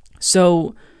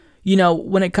 So,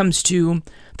 when it comes to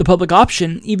the public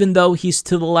option, even though he's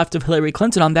to the left of Hillary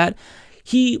Clinton on that,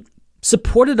 he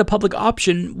supported a public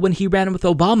option when he ran with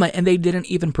Obama, and they didn't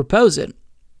even propose it.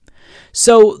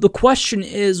 So the question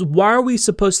is, why are we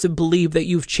supposed to believe that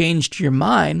you've changed your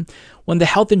mind when the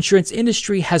health insurance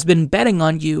industry has been betting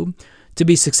on you to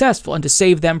be successful and to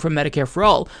save them from Medicare for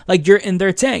all? Like, you're in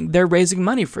their tank. They're raising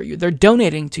money for you. They're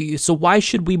donating to you. So why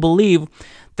should we believe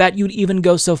that you'd even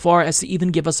go so far as to even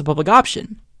give us a public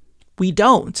option? We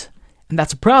don't. And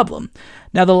that's a problem.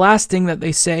 Now, the last thing that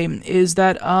they say is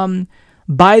that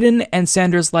Biden and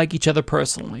Sanders like each other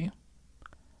personally.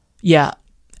 Yeah,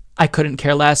 I couldn't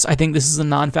care less. I think this is a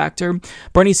non-factor.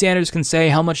 Bernie Sanders can say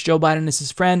how much Joe Biden is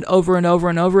his friend over and over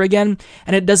and over again,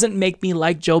 and it doesn't make me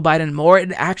like Joe Biden more.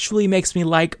 It actually makes me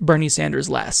like Bernie Sanders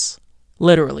less.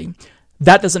 Literally.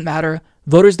 That doesn't matter.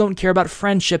 Voters don't care about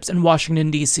friendships in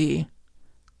Washington, D.C.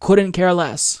 Couldn't care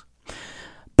less.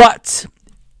 But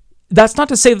that's not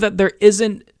to say that there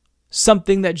isn't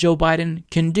something that Joe Biden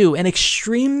can do. An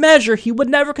extreme measure he would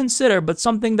never consider, but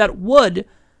something that would,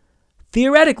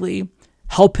 theoretically,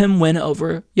 help him win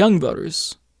over young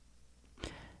voters.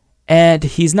 And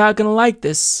he's not going to like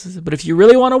this, but if you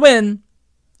really want to win,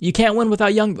 you can't win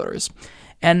without young voters.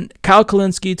 And Kyle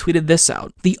Kulinski tweeted this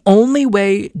out. The only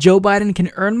way Joe Biden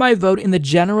can earn my vote in the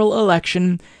general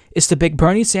election is to pick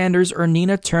Bernie Sanders or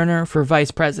Nina Turner for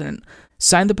vice president.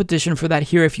 Sign the petition for that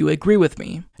here if you agree with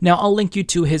me. Now, I'll link you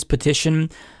to his petition.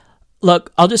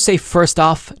 Look, I'll just say first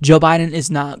off, Joe Biden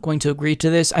is not going to agree to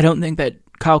this. I don't think that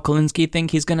Kyle Kulinski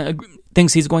thinks he's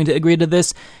going to agree to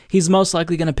this. He's most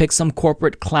likely going to pick some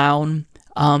corporate clown,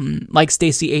 like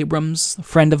Stacey Abrams,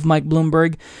 friend of Mike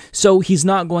Bloomberg. So he's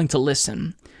not going to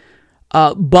listen.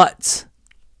 But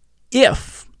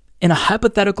if, in a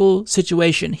hypothetical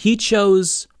situation, he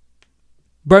chose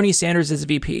Bernie Sanders as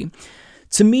VP,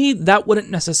 to me, that wouldn't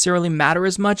necessarily matter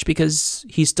as much because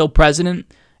he's still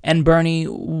president, and Bernie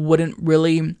wouldn't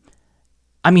really...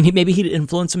 maybe he'd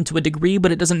influence him to a degree,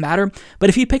 but it doesn't matter. But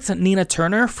if he picks Nina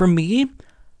Turner, for me,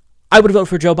 I would vote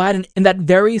for Joe Biden in that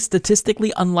very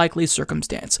statistically unlikely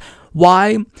circumstance.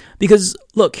 Why? Because,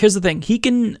 look, here's the thing. He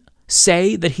can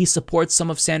say that he supports some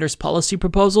of Sanders' policy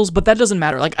proposals, but that doesn't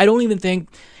matter. Like, I don't even think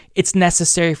it's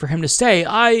necessary for him to say,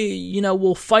 I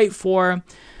will fight for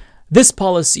this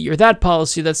policy or that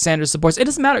policy that Sanders supports. It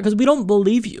doesn't matter because we don't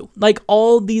believe you. Like,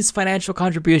 all these financial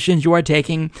contributions you are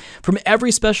taking from every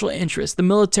special interest, the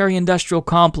military-industrial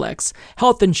complex,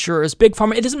 health insurers, big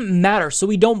pharma, it doesn't matter. So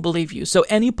we don't believe you. So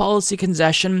any policy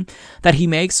concession that he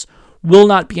makes will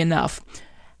not be enough.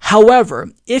 However,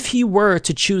 if he were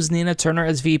to choose Nina Turner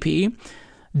as VP,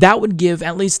 that would give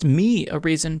at least me a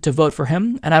reason to vote for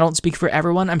him. And I don't speak for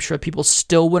everyone. I'm sure people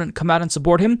still wouldn't come out and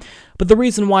support him. But the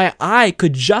reason why I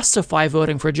could justify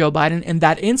voting for Joe Biden in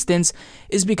that instance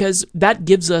is because that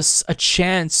gives us a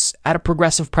chance at a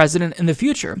progressive president in the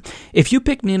future. If you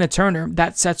pick Nina Turner,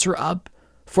 that sets her up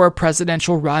for a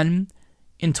presidential run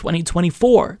in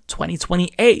 2024,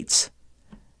 2028.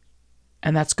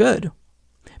 And that's good.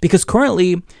 Because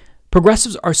currently,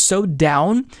 progressives are so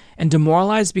down and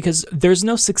demoralized because there's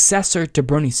no successor to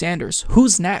Bernie Sanders.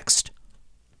 Who's next?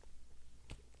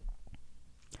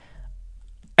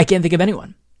 I can't think of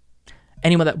anyone.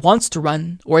 Anyone that wants to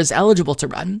run or is eligible to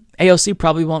run. AOC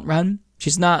probably won't run.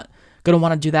 She's not going to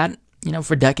want to do that,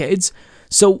 for decades.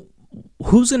 So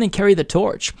who's going to carry the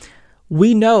torch?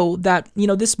 We know that,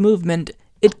 this movement,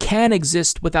 it can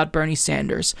exist without Bernie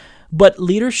Sanders. But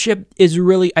leadership is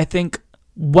really, I think,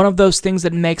 one of those things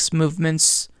that makes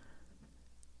movements,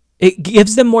 it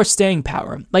gives them more staying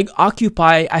power. Like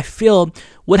Occupy, I feel,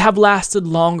 would have lasted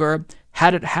longer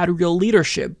had it had real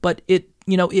leadership, but it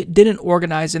didn't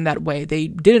organize in that way. They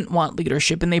didn't want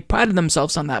leadership, and they prided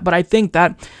themselves on that. But I think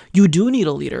that you do need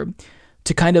a leader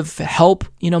to kind of help,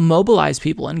 mobilize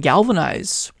people and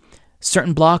galvanize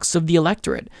certain blocks of the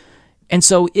electorate. And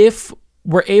so if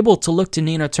we're able to look to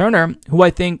Nina Turner, who I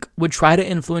think would try to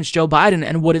influence Joe Biden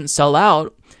and wouldn't sell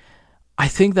out, I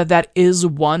think that is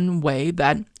one way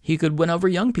that he could win over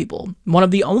young people. One of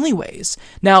the only ways.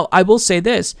 Now, I will say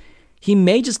this. He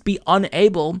may just be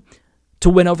unable to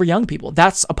win over young people.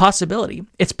 That's a possibility.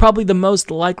 It's probably the most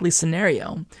likely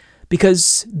scenario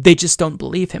because they just don't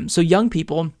believe him. So young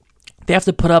people, they have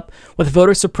to put up with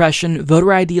voter suppression,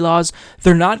 voter ID laws.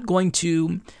 They're not going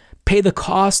to pay the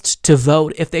cost to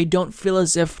vote if they don't feel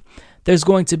as if there's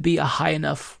going to be a high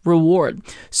enough reward.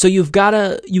 So you've got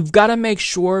to make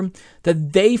sure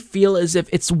that they feel as if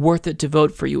it's worth it to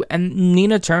vote for you. And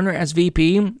Nina Turner as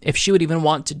VP, if she would even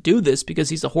want to do this because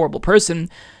he's a horrible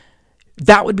person,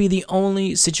 that would be the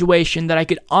only situation that I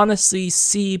could honestly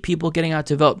see people getting out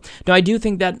to vote. Now, I do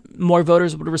think that more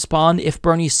voters would respond if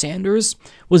Bernie Sanders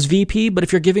was VP, but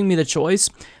if you're giving me the choice,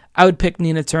 I would pick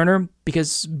Nina Turner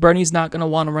because Bernie's not going to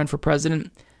want to run for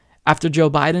president after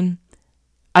Joe Biden.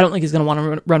 I don't think he's going to want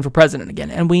to run for president again.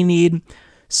 And we need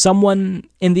someone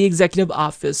in the executive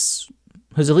office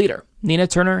who's a leader. Nina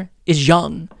Turner is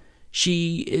young.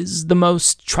 She is the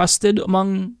most trusted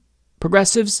among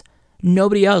progressives.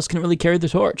 Nobody else can really carry the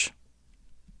torch.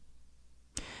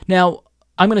 Now,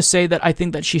 I'm going to say that I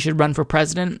think that she should run for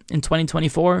president in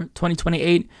 2024,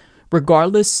 2028,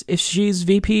 regardless if she's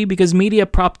VP, because media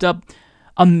propped up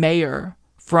a mayor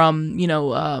from,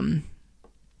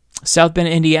 South Bend,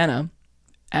 Indiana,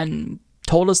 and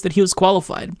told us that he was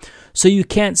qualified. So you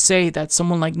can't say that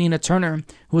someone like Nina Turner,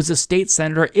 who is a state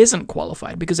senator, isn't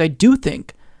qualified, because I do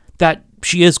think that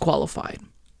she is qualified.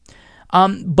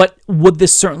 But would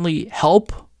this certainly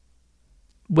help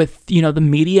with, the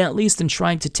media at least, in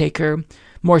trying to take her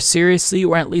more seriously,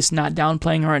 or at least not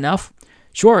downplaying her enough?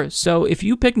 Sure. So if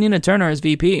you pick Nina Turner as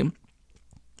VP,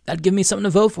 that'd give me something to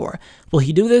vote for. Will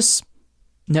he do this?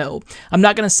 No. I'm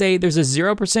not going to say there's a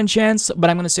 0% chance, but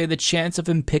I'm going to say the chance of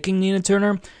him picking Nina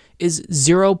Turner is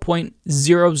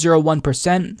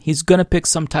 0.001%. He's going to pick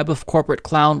some type of corporate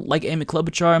clown like Amy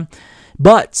Klobuchar.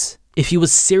 But if he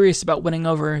was serious about winning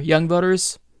over young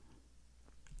voters,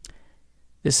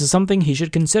 this is something he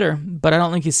should consider. But I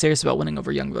don't think he's serious about winning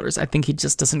over young voters. I think he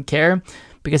just doesn't care,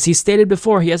 because he stated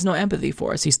before he has no empathy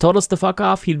for us. He's told us to fuck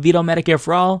off. He'd veto Medicare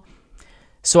for all.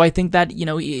 So I think that,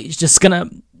 he's just going to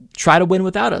try to win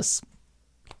without us.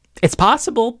 It's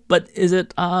possible, but is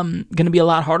it going to be a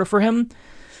lot harder for him?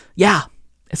 Yeah,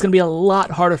 it's going to be a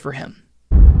lot harder for him.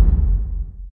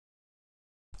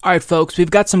 All right, folks,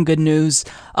 we've got some good news.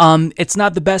 It's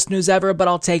not the best news ever, but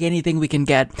I'll take anything we can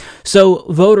get.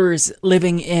 So voters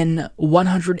living in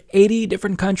 180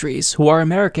 different countries who are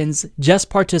Americans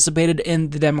just participated in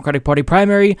the Democratic Party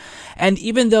primary. And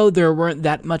even though there weren't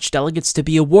that much delegates to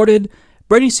be awarded,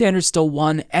 Bernie Sanders still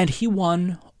won, and he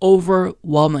won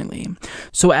overwhelmingly.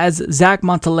 So as Zach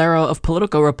Montalero of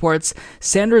Politico reports,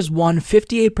 Sanders won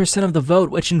 58% of the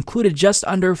vote, which included just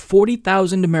under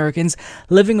 40,000 Americans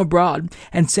living abroad,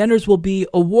 and Sanders will be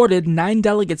awarded 9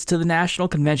 delegates to the national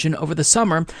convention over the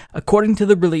summer, according to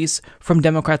the release from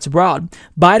Democrats Abroad.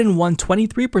 Biden won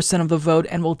 23% of the vote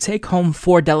and will take home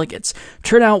 4 delegates.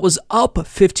 Turnout was up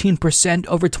 15%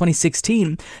 over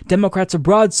 2016, Democrats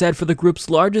Abroad said, for the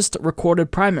group's largest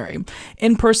recorded primary.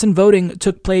 In-person voting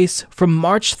took place from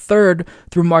March 3rd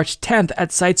through March 10th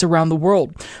at sites around the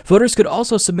world. Voters could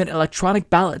also submit electronic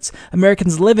ballots.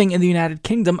 Americans living in the United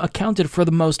Kingdom accounted for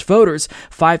the most voters,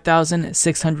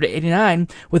 5,689,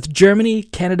 with Germany,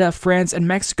 Canada, France, and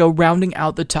Mexico rounding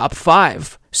out the top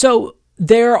 5. So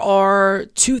there are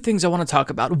 2 things I want to talk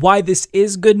about: why this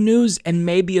is good news and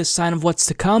maybe a sign of what's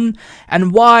to come,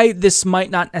 and why this might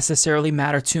not necessarily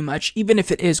matter too much, even if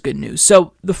it is good news.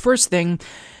 So the first thing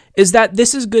is that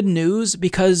this is good news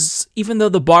because even though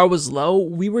the bar was low,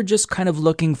 we were just kind of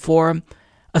looking for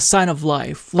a sign of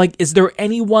life. Like, is there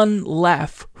anyone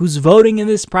left who's voting in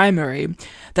this primary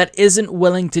that isn't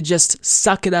willing to just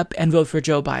suck it up and vote for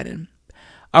Joe Biden?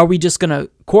 Are we just going to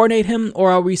coordinate him,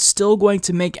 or are we still going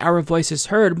to make our voices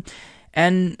heard?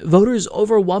 And voters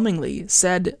overwhelmingly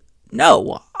said,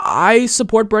 no, I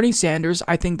support Bernie Sanders.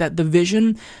 I think that the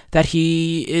vision that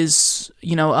he is,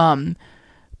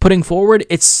 putting forward,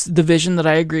 it's the vision that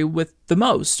I agree with the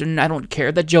most. And I don't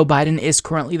care that Joe Biden is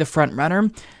currently the front runner.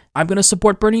 I'm going to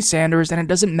support Bernie Sanders, and it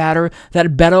doesn't matter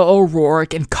that Beto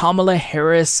O'Rourke and Kamala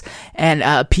Harris and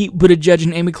Pete Buttigieg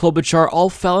and Amy Klobuchar all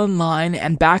fell in line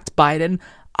and backed Biden.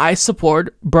 I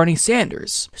support Bernie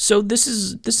Sanders. So this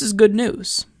is good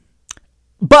news.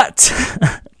 But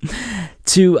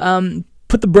to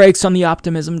put the brakes on the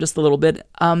optimism just a little bit,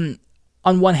 on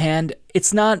one hand,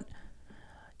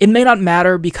 it may not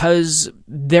matter because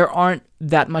there aren't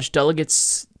that much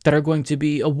delegates that are going to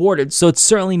be awarded. So it's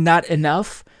certainly not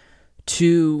enough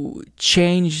to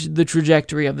change the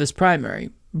trajectory of this primary.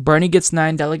 Bernie gets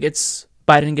 9 delegates,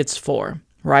 Biden gets 4,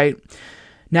 right?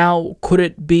 Now, could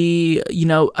it be,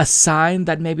 a sign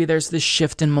that maybe there's this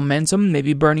shift in momentum?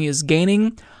 Maybe Bernie is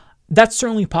gaining? That's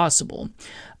certainly possible.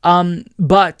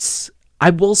 But I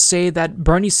will say that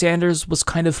Bernie Sanders was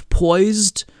kind of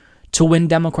poised to win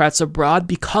Democrats abroad,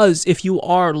 because if you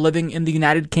are living in the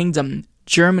United Kingdom,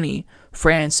 Germany,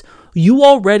 France, you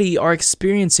already are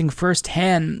experiencing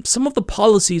firsthand some of the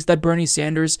policies that Bernie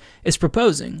Sanders is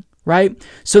proposing, right?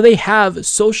 So they have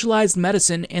socialized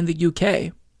medicine in the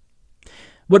UK.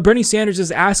 What Bernie Sanders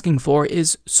is asking for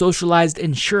is socialized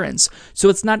insurance. So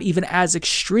it's not even as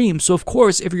extreme. So of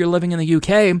course, if you're living in the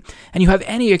UK and you have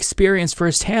any experience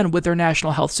firsthand with their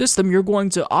national health system, you're going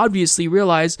to obviously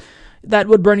realize that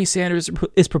what Bernie Sanders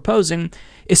is proposing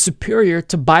is superior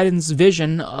to Biden's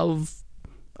vision of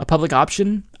a public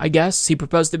option, I guess. He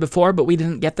proposed it before, but we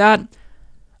didn't get that.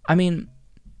 I mean,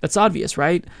 that's obvious,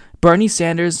 right? Bernie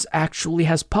Sanders actually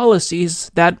has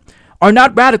policies that are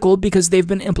not radical because they've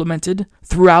been implemented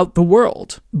throughout the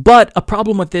world. But a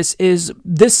problem with this is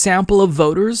this sample of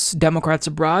voters, Democrats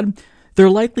abroad, they're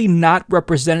likely not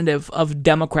representative of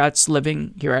Democrats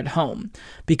living here at home.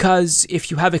 Because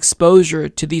if you have exposure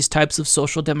to these types of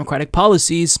social democratic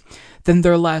policies, then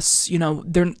they're less,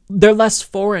 they're less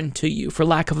foreign to you, for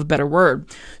lack of a better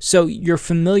word. So you're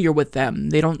familiar with them.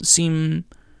 They don't seem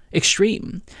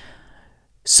extreme.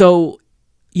 So,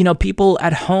 people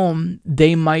at home,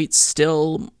 they might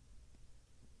still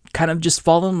kind of just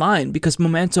fall in line, because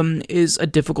momentum is a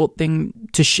difficult thing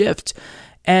to shift.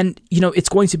 And, it's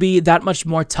going to be that much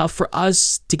more tough for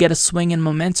us to get a swing in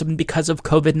momentum because of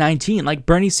COVID-19. Like,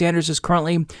 Bernie Sanders is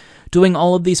currently doing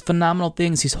all of these phenomenal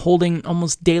things. He's holding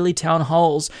almost daily town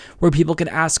halls where people can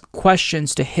ask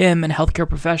questions to him and healthcare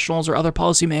professionals or other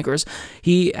policymakers.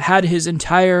 He had his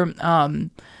entire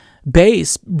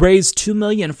base raise $2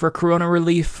 million for corona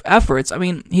relief efforts. I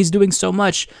mean, he's doing so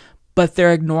much, but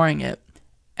they're ignoring it.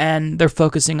 And they're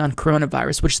focusing on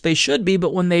coronavirus, which they should be,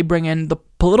 but when they bring in the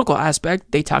political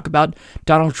aspect, they talk about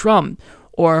Donald Trump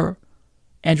or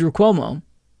Andrew Cuomo.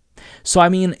 So, I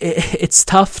mean, it's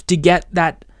tough to get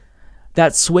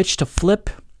that switch to flip.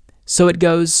 So it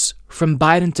goes from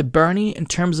Biden to Bernie in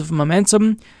terms of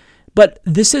momentum. But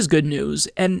this is good news.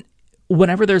 And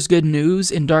whenever there's good news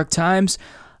in dark times,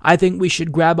 I think we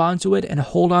should grab onto it and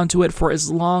hold onto it for as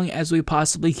long as we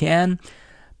possibly can,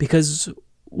 because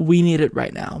we need it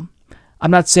right now. I'm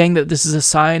not saying that this is a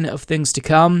sign of things to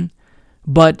come,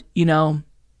 but,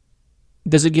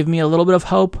 does it give me a little bit of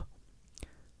hope?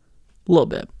 A little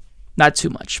bit. Not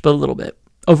too much, but a little bit.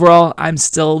 Overall, I'm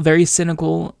still very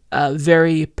cynical,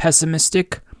 very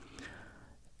pessimistic,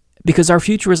 because our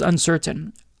future is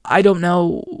uncertain. I don't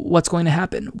know what's going to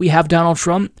happen. We have Donald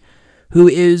Trump, who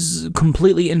is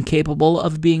completely incapable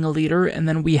of being a leader, and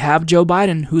then we have Joe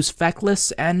Biden, who's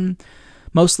feckless and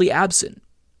mostly absent.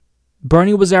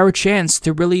 Bernie was our chance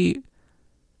to really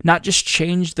not just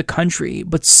change the country,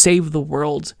 but save the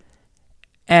world.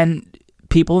 And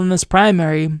people in this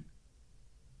primary,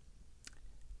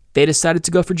 they decided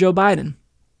to go for Joe Biden,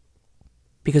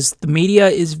 because the media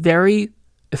is very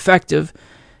effective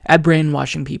at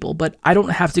brainwashing people. But I don't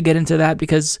have to get into that,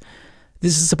 because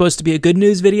this is supposed to be a good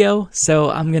news video.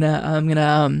 So I'm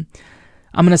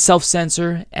gonna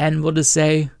self-censor, and we'll just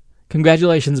say,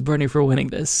 congratulations, Bernie, for winning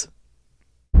this.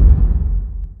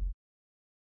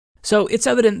 So it's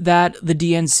evident that the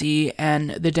DNC and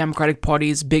the Democratic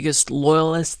Party's biggest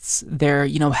loyalists, their,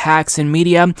 hacks in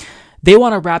media, they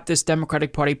want to wrap this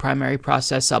Democratic Party primary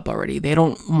process up already. They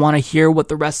don't want to hear what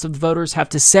the rest of the voters have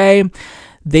to say.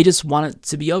 They just want it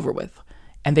to be over with.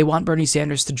 And they want Bernie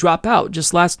Sanders to drop out.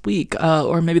 Just last week,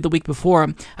 or maybe the week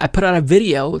before, I put out a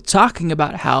video talking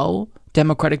about how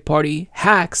Democratic Party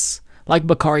hacks like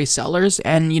Bakari Sellers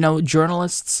and,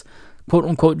 journalists,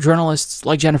 quote-unquote journalists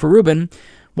like Jennifer Rubin,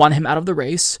 want him out of the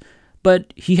race,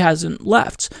 but he hasn't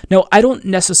left. Now, I don't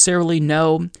necessarily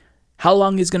know how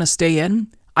long he's going to stay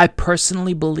in. I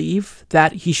personally believe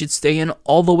that he should stay in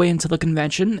all the way until the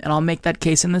convention, and I'll make that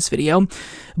case in this video.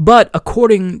 But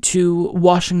according to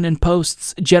Washington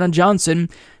Post's Jenna Johnson,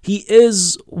 he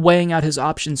is weighing out his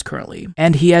options currently,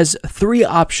 and he has 3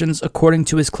 options according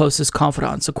to his closest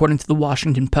confidants, according to the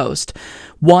Washington Post.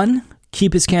 1,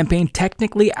 keep his campaign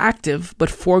technically active, but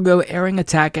forego airing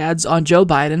attack ads on Joe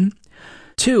Biden.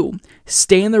 2,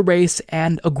 stay in the race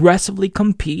and aggressively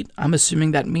compete. I'm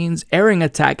assuming that means airing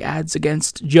attack ads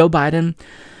against Joe Biden.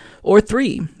 Or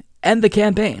 3, end the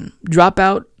campaign. Drop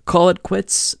out, call it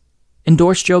quits,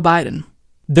 endorse Joe Biden.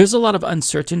 There's a lot of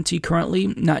uncertainty currently,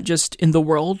 not just in the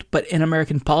world, but in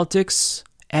American politics.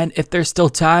 And if there's still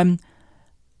time,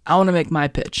 I want to make my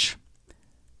pitch.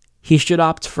 He should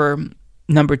opt for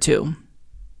number 2.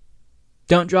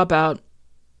 Don't drop out.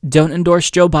 Don't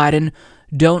endorse Joe Biden.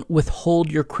 Don't withhold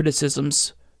your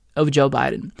criticisms of Joe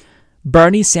Biden.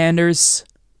 Bernie Sanders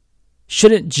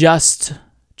shouldn't just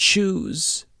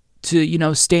choose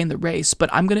to, stay in the race, but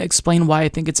I'm going to explain why I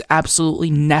think it's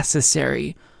absolutely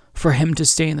necessary for him to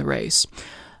stay in the race.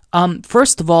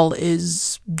 First of all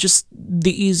is just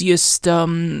the easiest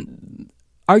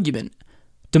argument,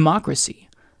 democracy.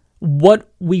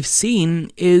 What we've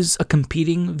seen is a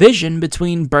competing vision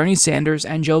between Bernie Sanders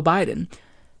and Joe Biden.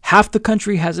 Half the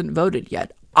country hasn't voted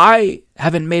yet. I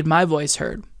haven't made my voice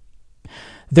heard.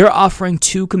 They're offering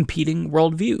two competing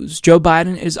worldviews. Joe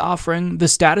Biden is offering the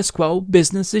status quo,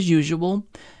 business as usual,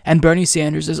 and Bernie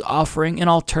Sanders is offering an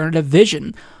alternative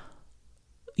vision.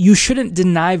 You shouldn't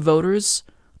deny voters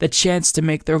the chance to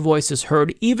make their voices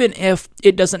heard, even if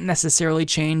it doesn't necessarily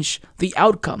change the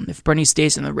outcome if Bernie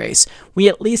stays in the race. We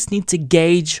at least need to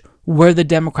gauge where the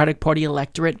Democratic Party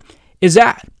electorate is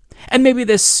at. And maybe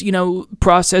this,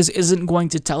 process isn't going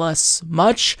to tell us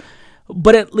much,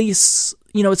 but at least,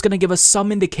 it's going to give us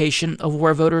some indication of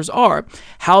where voters are.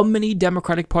 How many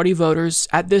Democratic Party voters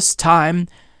at this time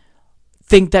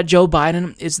think that Joe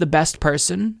Biden is the best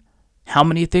person? How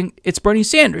many think it's Bernie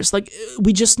Sanders?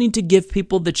 We just need to give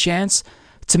people the chance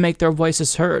to make their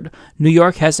voices heard. New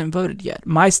York hasn't voted yet.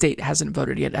 My state hasn't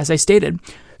voted yet, as I stated.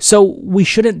 So we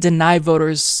shouldn't deny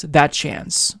voters that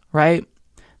chance, right?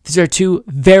 These are two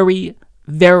very,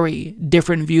 very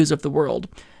different views of the world,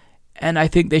 and I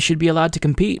think they should be allowed to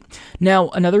compete. Now,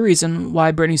 another reason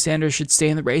why Bernie Sanders should stay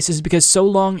in the race is because so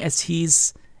long as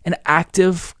he's an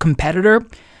active competitor,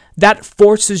 that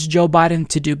forces Joe Biden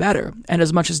to do better. And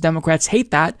as much as Democrats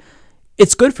hate that,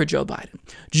 it's good for Joe Biden.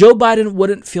 Joe Biden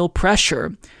wouldn't feel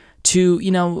pressure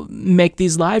to, make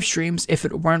these live streams if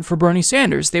it weren't for Bernie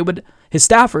Sanders. His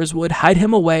staffers would hide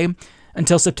him away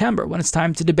until September when it's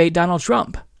time to debate Donald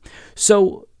Trump.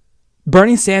 So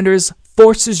Bernie Sanders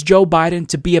forces Joe Biden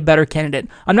to be a better candidate.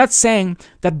 I'm not saying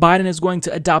that Biden is going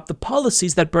to adopt the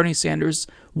policies that Bernie Sanders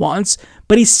wants,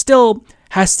 but he still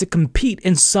has to compete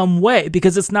in some way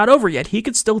because it's not over yet. He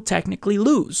could still technically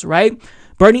lose, right?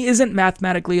 Bernie isn't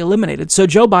mathematically eliminated. So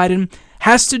Joe Biden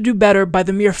has to do better by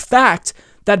the mere fact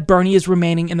that Bernie is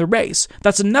remaining in the race.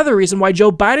 That's another reason why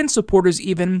Joe Biden supporters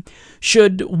even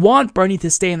should want Bernie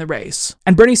to stay in the race.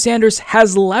 And Bernie Sanders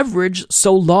has leverage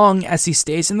so long as he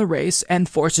stays in the race and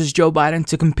forces Joe Biden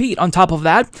to compete. On top of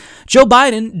that, Joe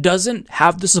Biden doesn't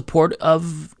have the support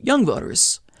of young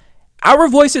voters. Our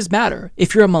voices matter.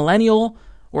 If you're a millennial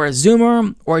or a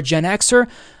Zoomer or a Gen Xer,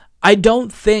 I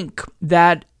don't think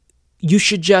that you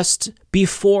should just be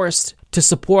forced to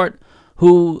support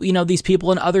who, these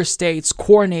people in other states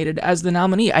coordinated as the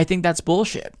nominee. I think that's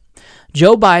bullshit.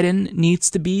 Joe Biden needs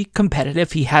to be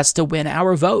competitive. He has to win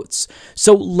our votes.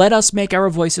 So let us make our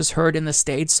voices heard in the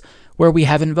states where we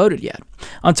haven't voted yet.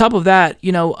 On top of that,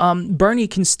 Bernie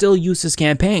can still use his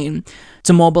campaign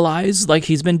to mobilize, like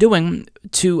he's been doing,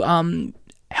 to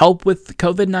help with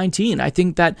COVID-19. I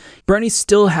think that Bernie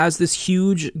still has this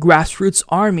huge grassroots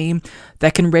army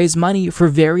that can raise money for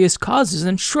various causes.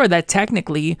 And sure, that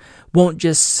technically won't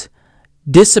just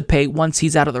dissipate once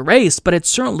he's out of the race, but it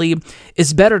certainly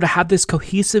is better to have this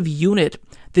cohesive unit,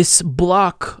 this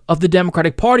block of the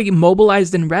Democratic Party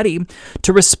mobilized and ready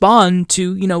to respond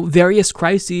to, various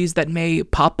crises that may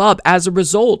pop up as a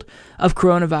result of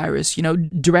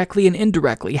coronavirus, directly and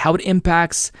indirectly, how it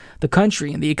impacts the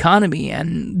country and the economy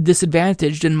and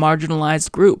disadvantaged and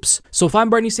marginalized groups. So if I'm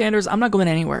Bernie Sanders, I'm not going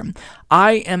anywhere.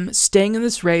 I am staying in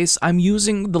this race. I'm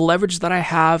using the leverage that I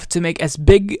have to make as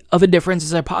big of a difference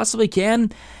as I possibly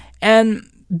can. And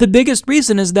the biggest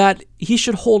reason is that he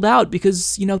should hold out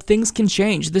because, things can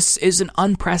change. This is an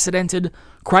unprecedented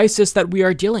crisis that we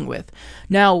are dealing with.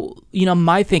 Now,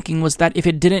 my thinking was that if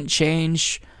it didn't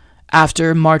change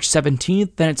after March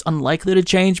 17th, then it's unlikely to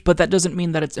change, but that doesn't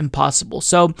mean that it's impossible.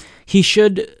 So he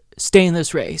should stay in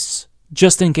this race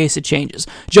just in case it changes.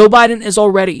 Joe Biden is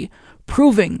already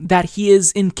proving that he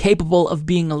is incapable of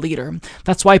being a leader.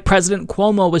 That's why President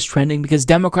Cuomo was trending, because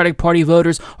Democratic Party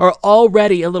voters are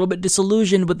already a little bit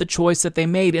disillusioned with the choice that they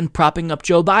made in propping up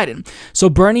Joe Biden. So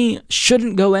Bernie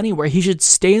shouldn't go anywhere. He should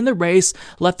stay in the race,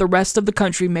 let the rest of the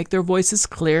country make their voices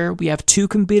clear. We have two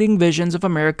competing visions of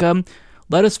America.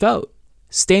 Let us vote.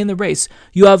 Stay in the race.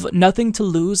 You have nothing to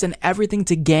lose and everything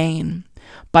to gain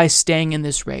by staying in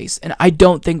this race. And I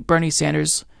don't think Bernie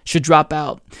Sanders should drop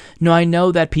out. No, I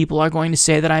know that people are going to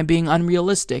say that I'm being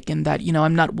unrealistic and that,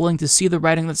 I'm not willing to see the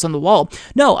writing that's on the wall.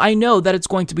 No, I know that it's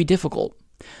going to be difficult.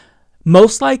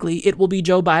 Most likely, it will be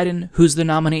Joe Biden who's the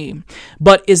nominee.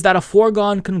 But is that a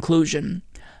foregone conclusion?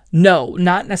 No,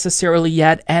 not necessarily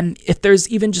yet. And if there's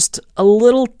even just a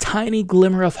little tiny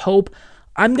glimmer of hope,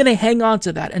 I'm going to hang on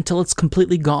to that until it's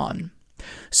completely gone.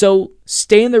 So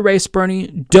stay in the race, Bernie.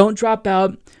 Don't drop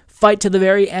out. fight to the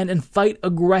very end and fight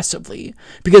aggressively.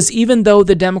 Because even though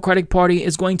the Democratic Party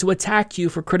is going to attack you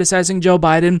for criticizing Joe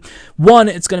Biden, one,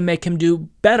 it's going to make him do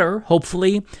better,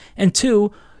 hopefully, and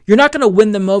two, you're not going to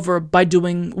win them over by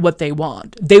doing what they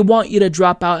want. They want you to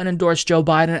drop out and endorse Joe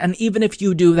Biden, and even if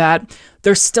you do that,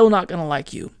 they're still not going to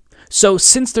like you. So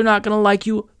since they're not going to like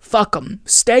you, fuck them.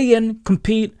 Stay in,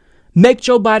 compete, make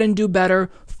Joe Biden do better,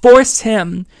 force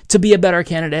him to be a better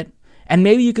candidate, and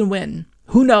maybe you can win.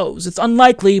 Who knows? It's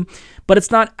unlikely, but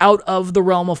it's not out of the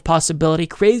realm of possibility.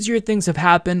 Crazier things have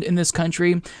happened in this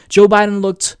country. Joe Biden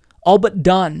looked all but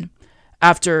done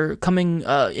after coming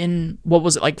in, what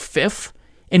was it, like 5th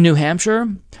in New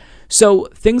Hampshire? So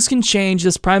things can change.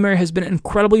 This primary has been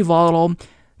incredibly volatile.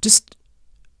 Just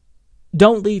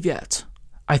don't leave yet.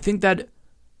 I think that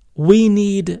we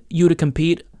need you to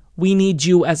compete. We need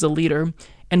you as a leader.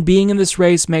 And being in this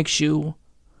race makes you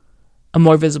a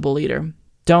more visible leader.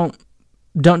 Don't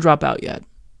drop out yet.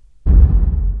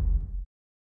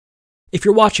 If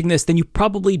you're watching this, then you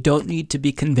probably don't need to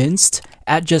be convinced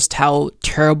at just how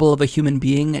terrible of a human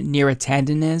being Neera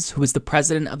Tanden is, who is the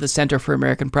president of the Center for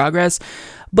American Progress.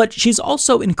 But she's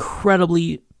also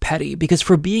incredibly petty, because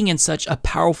for being in such a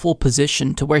powerful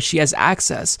position to where she has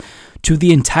access to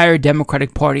the entire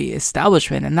Democratic Party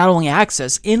establishment, and not only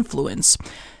access, influence,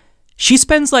 she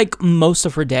spends like most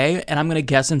of her day, and I'm going to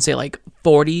guess and say like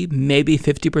 40, maybe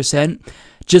 50%,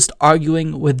 just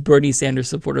arguing with Bernie Sanders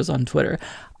supporters on Twitter.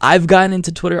 I've gotten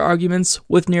into Twitter arguments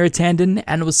with Neera Tanden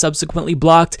and was subsequently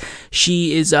blocked.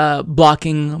 She is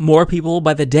blocking more people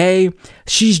by the day.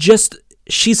 She's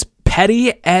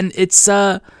petty, and it's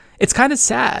kind of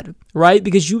sad, right?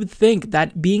 Because you would think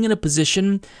that being in a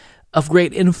position of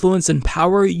great influence and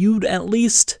power, you'd at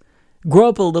least grow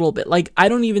up a little bit. Like, I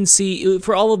don't even see,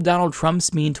 for all of Donald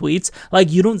Trump's mean tweets,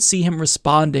 like, you don't see him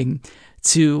responding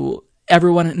to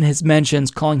everyone in his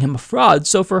mentions calling him a fraud.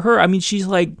 So for her, I mean, she's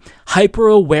like hyper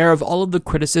aware of all of the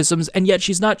criticisms, and yet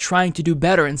she's not trying to do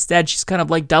better. Instead, she's kind of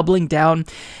like doubling down,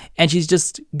 and she's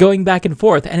just going back and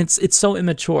forth, and it's so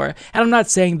immature. And I'm not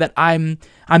saying that I'm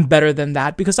better than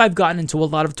that, because I've gotten into a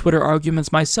lot of Twitter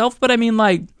arguments myself, but I mean,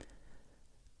 like,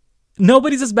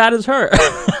 nobody's as bad as her.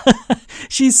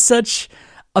 She's such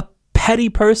a petty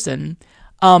person,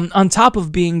 on top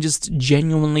of being just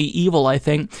genuinely evil, I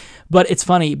think. But it's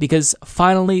funny because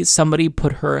finally somebody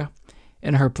put her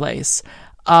in her place.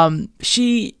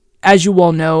 She, as you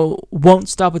all know, won't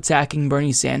stop attacking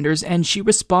Bernie Sanders, and she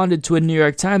responded to a New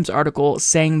York Times article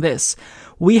saying this: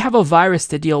 "We have a virus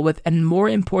to deal with and more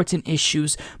important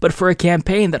issues, but for a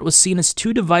campaign that was seen as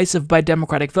too divisive by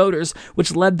Democratic voters,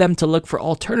 which led them to look for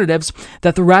alternatives,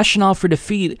 that the rationale for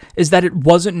defeat is that it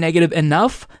wasn't negative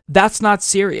enough, that's not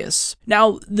serious."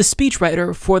 Now, the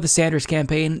speechwriter for the Sanders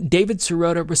campaign, David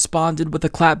Sirota, responded with a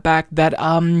clapback that,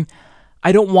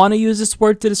 I don't want to use this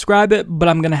word to describe it, but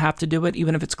I'm going to have to do it,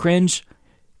 even if it's cringe.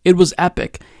 It was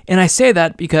epic. And I say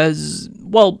that because,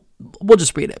 well, we'll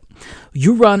just read it.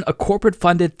 "You run a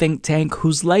corporate-funded think tank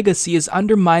whose legacy is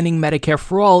undermining Medicare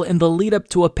for all in the lead-up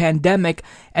to a pandemic,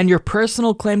 and your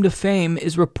personal claim to fame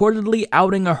is reportedly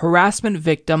outing a harassment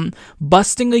victim,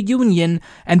 busting a union,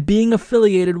 and being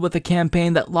affiliated with a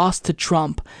campaign that lost to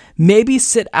Trump. Maybe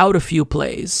sit out a few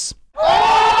plays."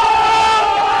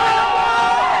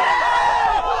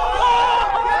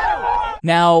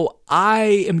 Now,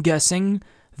 I am guessing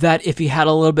that if he had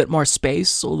a little bit more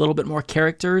space, a little bit more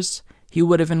characters, he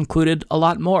would have included a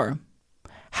lot more.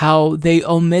 How they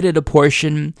omitted a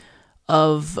portion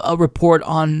of a report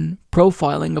on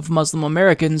profiling of Muslim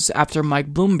Americans after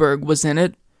Mike Bloomberg was in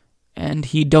it, and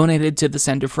he donated to the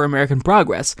Center for American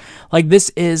Progress. Like, this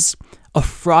is a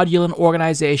fraudulent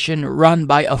organization run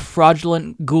by a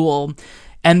fraudulent ghoul,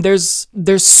 and there's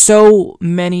so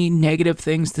many negative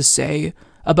things to say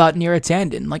about Neera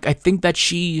Tanden. Like, I think that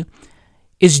she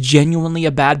is genuinely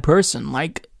a bad person.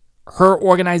 Like, her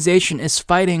organization is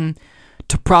fighting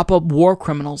to prop up war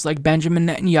criminals like Benjamin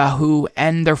Netanyahu,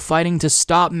 and they're fighting to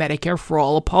stop Medicare for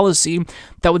all, a policy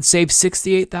that would save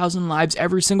 68,000 lives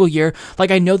every single year. Like,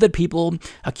 I know that people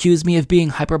accuse me of being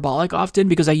hyperbolic often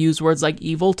because I use words like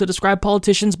evil to describe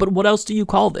politicians, but what else do you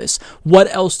call this? What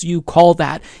else do you call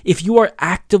that? If you are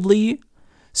actively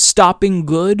stopping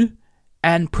good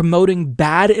and promoting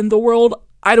bad in the world,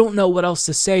 I don't know what else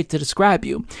to say to describe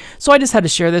you. So I just had to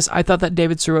share this. I thought that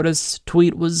David Sirota's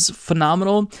tweet was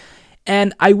phenomenal,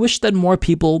 and I wish that more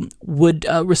people would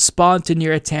respond to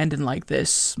Neera Tanden like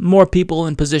this. More people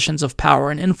in positions of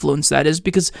power and influence, that is,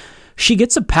 because she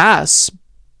gets a pass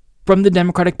from the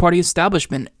Democratic Party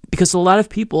establishment, because a lot of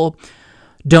people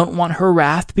don't want her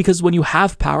wrath, because when you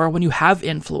have power, when you have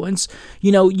influence,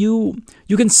 you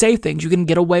can say things, you can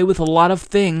get away with a lot of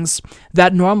things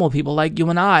that normal people like you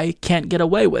and I can't get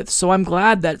away with. So I'm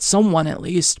glad that someone at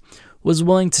least was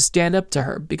willing to stand up to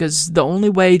her, because the only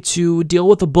way to deal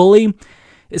with a bully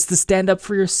is to stand up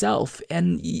for yourself,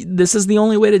 and this is the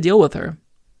only way to deal with her.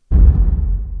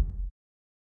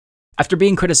 After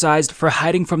being criticized for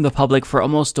hiding from the public for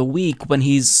almost a week when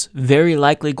he's very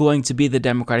likely going to be the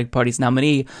Democratic Party's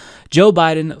nominee, Joe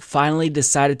Biden finally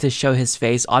decided to show his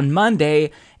face on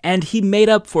Monday, and he made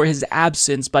up for his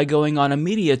absence by going on a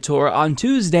media tour on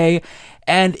Tuesday,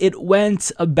 and it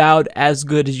went about as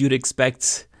good as you'd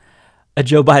expect a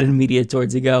Joe Biden media tour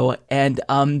to go. And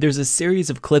there's a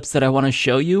series of clips that I want to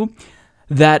show you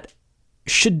that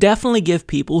should definitely give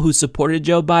people who supported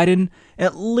Joe Biden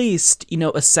at least,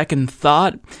 a second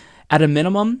thought at a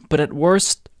minimum, but at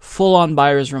worst, full-on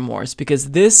buyer's remorse,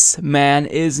 because this man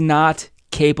is not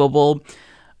capable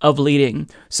of leading.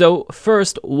 So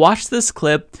first, watch this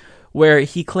clip where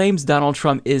he claims Donald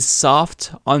Trump is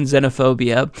soft on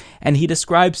xenophobia, and he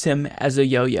describes him as a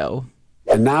yo-yo.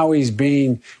 And now he's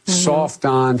being soft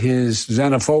on his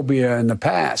xenophobia in the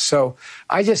past. So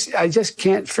I just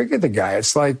can't figure the guy.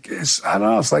 It's like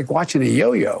watching a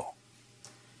yo-yo.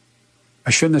 I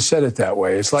shouldn't have said it that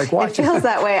way. It's like watching. It feels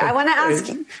that way. I want to ask.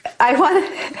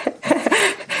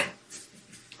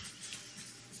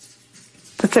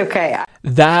 It's okay.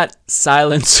 That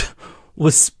silence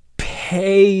was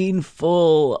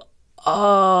painful.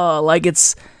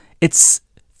 It's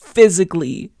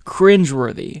physically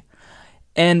cringeworthy.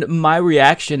 And my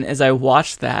reaction as I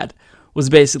watched that was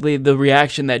basically the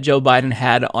reaction that Joe Biden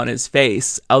had on his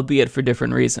face, albeit for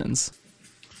different reasons.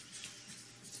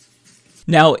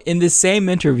 Now, in the same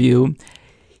interview,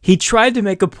 he tried to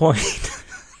make a point,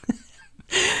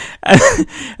 and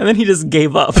then he just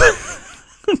gave up.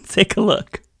 Take a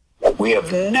look. We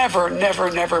have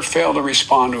never failed to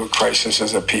respond to a crisis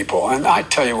as a people. And I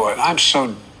tell you what, I'm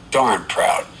so darn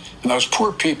proud. And those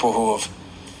poor people who have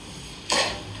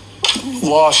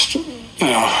lost,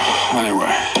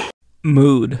 anyway.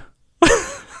 Mood.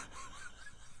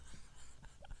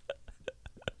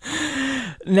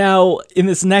 Now, in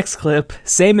this next clip,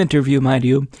 same interview, mind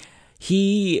you,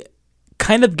 he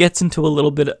kind of gets into a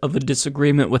little bit of a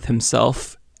disagreement with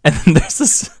himself, and then there's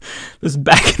this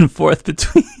back and forth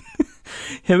between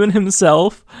him and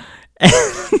himself, and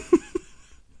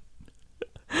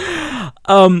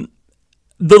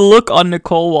the look on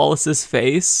Nicole Wallace's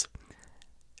face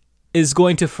is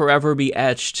going to forever be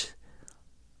etched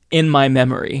in my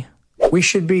memory. We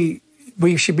should be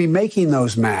making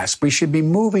those masks. We should be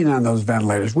moving on those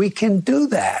ventilators. We can do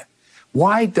that.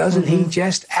 Why doesn't he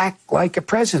just act like a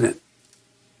president?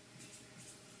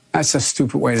 That's a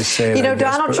stupid way to say it.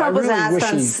 Donald Trump was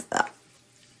asked on...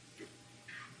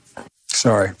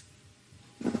 Sorry.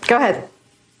 Go ahead.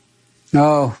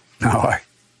 No,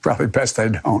 probably best I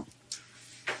don't.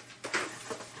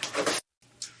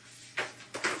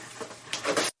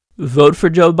 Vote for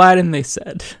Joe Biden, they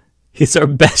said. He's our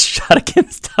best shot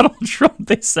against Donald Trump,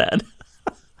 they said.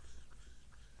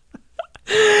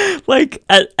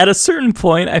 At a certain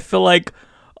point, I feel like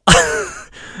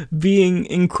being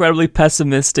incredibly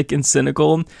pessimistic and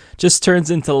cynical just turns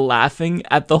into laughing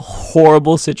at the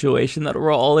horrible situation that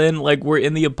we're all in. Like, we're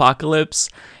in the apocalypse,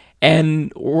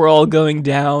 and we're all going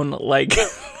down, like...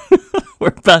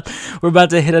 we're about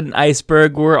to hit an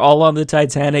iceberg. We're all on the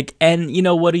Titanic, and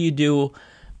what do you do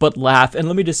but laugh? And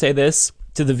let me just say this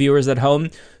to the viewers at home: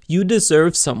 you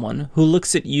deserve someone who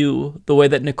looks at you the way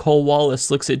that Nicole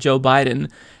Wallace looks at Joe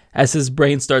Biden as his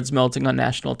brain starts melting on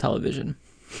national television.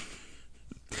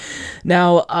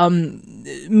 Now,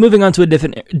 moving on to a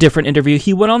different interview,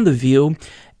 he went on The View,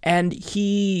 and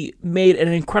he made an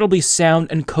incredibly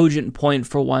sound and cogent point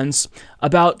for once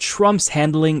about Trump's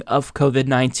handling of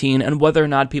COVID-19 and whether or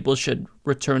not people should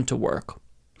return to work.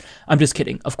 I'm just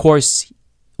kidding. Of course,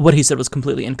 what he said was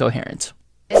completely incoherent.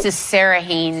 This is Sarah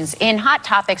Haynes. In Hot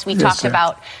Topics, we talked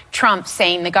about Trump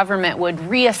saying the government would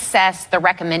reassess the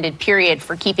recommended period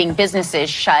for keeping businesses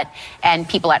shut and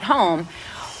people at home.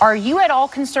 Are you at all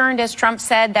concerned, as Trump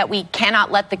said, that we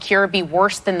cannot let the cure be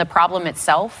worse than the problem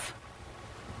itself?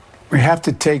 We have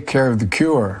to take care of the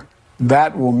cure.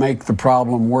 That will make the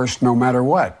problem worse no matter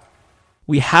what.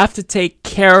 We have to take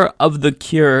care of the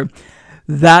cure.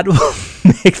 That will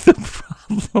make the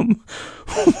problem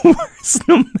worse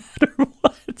no matter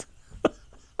what.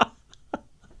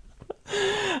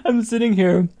 I'm sitting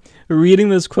here reading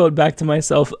this quote back to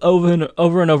myself over and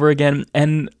over again,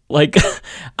 and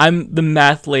I'm the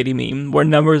math lady meme where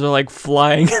numbers are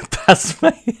flying past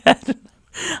my head.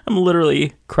 I'm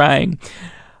literally crying.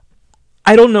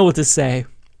 I don't know what to say.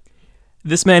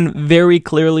 This man very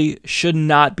clearly should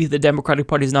not be the Democratic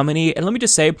Party's nominee. And let me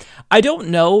just say, I don't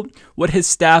know what his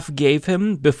staff gave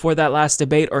him before that last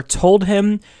debate or told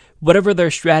him, whatever their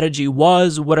strategy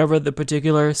was, whatever the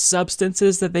particular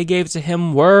substances that they gave to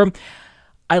him were.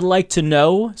 I'd like to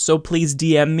know, so please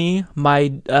DM me. My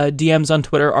DMs on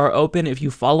Twitter are open. If you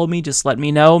follow me, just let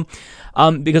me know,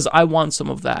 because I want some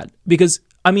of that. Because,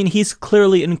 I mean, he's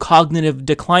clearly in cognitive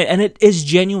decline, and it is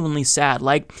genuinely sad.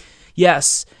 Like,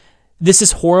 yes, this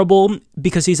is horrible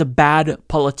because he's a bad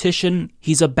politician.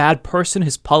 He's a bad person.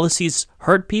 His policies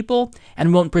hurt people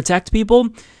and won't protect people.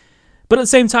 But at the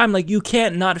same time, like, you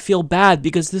can't not feel bad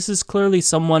because this is clearly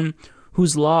someone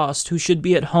who's lost, who should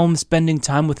be at home spending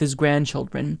time with his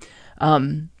grandchildren,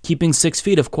 keeping 6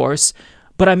 feet, of course.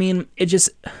 But I mean,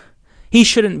 he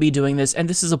shouldn't be doing this. And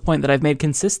this is a point that I've made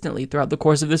consistently throughout the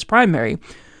course of this primary.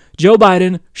 Joe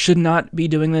Biden should not be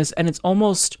doing this. And it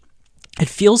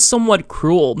feels somewhat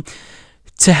cruel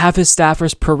to have his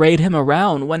staffers parade him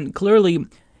around when clearly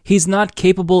he's not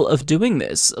capable of doing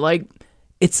this. Like,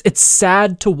 it's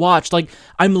sad to watch. Like,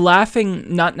 I'm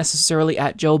laughing not necessarily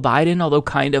at Joe Biden, although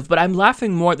kind of, but I'm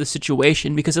laughing more at the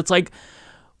situation because it's like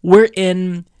we're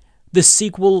in the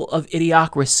sequel of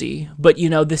Idiocracy, but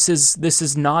this is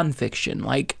nonfiction.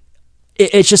 Like,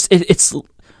 it's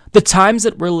the times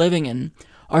that we're living in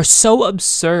are so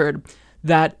absurd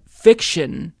that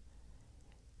fiction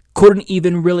couldn't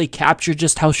even really capture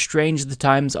just how strange the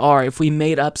times are if we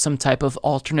made up some type of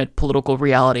alternate political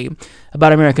reality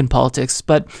about American politics.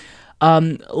 But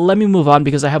let me move on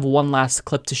because I have one last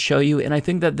clip to show you, and I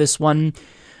think that this one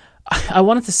I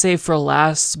wanted to save for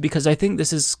last because I think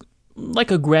this is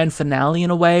like a grand finale in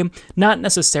a way, not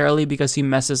necessarily because he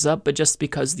messes up, but just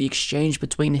because the exchange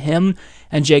between him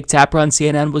and Jake Tapper on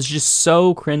CNN was just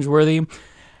so cringeworthy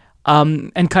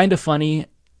and kind of funny.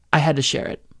 I had to share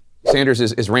it. Sanders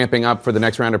is ramping up for the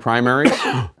next round of primaries,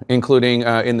 including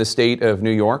in the state of New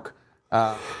York.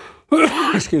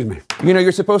 Excuse me.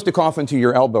 You're supposed to cough into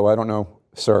your elbow. I don't know,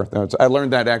 sir. I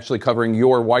learned that actually covering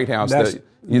your White House.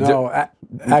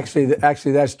 Actually,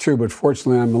 that's true. But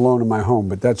fortunately, I'm alone in my home.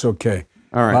 But that's okay.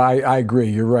 All right. I agree.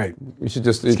 You're right. You should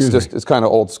it's kind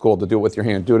of old school to do it with your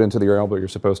hand. Do it into your elbow. You're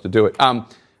supposed to do it.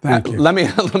 Thank you. Let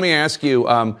me ask you,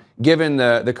 given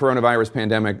the coronavirus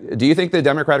pandemic, do you think the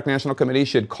Democratic National Committee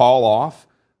should call off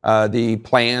the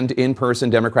planned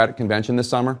in-person Democratic convention this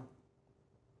summer?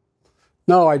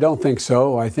 No, I don't think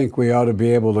so. I think we ought to be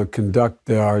able to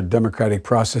conduct our democratic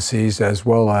processes as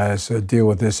well as deal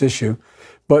with this issue.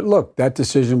 But look, that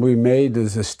decision we made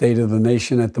is the state of the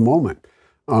nation at the moment.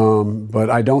 But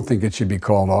I don't think it should be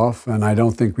called off, and I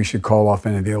don't think we should call off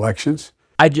any of the elections.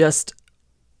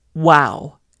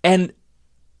 Wow. And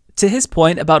to his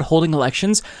point about holding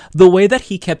elections, the way that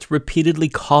he kept repeatedly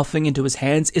coughing into his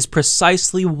hands is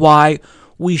precisely why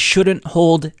we shouldn't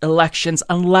hold elections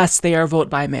unless they are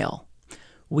vote by mail.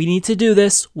 We need to do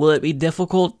this. Will it be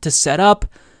difficult to set up?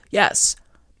 Yes,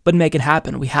 but make it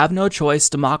happen. We have no choice.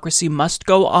 Democracy must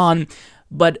go on.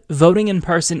 But voting in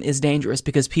person is dangerous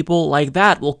because people like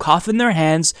that will cough in their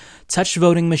hands, touch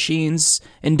voting machines,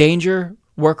 endanger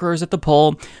workers at the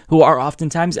poll who are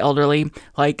oftentimes elderly.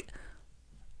 Like,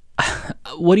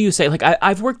 what do you say? Like,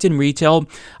 I've worked in retail,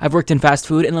 I've worked in fast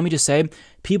food, and let me just say,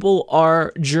 people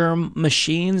are germ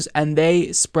machines and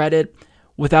they spread it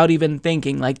without even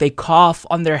thinking. Like, they cough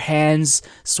on their hands,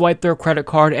 swipe their credit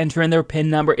card, enter in their PIN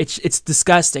number. It's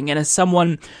disgusting. And as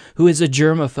someone who is a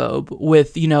germaphobe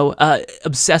with,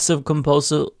 obsessive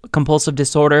compulsive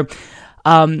disorder,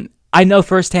 I know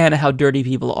firsthand how dirty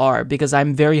people are because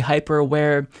I'm very hyper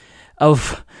aware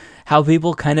of how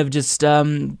people kind of just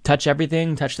touch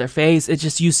everything, touch their face. It's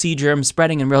just you see germs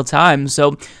spreading in real time.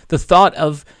 So the thought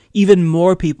of even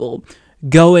more people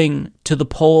going to the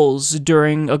polls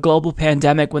during a global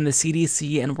pandemic when the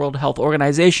CDC and World Health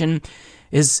Organization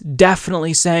is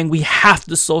definitely saying we have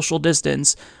to social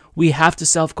distance, we have to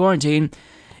self-quarantine,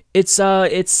 it's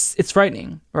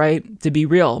frightening, right? To be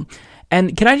real.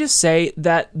 And can I just say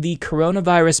that the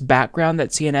coronavirus background that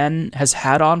CNN has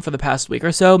had on for the past week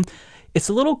or so, it's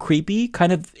a little creepy,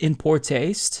 kind of in poor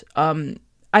taste.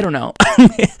 I don't know.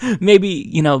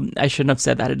 Maybe, I shouldn't have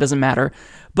said that. It doesn't matter.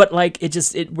 But like, it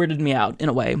weirded me out in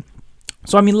a way.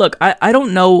 So, I mean, look, I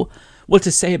don't know what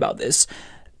to say about this.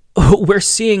 We're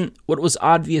seeing what was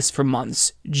obvious for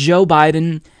months. Joe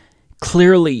Biden,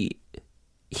 clearly,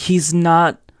 he's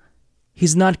not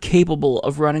capable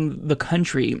of running the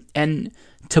country, and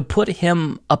to put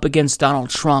him up against Donald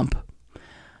Trump,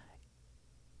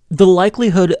 the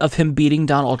likelihood of him beating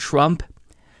Donald Trump,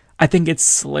 I think it's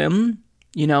slim,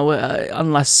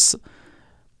 unless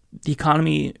the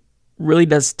economy really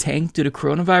does tank due to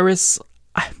coronavirus.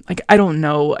 I don't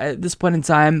know. At this point in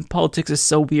time, politics is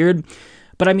so weird.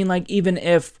 But I mean, like, even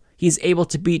if he's able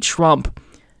to beat Trump,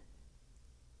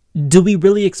 do we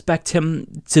really expect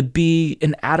him to be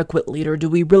an adequate leader? Do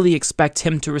we really expect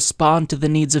him to respond to the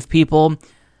needs of people?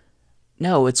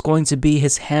 No, it's going to be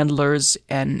his handlers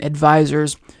and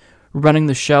advisors running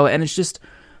the show. And it's just,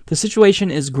 the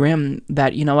situation is grim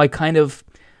that,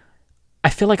 I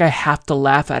feel like I have to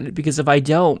laugh at it, because if I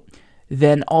don't,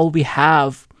 then all we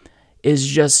have is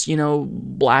just,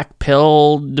 black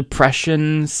pill,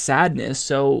 depression, sadness.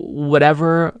 So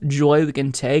whatever joy we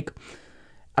can take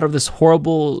out of this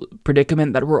horrible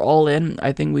predicament that we're all in,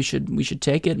 I think we should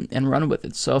take it and run with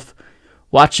it. So if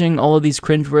watching all of these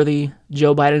cringeworthy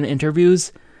Joe Biden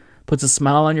interviews puts a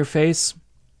smile on your face,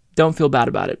 don't feel bad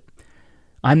about it.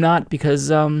 I'm not,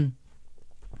 because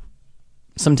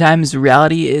sometimes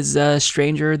reality is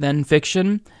stranger than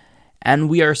fiction, and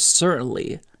we are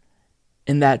certainly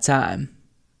in that time.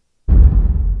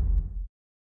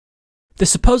 The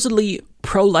supposedly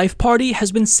pro-life party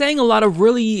has been saying a lot of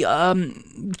really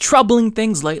troubling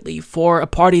things lately for a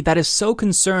party that is so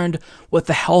concerned with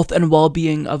the health and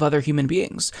well-being of other human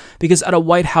beings. Because at a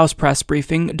White House press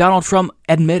briefing, Donald Trump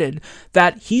admitted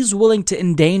that he's willing to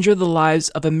endanger the lives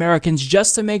of Americans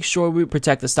just to make sure we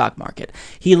protect the stock market.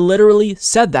 He literally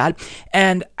said that,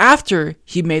 and after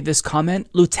he made this comment,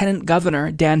 Lieutenant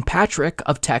Governor Dan Patrick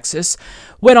of Texas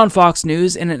went on Fox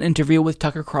News in an interview with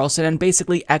Tucker Carlson and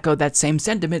basically echoed that same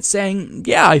sentiment, saying,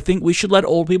 yeah, I think we should let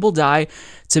old people die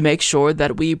to make sure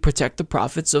that we protect the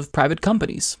profits of private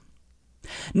companies.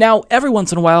 Now, every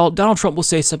once in a while, Donald Trump will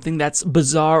say something that's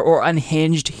bizarre or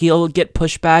unhinged. He'll get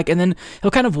pushback, and then he'll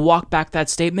kind of walk back that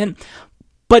statement.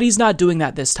 But he's not doing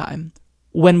that this time,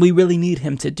 when we really need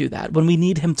him to do that, when we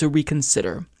need him to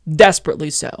reconsider, desperately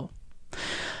so.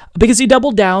 Because he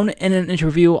doubled down in an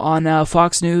interview on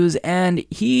Fox News, and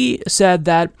he said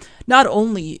that not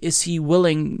only is he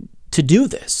willing to do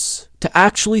this, to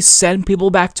actually send people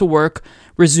back to work,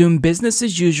 resume business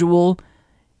as usual,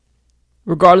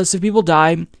 regardless if people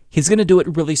die, he's going to do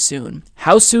it really soon.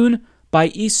 How soon? By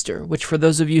Easter, which for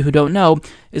those of you who don't know,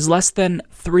 is less than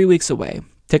 3 weeks away.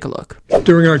 Take a look.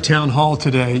 During our town hall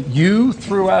today, you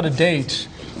threw out a date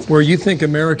where you think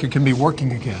America can be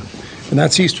working again, and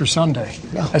that's Easter Sunday.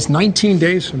 That's 19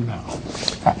 days from now.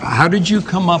 How did you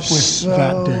come up with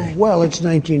that day? Well, it's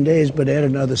 19 days, but add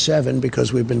another 7,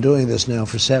 because we've been doing this now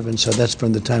for 7, so that's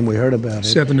from the time we heard about it.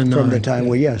 7 to 9. From the time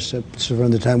so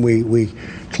from the time we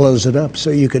close it up. So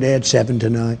you could add 7 to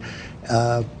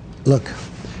 9. Look,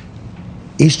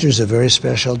 Easter's a very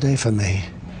special day for me.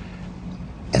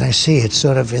 And I see it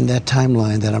sort of in that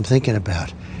timeline that I'm thinking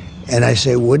about. And I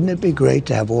say, wouldn't it be great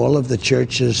to have all of the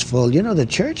churches full? The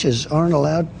churches aren't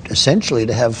allowed, essentially,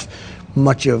 to have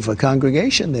much of a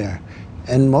congregation there.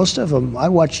 And most of them I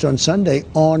watched on Sunday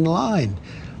online.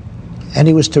 And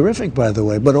he was terrific, by the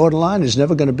way. But online is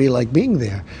never going to be like being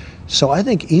there. So I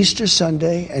think Easter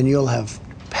Sunday, and you'll have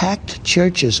packed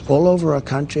churches all over our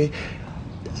country.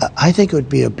 I think it would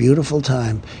be a beautiful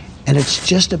time. And it's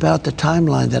just about the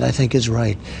timeline that I think is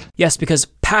right. Yes, because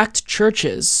packed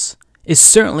churches is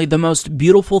certainly the most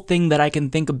beautiful thing that I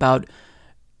can think about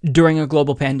during a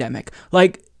global pandemic.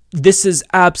 Like, this is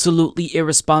absolutely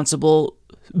irresponsible,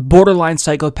 borderline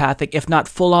psychopathic, if not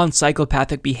full-on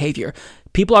psychopathic behavior.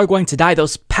 People are going to die.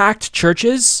 Those packed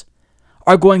churches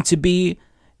are going to be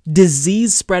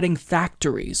disease-spreading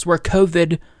factories where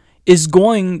COVID is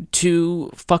going to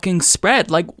fucking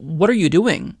spread. Like, what are you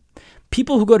doing?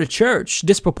 People who go to church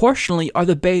disproportionately are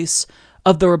the base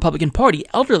of the Republican Party,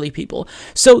 elderly people.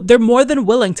 So they're more than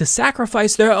willing to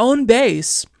sacrifice their own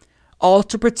base, all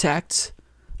to protect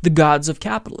the gods of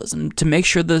capitalism, to make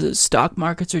sure the stock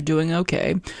markets are doing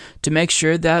okay, to make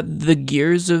sure that the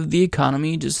gears of the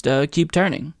economy just keep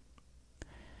turning.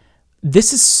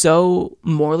 This is so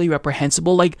morally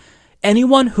reprehensible. Like,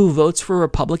 anyone who votes for a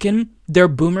Republican, their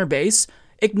boomer base,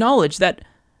 acknowledge that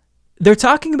they're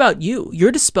talking about you.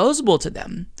 You're disposable to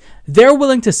them. They're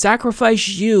willing to sacrifice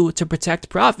you to protect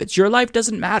profits. Your life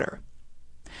doesn't matter.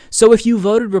 So if you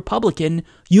voted Republican,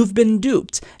 you've been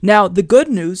duped. Now, the good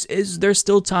news is there's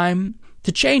still time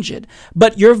to change it.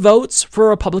 But your votes for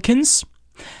Republicans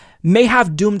may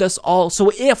have doomed us all.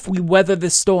 So if we weather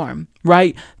this storm,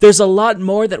 right, there's a lot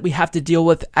more that we have to deal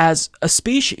with as a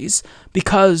species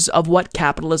because of what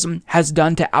capitalism has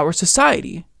done to our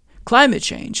society. Climate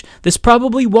change. This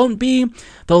probably won't be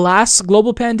the last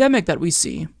global pandemic that we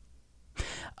see.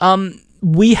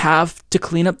 We have to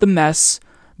clean up the mess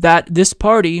that this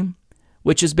party,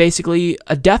 which is basically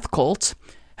a death cult,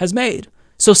 has made.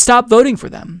 So stop voting for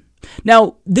them.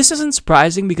 Now, this isn't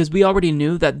surprising because we already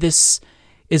knew that this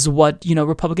is what,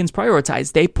 Republicans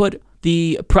prioritize. They put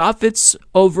the profits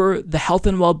over the health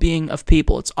and well-being of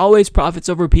people. It's always profits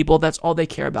over people. That's all they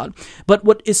care about. But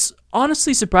what is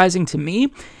honestly surprising to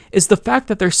me is the fact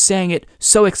that they're saying it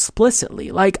so explicitly.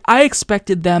 Like, I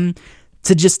expected them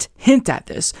to just hint at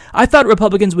this. I thought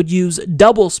Republicans would use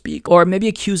doublespeak or maybe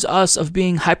accuse us of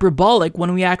being hyperbolic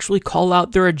when we actually call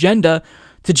out their agenda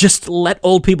to just let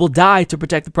old people die to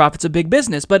protect the profits of big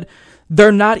business. But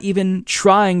they're not even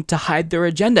trying to hide their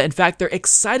agenda. In fact, they're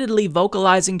excitedly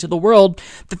vocalizing to the world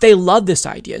that they love this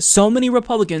idea. So many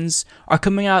Republicans are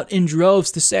coming out in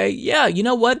droves to say, yeah, you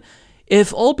know what?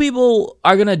 If old people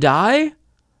are going to die,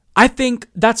 I think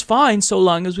that's fine so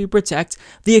long as we protect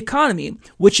the economy,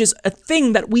 which is a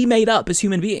thing that we made up as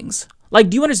human beings. Like,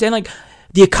 do you understand? Like,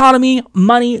 the economy,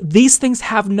 money, these things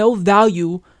have no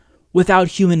value without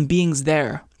human beings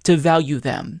there to value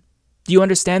them. Do you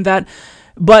understand that?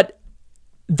 But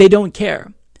they don't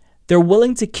care. They're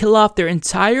willing to kill off their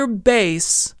entire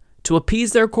base to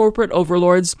appease their corporate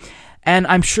overlords, and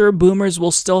I'm sure boomers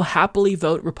will still happily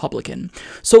vote Republican.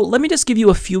 So let me just give you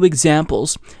a few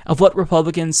examples of what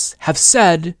Republicans have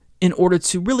said in order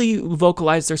to really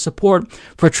vocalize their support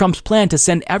for Trump's plan to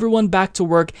send everyone back to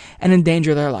work and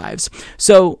endanger their lives.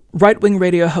 So, right-wing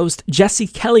radio host Jesse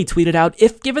Kelly tweeted out,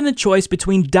 "If given the choice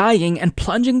between dying and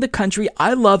plunging the country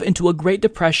I love into a Great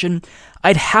Depression,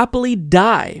 I'd happily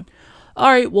die." All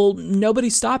right, well,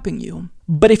 nobody's stopping you.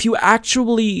 But if you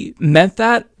actually meant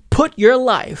that, put your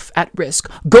life at risk.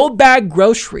 Go bag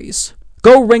groceries.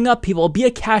 Go ring up people. Be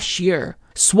a cashier.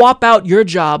 Swap out your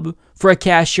job for a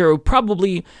cashier who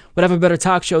probably would have a better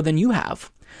talk show than you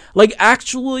have. Like,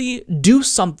 actually do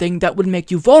something that would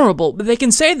make you vulnerable. But they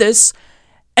can say this,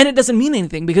 and it doesn't mean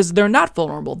anything because they're not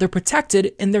vulnerable. They're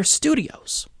protected in their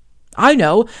studios. I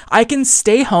know, I can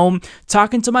stay home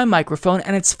talking to my microphone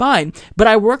and it's fine, but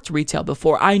I worked retail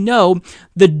before. I know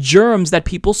the germs that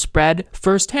people spread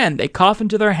firsthand. They cough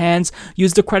into their hands,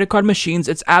 use the credit card machines.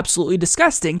 It's absolutely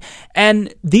disgusting.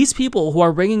 And these people who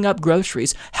are ringing up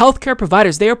groceries, healthcare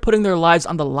providers, they are putting their lives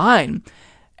on the line.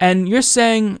 And you're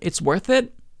saying it's worth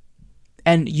it?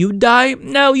 And you die?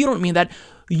 No, you don't mean that.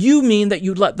 You mean that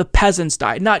you'd let the peasants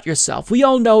die, not yourself. We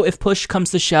all know if push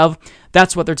comes to shove,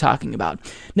 that's what they're talking about.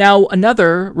 Now,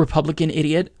 another Republican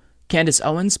idiot, Candace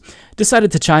Owens, decided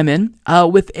to chime in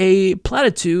with a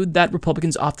platitude that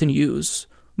Republicans often use.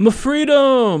 "My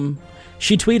freedom!"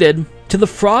 She tweeted, "To the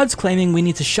frauds claiming we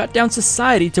need to shut down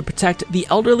society to protect the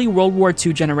elderly World War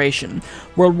II generation.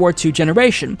 World War II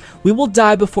generation, we will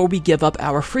die before we give up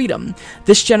our freedom.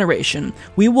 This generation,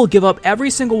 we will give up every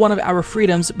single one of our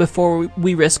freedoms before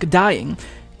we risk dying.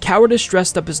 Cowardice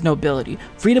dressed up as nobility.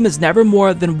 Freedom is never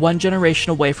more than one generation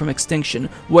away from extinction.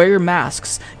 Wear your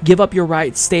masks, give up your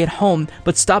rights, stay at home,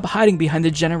 but stop hiding behind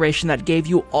the generation that gave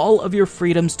you all of your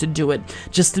freedoms to do it.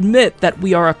 Just admit that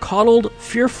we are a coddled,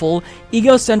 fearful,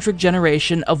 egocentric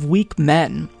generation of weak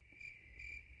men."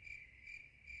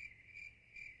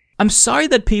 I'm sorry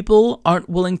that people aren't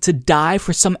willing to die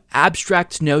for some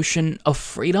abstract notion of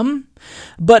freedom,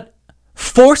 but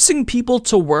forcing people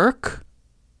to work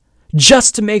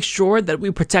just to make sure that we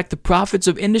protect the profits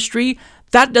of industry,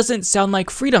 that doesn't sound like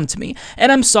freedom to me.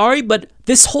 And I'm sorry, but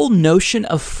this whole notion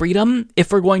of freedom,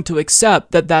 if we're going to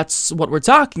accept that that's what we're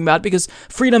talking about, because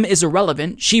freedom is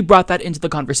irrelevant, she brought that into the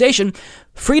conversation,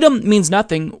 freedom means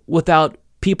nothing without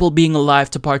people being alive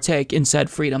to partake in said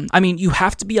freedom. I mean, you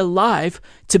have to be alive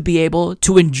to be able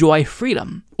to enjoy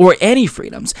freedom, or any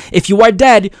freedoms. If you are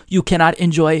dead, you cannot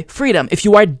enjoy freedom. If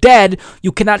you are dead,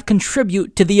 you cannot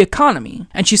contribute to the economy.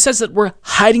 And she says that we're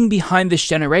hiding behind this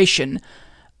generation.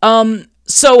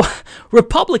 So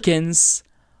Republicans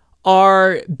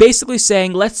are basically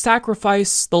saying, let's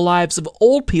sacrifice the lives of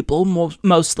old people,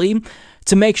 mostly,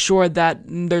 to make sure that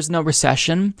there's no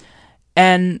recession.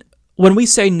 And when we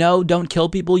say no, don't kill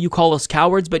people, you call us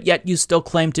cowards, but yet you still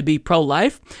claim to be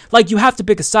pro-life. Like, you have to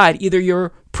pick a side. Either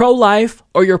you're pro-life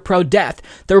or you're pro-death.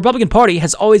 The Republican Party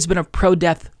has always been a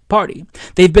pro-death party.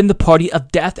 They've been the party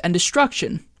of death and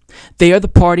destruction. They are the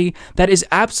party that is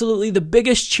absolutely the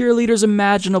biggest cheerleaders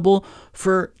imaginable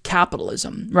for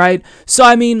capitalism, right? So,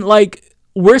 I mean, like,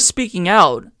 we're speaking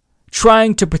out,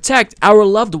 trying to protect our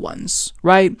loved ones,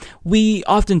 right? We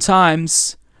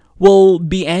oftentimes will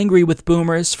be angry with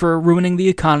boomers for ruining the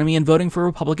economy and voting for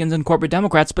Republicans and corporate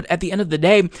Democrats, but at the end of the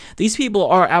day, these people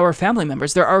are our family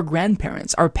members. They're our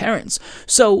grandparents, our parents.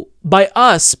 So by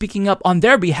us speaking up on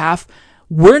their behalf,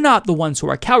 we're not the ones who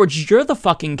are cowards. You're the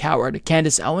fucking coward,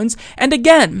 Candace Owens. And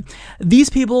again,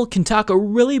 these people can talk a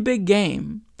really big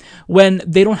game when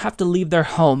they don't have to leave their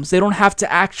homes. They don't have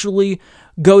to actually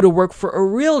go to work for a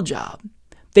real job.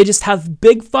 They just have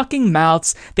big fucking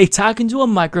mouths. They talk into a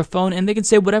microphone and they can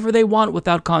say whatever they want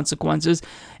without consequences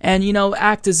and,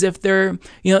 act as if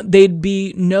they'd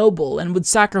be noble and would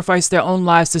sacrifice their own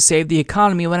lives to save the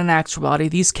economy, when in actuality,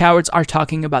 these cowards are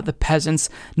talking about the peasants,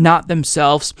 not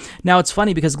themselves. Now, it's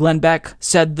funny because Glenn Beck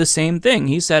said the same thing.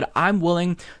 He said, I'm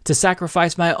willing to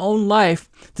sacrifice my own life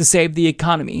to save the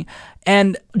economy.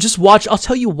 And just watch, I'll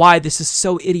tell you why this is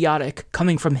so idiotic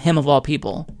coming from him of all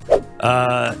people.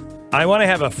 I want to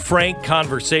have a frank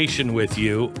conversation with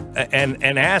you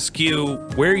and ask you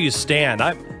where you stand.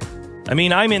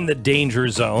 I'm in the danger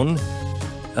zone.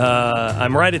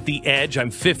 I'm right at the edge.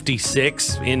 I'm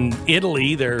 56. In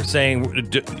Italy, they're saying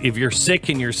if you're sick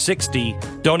and you're 60,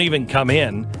 don't even come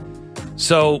in.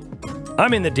 So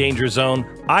I'm in the danger zone.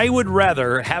 I would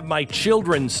rather have my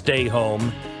children stay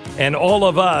home and all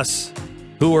of us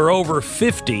who are over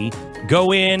 50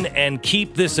 go in and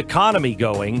keep this economy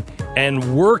going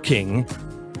and working.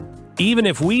 Even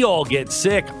if we all get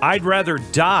sick, I'd rather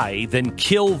die than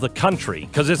kill the country,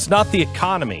 because it's not the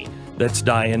economy that's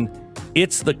dying,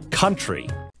 it's the country.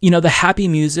 The happy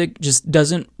music just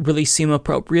doesn't really seem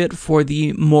appropriate for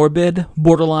the morbid,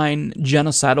 borderline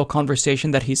genocidal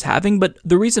conversation that he's having. But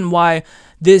the reason why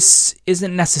this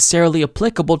isn't necessarily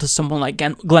applicable to someone like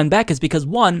Glenn Beck is because,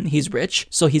 one, he's rich,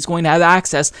 so he's going to have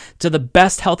access to the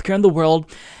best healthcare in the world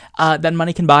that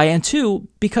money can buy, and two,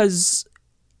 because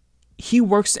he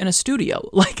works in a studio.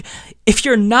 Like, if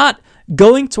you're not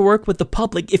going to work with the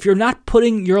public, if you're not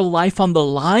putting your life on the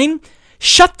line,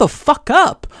 shut the fuck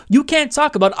up. You can't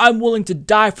talk about, I'm willing to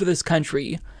die for this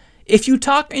country, if you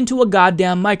talk into a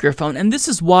goddamn microphone. And this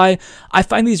is why I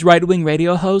find these right-wing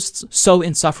radio hosts so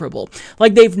insufferable.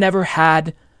 Like, they've never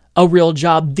had a real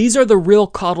job. These are the real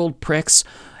coddled pricks,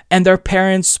 and their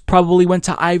parents probably went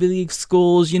to Ivy League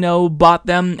schools, bought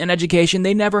them an education.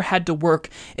 They never had to work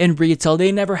in retail.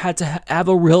 They never had to have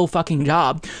a real fucking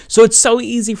job. So it's so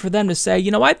easy for them to say,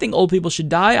 I think old people should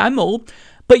die. I'm old.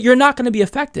 But you're not going to be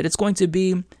affected. It's going to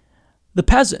be the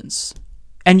peasants.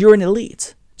 And you're an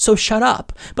elite. So shut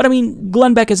up. But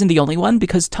Glenn Beck isn't the only one,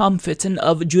 because Tom Fitton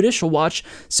of Judicial Watch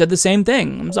said the same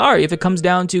thing. I'm sorry, if it comes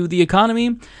down to the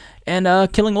economy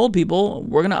and killing old people,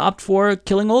 we're going to opt for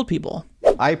killing old people.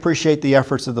 I appreciate the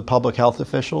efforts of the public health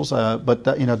officials, but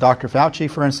Dr. Fauci,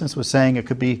 for instance, was saying it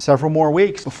could be several more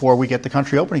weeks before we get the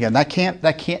country open again.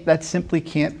 That simply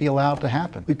can't be allowed to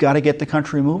happen. We've got to get the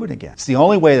country moving again. It's the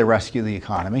only way to rescue the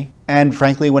economy. And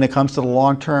frankly, when it comes to the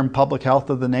long-term public health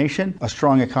of the nation, a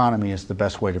strong economy is the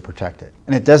best way to protect it.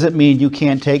 And it doesn't mean you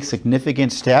can't take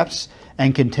significant steps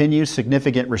and continue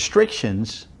significant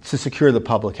restrictions to secure the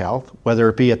public health, whether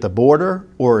it be at the border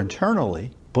or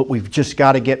internally. But we've just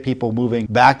got to get people moving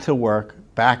back to work,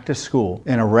 back to school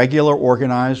in a regular,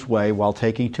 organized way while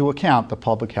taking into account the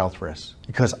public health risks.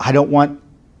 Because I don't want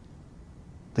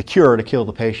the cure to kill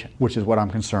the patient, which is what I'm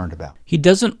concerned about. He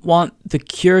doesn't want the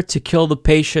cure to kill the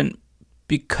patient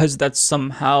because that's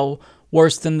somehow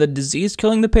worse than the disease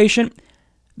killing the patient.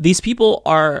 These people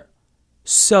are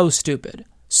so stupid.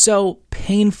 So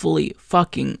painfully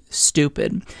fucking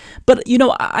stupid. But,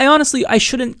 I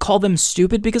shouldn't call them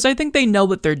stupid, because I think they know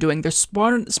what they're doing. They're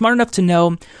smart enough to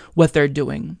know what they're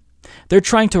doing. They're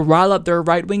trying to rile up their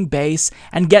right-wing base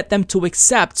and get them to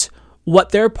accept what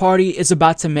their party is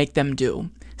about to make them do.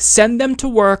 Send them to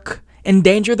work,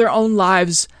 endanger their own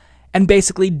lives, and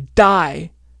basically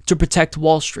die to protect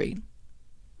Wall Street.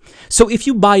 So if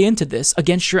you buy into this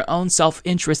against your own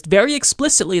self-interest, very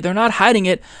explicitly, they're not hiding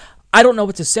it, I don't know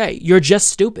what to say. You're just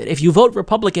stupid. If you vote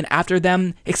Republican after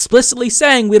them explicitly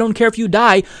saying, we don't care if you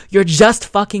die, you're just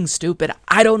fucking stupid.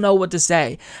 I don't know what to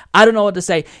say.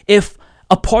 If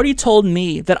a party told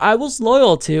me that I was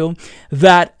loyal to,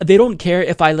 that they don't care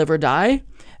if I live or die,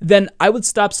 then I would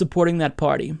stop supporting that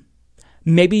party.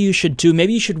 Maybe you should too.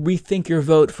 Maybe you should rethink your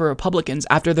vote for Republicans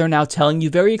after they're now telling you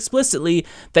very explicitly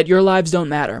that your lives don't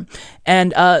matter.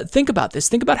 And think about this.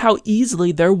 Think about how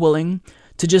easily they're willing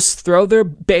to just throw their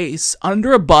base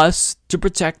under a bus to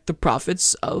protect the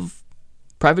profits of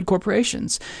private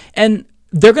corporations. And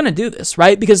they're going to do this,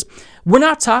 right? Because we're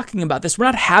not talking about this. We're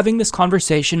not having this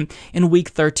conversation in week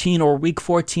 13 or week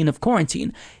 14 of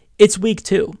quarantine. It's week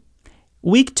 2.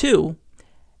 Week 2,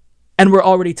 and we're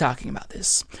already talking about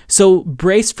this. So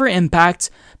brace for impact,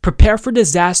 prepare for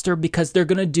disaster, because they're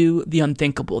going to do the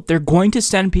unthinkable. They're going to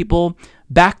send people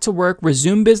back to work,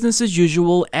 resume business as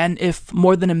usual, and if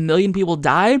more than 1 million people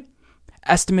die,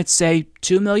 estimates say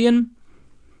 2 million,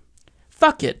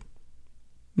 fuck it.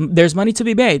 There's money to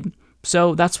be made.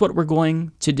 So that's what we're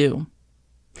going to do.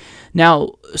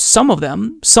 Now, some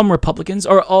Republicans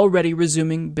are already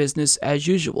resuming business as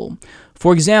usual.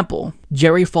 For example,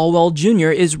 Jerry Falwell Jr.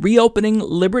 is reopening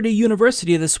Liberty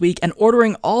University this week and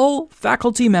ordering all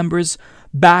faculty members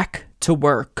back to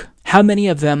work. How many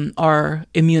of them are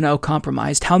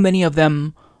immunocompromised? How many of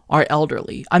them are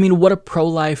elderly? I mean, what a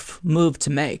pro-life move to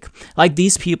make. Like,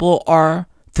 these people are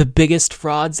the biggest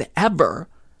frauds ever.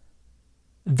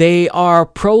 They are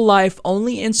pro-life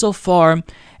only insofar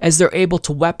as they're able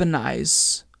to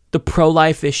weaponize the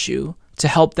pro-life issue to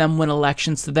help them win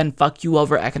elections to then fuck you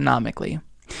over economically.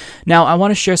 Now, I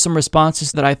want to share some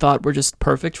responses that I thought were just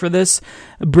perfect for this.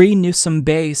 Bree Newsom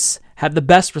Bass had the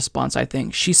best response, I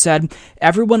think. She said,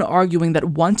 everyone arguing that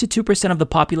 1 to 2% of the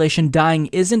population dying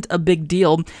isn't a big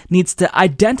deal needs to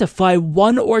identify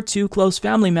 1 or 2 close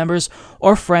family members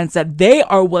or friends that they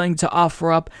are willing to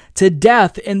offer up to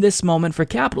death in this moment for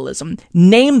capitalism.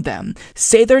 Name them,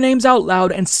 say their names out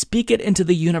loud, and speak it into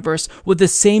the universe with the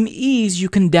same ease you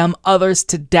condemn others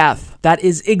to death. That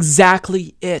is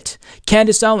exactly it.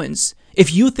 Candace Owens,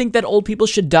 if you think that old people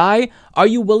should die, are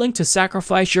you willing to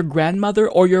sacrifice your grandmother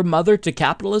or your mother to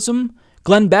capitalism?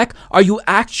 Glenn Beck, are you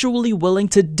actually willing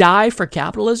to die for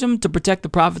capitalism to protect the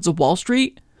profits of Wall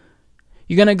Street?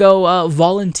 You're going to go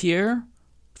volunteer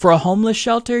for a homeless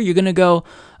shelter? You're going to go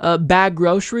bag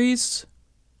groceries?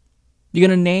 You're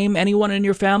going to name anyone in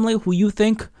your family who you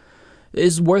think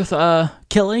is worth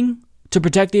killing to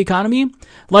protect the economy?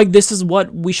 Like, this is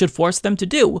what we should force them to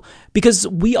do. Because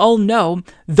we all know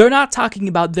they're not talking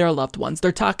about their loved ones.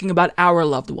 They're talking about our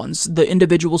loved ones. The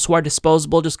individuals who are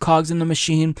disposable, just cogs in the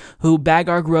machine, who bag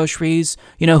our groceries,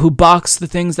 who box the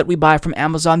things that we buy from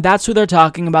Amazon. That's who they're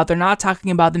talking about. They're not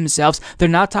talking about themselves. They're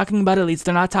not talking about elites.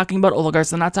 They're not talking about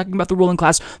oligarchs. They're not talking about the ruling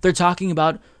class. They're talking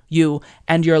about you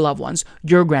and your loved ones,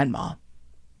 your grandma.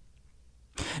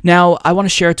 Now, I want to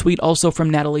share a tweet also from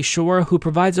Natalie Shore, who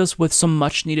provides us with some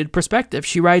much-needed perspective.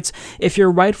 She writes, if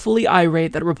you're rightfully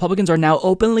irate that Republicans are now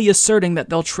openly asserting that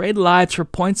they'll trade lives for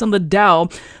points on the Dow,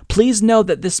 please know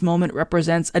that this moment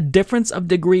represents a difference of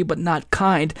degree but not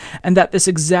kind, and that this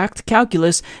exact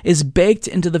calculus is baked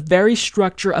into the very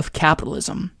structure of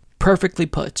capitalism. Perfectly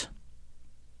put.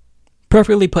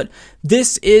 Perfectly put.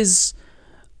 This is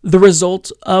the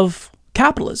result of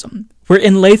capitalism. We're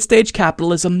in late-stage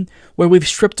capitalism where we've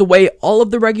stripped away all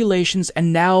of the regulations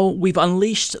and now we've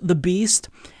unleashed the beast.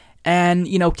 And,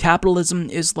 capitalism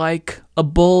is like a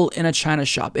bull in a china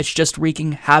shop. It's just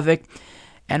wreaking havoc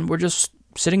and we're just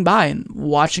sitting by and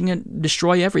watching it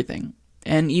destroy everything.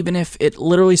 And even if it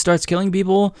literally starts killing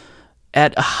people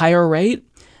at a higher rate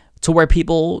to where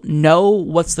people know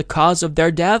what's the cause of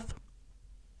their death,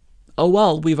 oh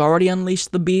well, we've already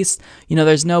unleashed the beast.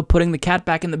 There's no putting the cat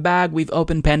back in the bag. We've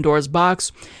opened Pandora's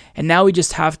box. And now we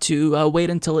just have to wait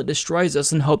until it destroys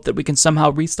us and hope that we can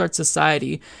somehow restart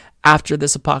society after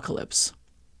this apocalypse.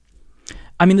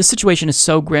 I mean, the situation is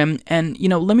so grim. And,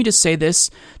 let me just say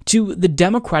this to the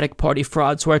Democratic Party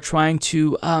frauds who are trying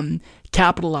to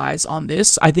capitalize on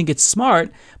this. I think it's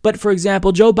smart. But for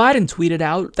example, Joe Biden tweeted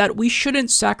out that we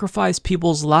shouldn't sacrifice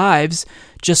people's lives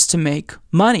just to make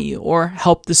money or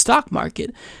help the stock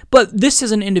market. But this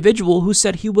is an individual who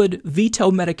said he would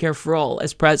veto Medicare for all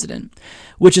as president,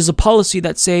 which is a policy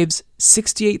that saves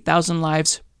 68,000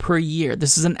 lives per year.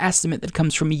 This is an estimate that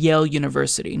comes from Yale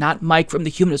University, not Mike from the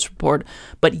Humanist Report,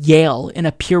 but Yale in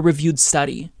a peer-reviewed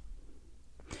study.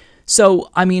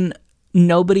 So, I mean,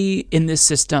 nobody in this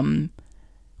system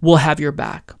will have your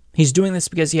back. He's doing this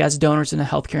because he has donors in the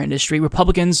healthcare industry.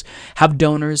 Republicans have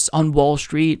donors on Wall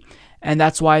Street, and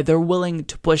that's why they're willing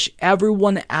to push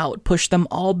everyone out, push them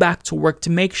all back to work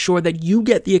to make sure that you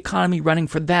get the economy running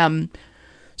for them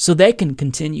so they can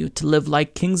continue to live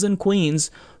like kings and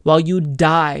queens while you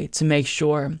die to make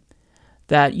sure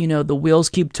that, the wheels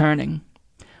keep turning.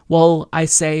 Well, I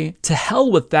say, to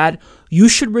hell with that. You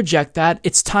should reject that.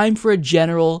 It's time for a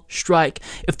general strike.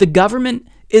 If the government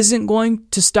isn't going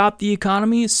to stop the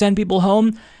economy, send people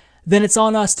home, then it's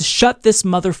on us to shut this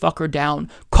motherfucker down.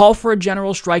 Call for a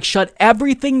general strike, shut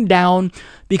everything down,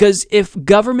 because if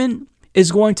government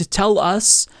is going to tell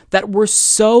us that we're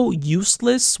so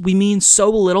useless, we mean so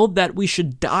little that we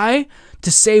should die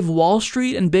to save Wall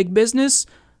Street and big business,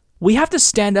 we have to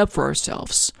stand up for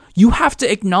ourselves. You have to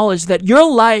acknowledge that your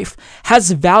life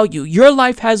has value, your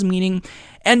life has meaning,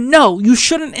 and no, you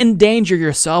shouldn't endanger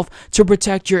yourself to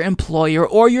protect your employer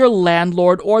or your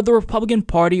landlord or the Republican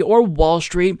Party or Wall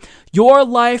Street. Your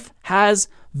life has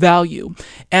value.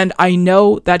 And I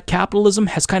know that capitalism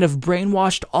has kind of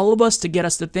brainwashed all of us to get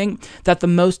us to think that the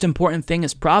most important thing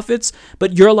is profits,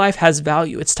 but your life has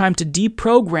value. It's time to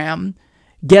deprogram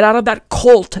get out of that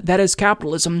cult that is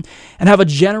capitalism, and have a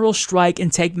general strike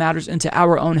and take matters into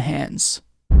our own hands.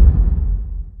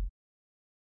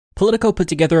 Politico put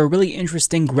together a really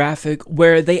interesting graphic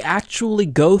where they actually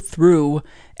go through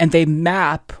and they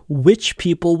map which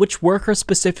people, which workers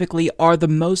specifically, are the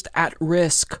most at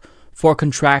risk for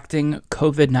contracting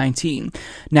COVID-19.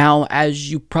 Now,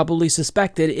 as you probably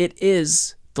suspected, it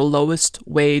is the lowest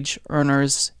wage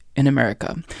earners in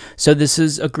America. So this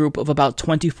is a group of about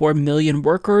 24 million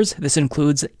workers. This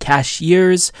includes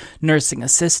cashiers, nursing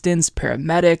assistants,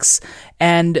 paramedics,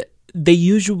 and they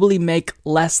usually make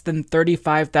less than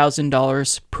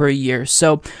 $35,000 per year.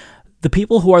 So the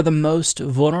people who are the most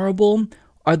vulnerable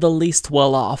are the least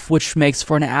well off, which makes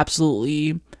for an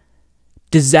absolutely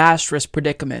disastrous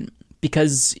predicament.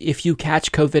 Because if you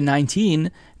catch COVID-19,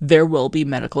 there will be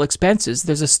medical expenses.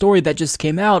 There's a story that just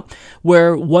came out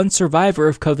where one survivor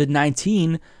of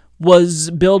COVID-19 was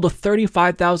billed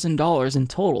 $35,000 in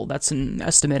total. That's an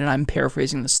estimate, and I'm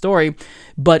paraphrasing the story,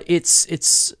 but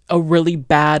it's a really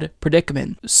bad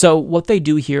predicament. So what they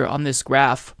do here on this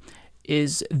graph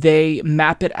is they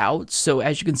map it out. So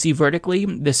as you can see vertically,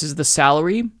 this is the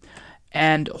salary,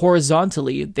 and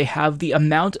horizontally, they have the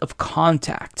amount of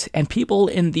contact. And people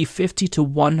in the 50 to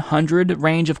 100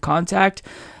 range of contact,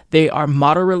 they are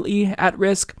moderately at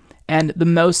risk, and the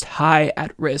most high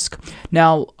at risk.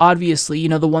 Now, obviously,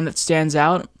 the one that stands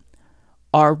out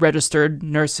are registered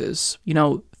nurses.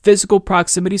 Physical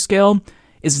proximity scale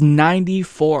is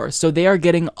 94, so they are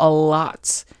getting a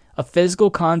lot of physical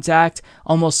contact.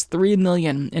 Almost 3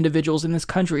 million individuals in this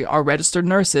country are registered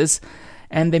nurses,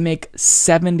 and they make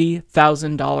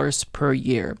 $70,000 per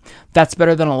year. That's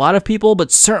better than a lot of people, but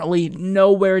certainly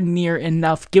nowhere near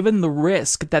enough given the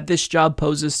risk that this job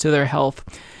poses to their health.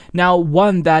 Now,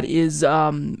 one that is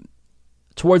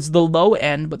towards the low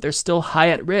end, but they're still high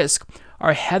at risk,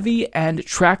 are heavy and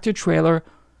tractor-trailer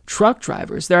truck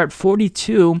drivers. They're at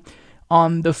 42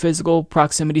 on the physical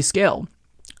proximity scale.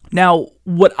 Now,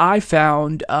 what I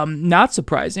found not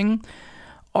surprising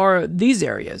are these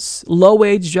areas.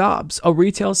 Low-wage jobs, a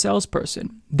retail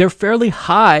salesperson. They're fairly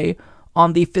high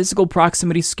on the physical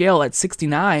proximity scale at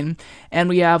 69, and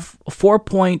we have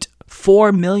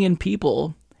 4.4 million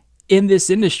people in this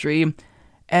industry,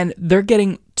 and they're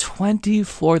getting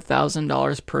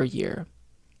 $24,000 per year.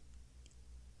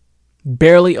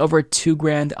 Barely over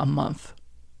 $2,000 a month.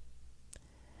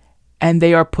 And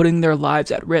they are putting their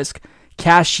lives at risk.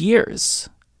 Cashiers,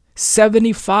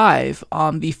 75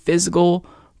 on the physical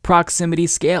proximity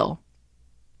scale.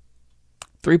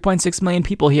 3.6 million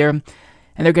people here, and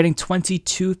they're getting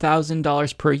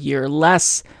 $22,000 per year,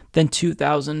 less than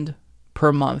 $2,000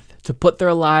 per month, to put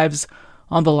their lives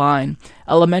on the line.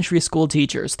 Elementary school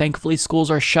teachers. Thankfully,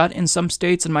 schools are shut in some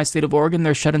states. In my state of Oregon,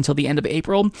 they're shut until the end of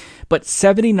April. But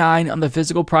 79 on the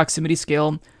physical proximity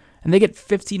scale, and they get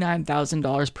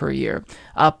 $59,000 per year.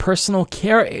 Personal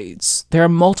care aides. There are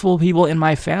multiple people in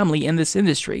my family in this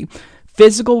industry.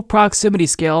 Physical proximity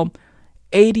scale,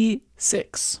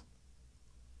 86.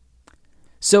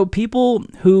 So people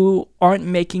who aren't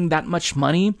making that much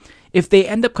money, if they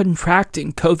end up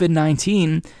contracting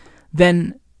COVID-19,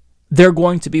 then they're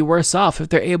going to be worse off. If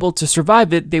they're able to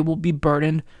survive it, they will be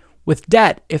burdened with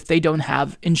debt if they don't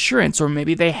have insurance. Or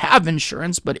maybe they have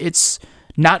insurance, but it's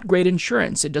not great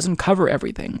insurance. It doesn't cover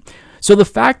everything. So the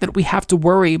fact that we have to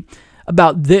worry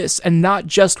about this and not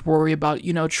just worry about,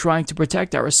 trying to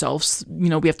protect ourselves, we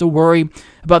have to worry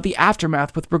about the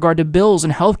aftermath with regard to bills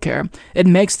and healthcare. It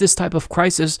makes this type of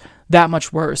crisis that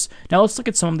much worse. Now let's look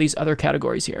at some of these other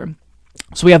categories here.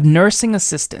 So we have nursing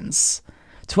assistants.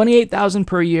 $28,000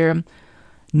 per year,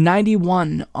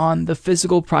 91 on the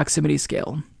physical proximity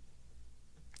scale.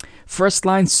 First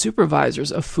line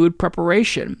supervisors of food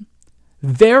preparation,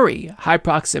 very high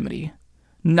proximity,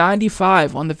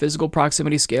 95 on the physical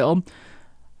proximity scale,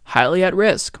 highly at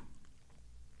risk.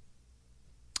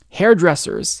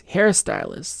 Hairdressers,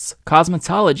 hairstylists,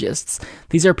 cosmetologists,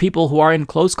 these are people who are in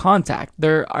close contact.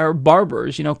 They're our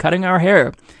barbers, cutting our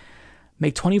hair,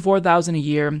 make $24,000 a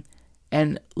year,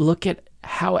 and look at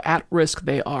how at risk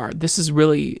they are. This is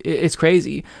it's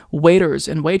crazy. Waiters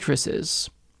and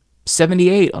waitresses,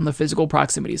 78 on the physical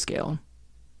proximity scale.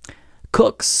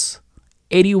 Cooks,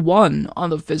 81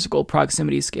 on the physical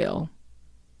proximity scale.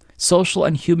 Social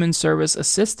and human service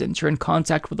assistants, you're in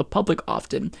contact with the public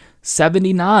often,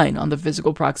 79 on the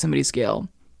physical proximity scale.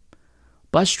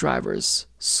 Bus drivers,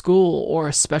 school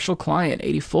or special client,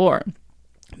 84.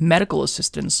 Medical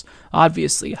assistants,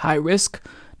 obviously high risk,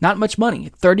 not much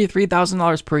money,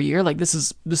 $33,000 per year. This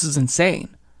is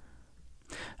insane.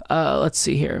 Let's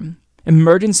see here.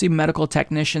 Emergency medical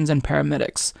technicians and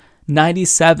paramedics,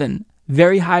 97,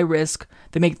 very high risk.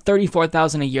 They make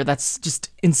 $34,000 a year. That's just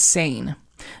insane.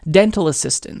 Dental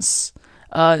assistants,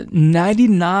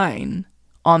 99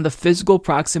 on the physical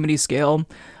proximity scale,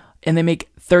 and they make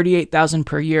 $38,000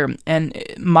 per year. And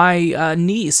my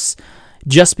niece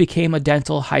just became a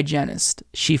dental hygienist.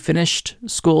 She finished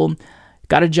school,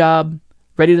 got a job,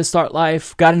 ready to start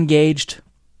life, got engaged,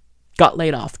 got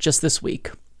laid off just this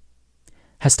week.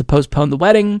 Has to postpone the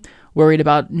wedding, worried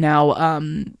about now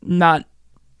not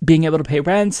being able to pay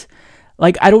rent.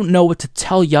 Like, I don't know what to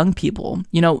tell young people.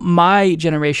 You know, my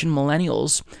generation,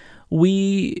 millennials,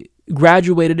 we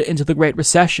graduated into the Great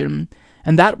Recession,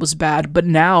 and that was bad. But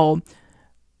now,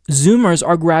 Zoomers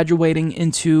are graduating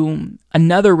into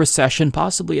another recession,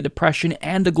 possibly a depression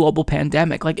and a global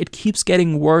pandemic. Like, it keeps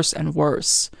getting worse and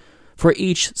worse for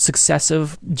each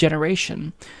successive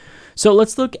generation. So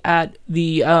let's look at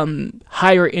the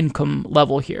higher income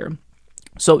level here.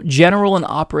 So general and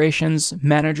operations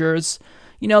managers,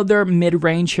 you know, they're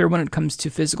mid-range here when it comes to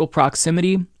physical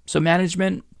proximity. So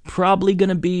management probably going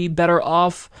to be better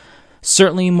off,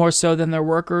 certainly more so than their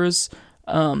workers.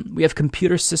 We have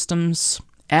computer systems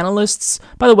analysts.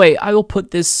 By the way, I will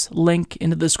put this link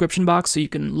into the description box so you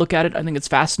can look at it. I think it's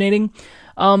fascinating.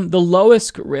 The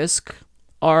lowest risk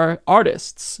are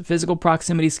artists. Physical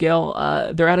proximity scale,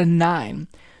 they're at a 9.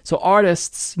 So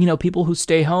artists, you know, people who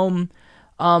stay home,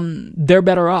 they're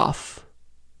better off.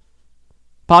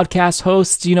 Podcast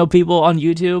hosts, you know, people on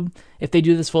YouTube, if they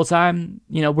do this full time,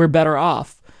 you know, we're better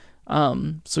off.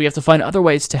 So we have to find other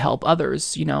ways to help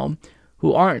others, you know,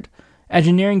 who aren't.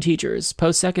 Engineering teachers,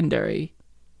 post-secondary.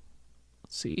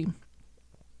 Let's see.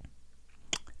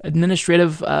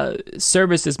 Administrative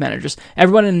services managers.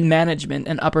 Everyone in management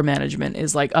and upper management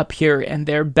is like up here, and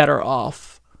they're better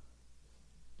off,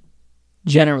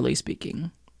 generally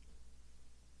speaking.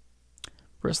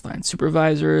 First line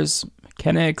supervisors,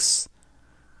 mechanics.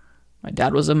 My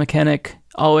dad was a mechanic,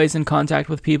 always in contact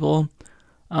with people.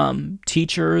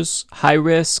 Teachers, high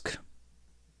risk.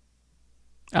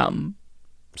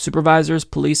 Supervisors,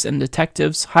 police and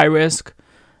detectives, high risk.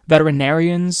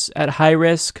 Veterinarians at high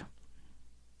risk.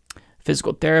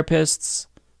 Physical therapists,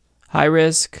 high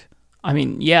risk. I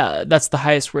mean, yeah, that's the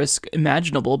highest risk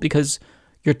imaginable because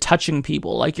you're touching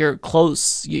people, like you're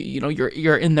close, you know,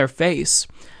 you're in their face.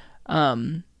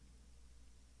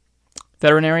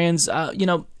 Veterinarians, you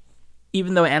know,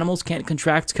 even though animals can't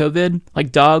contract COVID,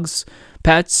 like dogs,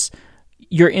 pets,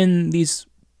 you're in these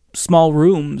small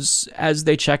rooms as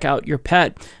they check out your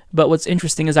pet. But what's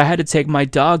interesting is I had to take my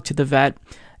dog to the vet,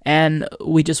 and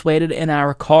we just waited in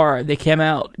our car. They came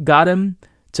out, got him,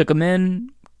 took him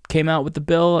in, came out with the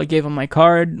bill. I gave him my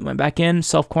card, went back in,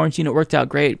 self-quarantine. It worked out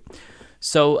great.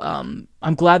 So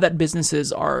I'm glad that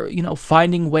businesses are, you know,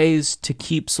 finding ways to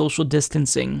keep social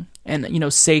distancing and, you know,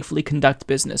 safely conduct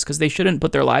business because they shouldn't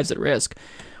put their lives at risk.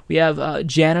 We have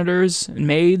janitors and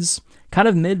maids, kind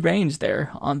of mid-range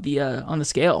there on the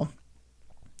scale,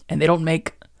 and they don't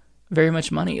make very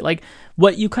much money. Like,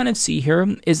 what you kind of see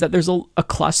here is that there's a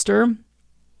cluster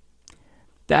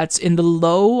that's in the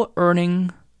low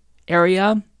earning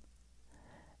area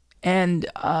and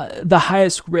the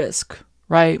highest risk,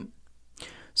 right?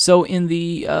 So in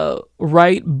the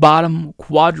right bottom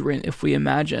quadrant, if we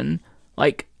imagine,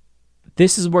 like,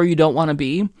 this is where you don't want to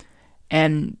be,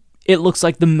 and it looks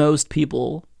like the most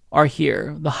people are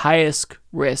here, the highest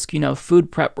risk, you know,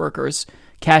 food prep workers,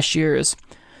 cashiers.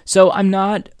 So I'm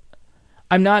not,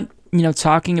 you know,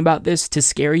 talking about this to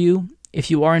scare you. If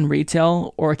you are in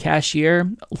retail or a cashier,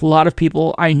 a lot of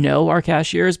people I know are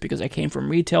cashiers because I came from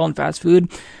retail and fast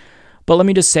food. But let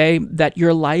me just say that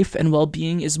your life and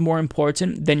well-being is more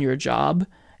important than your job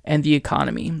and the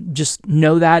economy. Just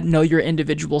know that, know your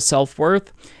individual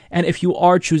self-worth. And if you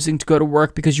are choosing to go to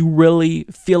work because you really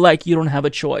feel like you don't have a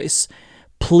choice,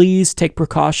 please take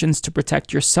precautions to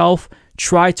protect yourself.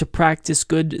 Try to practice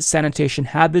good sanitation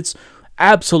habits.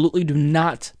 Absolutely do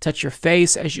not touch your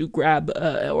face as you grab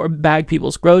or bag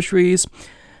people's groceries.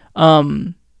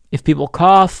 If people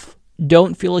cough,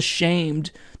 don't feel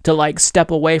ashamed to like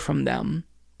step away from them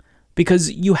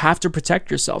because you have to protect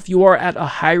yourself. You are at a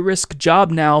high risk job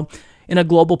now in a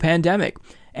global pandemic.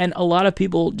 And a lot of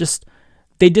people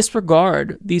they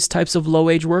disregard these types of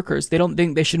low-wage workers. They don't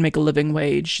think they should make a living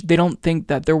wage. They don't think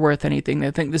that they're worth anything.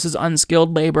 They think this is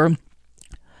unskilled labor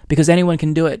because anyone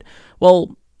can do it.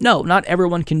 Well, no, not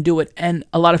everyone can do it, and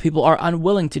a lot of people are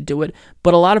unwilling to do it,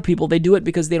 but a lot of people, they do it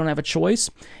because they don't have a choice,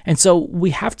 and so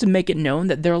we have to make it known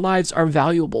that their lives are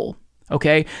valuable,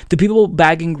 okay? The people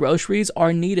bagging groceries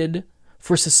are needed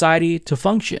for society to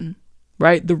function,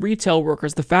 right? The retail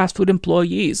workers, the fast food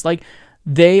employees, like,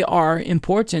 they are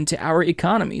important to our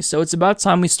economy, so it's about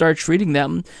time we start treating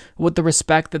them with the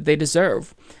respect that they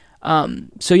deserve.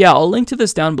 So yeah, I'll link to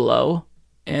this down below,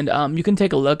 and you can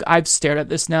take a look. I've stared at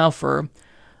this now for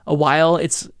a while.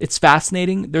 It's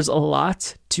fascinating. There's a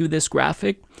lot to this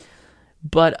graphic,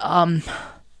 but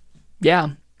yeah,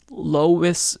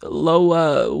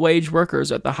 low wage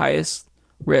workers are at the highest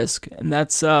risk, and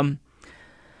that's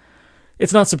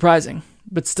it's not surprising,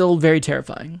 but still very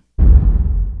terrifying.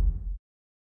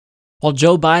 While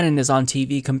Joe Biden is on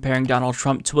TV comparing Donald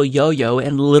Trump to a yo-yo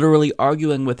and literally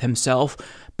arguing with himself,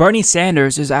 Bernie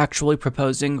Sanders is actually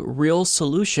proposing real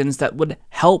solutions that would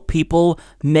help people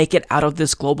make it out of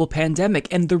this global pandemic.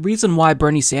 And the reason why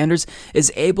Bernie Sanders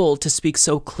is able to speak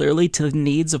so clearly to the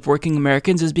needs of working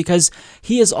Americans is because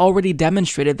he has already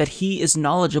demonstrated that he is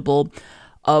knowledgeable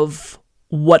of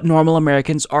what normal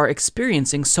Americans are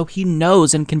experiencing. So he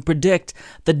knows and can predict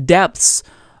the depths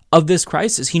of this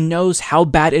crisis. He knows how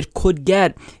bad it could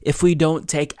get if we don't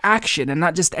take action, and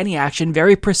not just any action,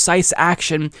 very precise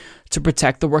action to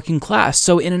protect the working class.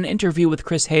 So in an interview with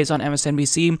Chris Hayes on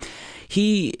MSNBC,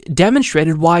 he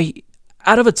demonstrated why,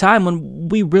 out of a time when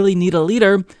we really need a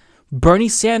leader, Bernie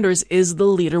Sanders is the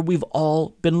leader we've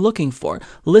all been looking for.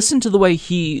 Listen to the way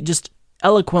he just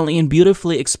eloquently and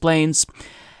beautifully explains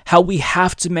how we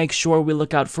have to make sure we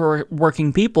look out for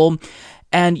working people.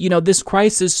 And, this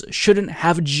crisis shouldn't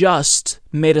have just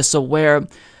made us aware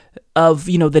of,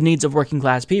 the needs of working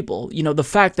class people. The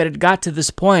fact that it got to this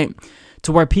point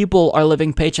to where people are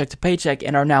living paycheck to paycheck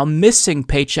and are now missing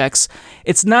paychecks,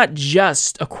 it's not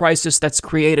just a crisis that's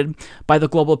created by the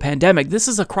global pandemic. This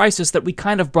is a crisis that we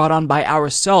kind of brought on by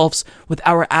ourselves with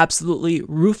our absolutely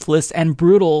ruthless and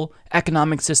brutal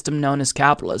economic system known as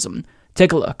capitalism.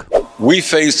 Take a look. We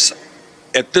face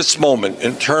at this moment,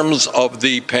 in terms of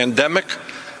the pandemic,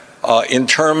 in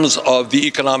terms of the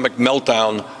economic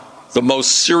meltdown, the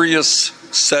most serious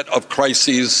set of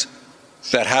crises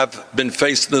that have been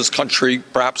faced in this country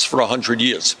perhaps for 100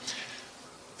 years.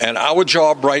 And our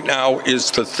job right now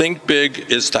is to think big,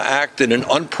 is to act in an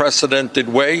unprecedented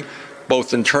way,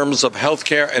 both in terms of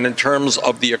healthcare and in terms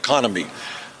of the economy.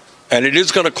 And it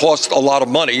is going to cost a lot of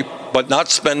money, but not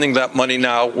spending that money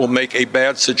now will make a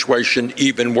bad situation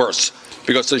even worse.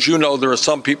 Because as you know, there are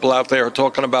some people out there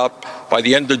talking about by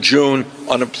the end of June,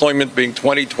 unemployment being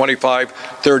 20, 25,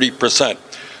 30%.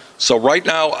 So right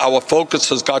now, our focus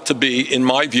has got to be, in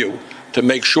my view, to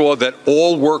make sure that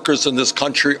all workers in this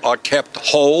country are kept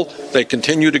whole, they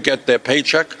continue to get their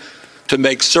paycheck, to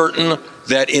make certain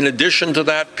that in addition to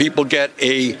that, people get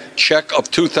a check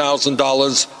of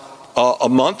 $2,000 a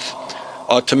month,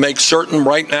 to make certain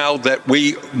right now that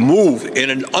we move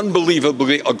in an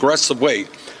unbelievably aggressive way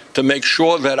to make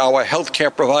sure that our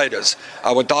healthcare providers,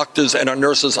 our doctors and our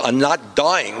nurses are not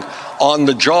dying on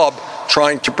the job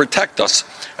trying to protect us.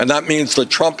 And that means that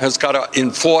Trump has got to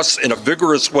enforce in a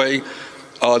vigorous way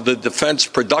the Defense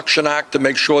Production Act to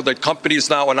make sure that companies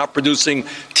now are not producing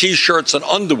T-shirts and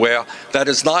underwear. That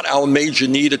is not our major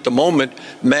need at the moment.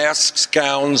 Masks,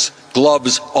 gowns,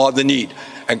 gloves are the need.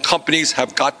 And companies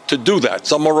have got to do that.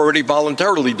 Some are already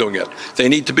voluntarily doing it. They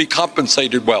need to be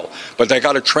compensated well. But they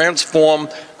got to transform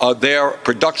their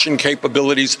production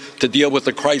capabilities to deal with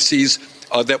the crises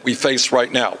that we face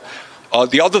right now.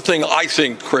 The other thing I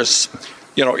think, Chris,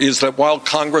 is that while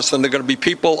Congress, and there are going to be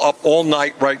people up all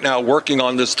night right now working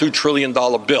on this $2 trillion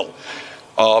bill,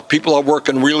 people are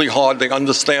working really hard. They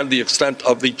understand the extent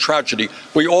of the tragedy.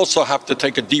 We also have to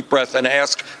take a deep breath and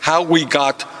ask how we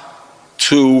got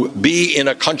to be in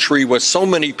a country where so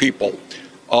many people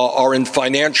are in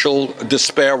financial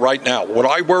despair right now. What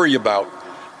I worry about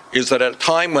is that at a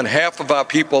time when half of our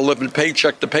people are living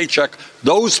paycheck to paycheck,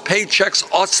 those paychecks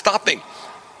are stopping.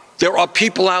 There are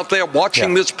people out there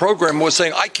watching this program who are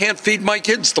saying, I can't feed my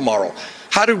kids tomorrow.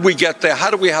 How did we get there?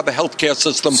 How do we have a healthcare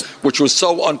system which was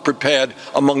so unprepared,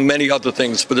 among many other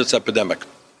things, for this epidemic?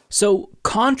 So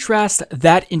contrast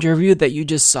that interview that you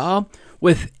just saw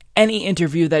with any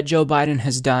interview that Joe Biden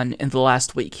has done in the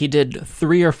last week. He did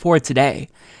 3 or 4 today.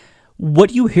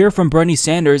 What you hear from Bernie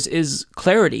Sanders is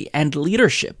clarity and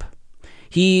leadership.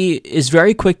 He is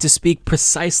very quick to speak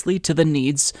precisely to the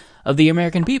needs of the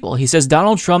American people. He says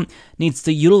Donald Trump needs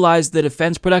to utilize the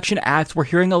Defense Production Act. We're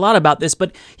hearing a lot about this,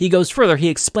 but he goes further. He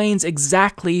explains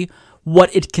exactly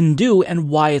what it can do and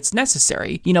why it's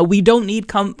necessary. We don't need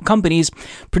companies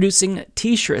producing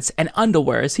T-shirts and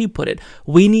underwear, as he put it.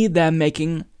 We need them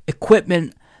making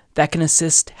equipment that can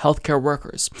assist healthcare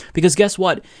workers. Because guess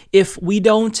what? If we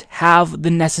don't have the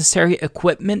necessary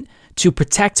equipment to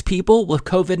protect people with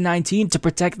COVID-19, to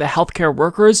protect the healthcare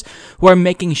workers who are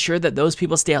making sure that those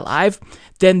people stay alive,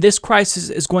 then this crisis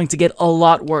is going to get a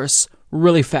lot worse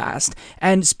really fast.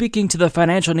 And speaking to the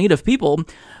financial need of people,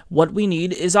 what we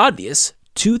need is obvious.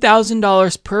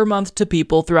 $2,000 per month to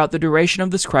people throughout the duration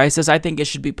of this crisis. I think it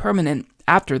should be permanent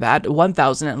after that,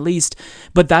 $1,000 at least,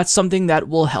 but that's something that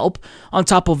will help. On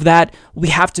top of that, we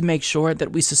have to make sure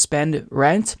that we suspend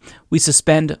rent, we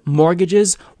suspend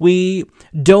mortgages, we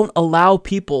don't allow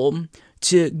people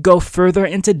to go further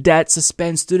into debt,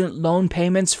 suspend student loan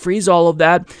payments, freeze all of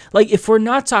that. Like, if we're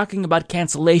not talking about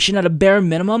cancellation, at a bare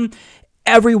minimum,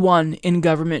 everyone in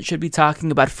government should be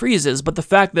talking about freezes. But the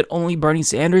fact that only Bernie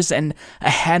Sanders and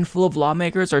a handful of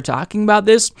lawmakers are talking about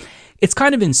this, it's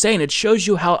kind of insane. It shows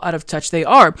you how out of touch they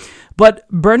are. But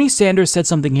Bernie Sanders said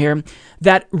something here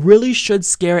that really should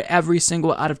scare every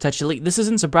single out of touch elite. This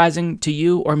isn't surprising to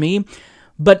you or me,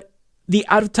 but the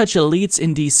out of touch elites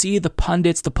in DC, the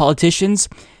pundits, the politicians,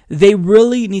 they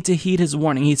really need to heed his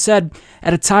warning. He said,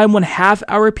 at a time when half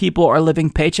our people are living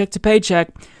paycheck to paycheck,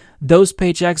 those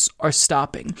paychecks are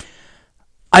stopping.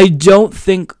 I don't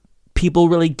think people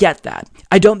really get that.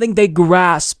 I don't think they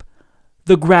grasp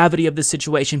the gravity of the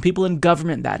situation. People in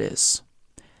government, that is.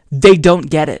 They don't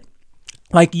get it.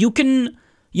 Like, you can,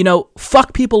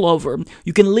 fuck people over.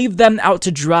 You can leave them out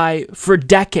to dry for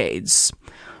decades.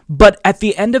 But at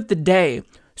the end of the day,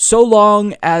 so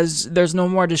long as there's no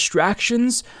more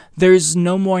distractions, there's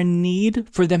no more need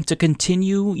for them to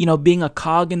continue, being a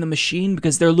cog in the machine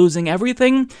because they're losing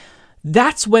everything.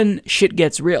 That's when shit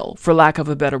gets real, for lack of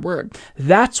a better word.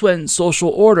 That's when social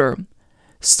order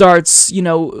starts,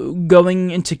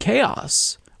 going into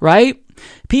chaos, right?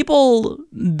 People,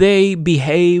 they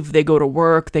behave, they go to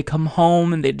work, they come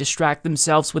home, and they distract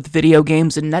themselves with video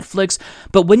games and Netflix.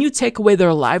 But when you take away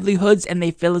their livelihoods and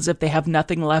they feel as if they have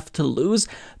nothing left to lose,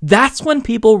 that's when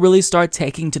people really start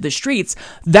taking to the streets.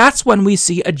 That's when we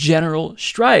see a general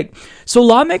strike. So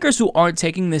lawmakers who aren't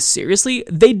taking this seriously,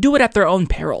 they do it at their own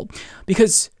peril.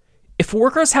 Because if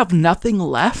workers have nothing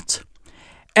left,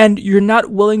 and you're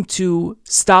not willing to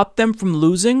stop them from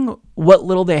losing what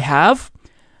little they have,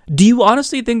 do you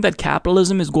honestly think that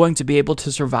capitalism is going to be able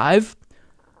to survive?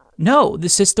 No, the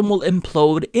system will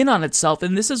implode in on itself,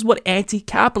 and this is what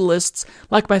anti-capitalists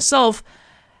like myself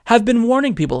have been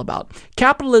warning people about.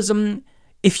 Capitalism,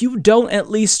 if you don't at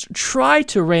least try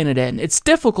to rein it in, it's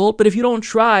difficult, but if you don't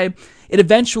try, it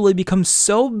eventually becomes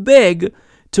so big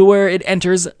to where it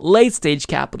enters late-stage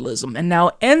capitalism, and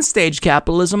now end-stage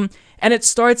capitalism, and it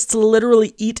starts to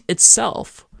literally eat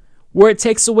itself, where it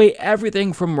takes away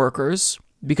everything from workers,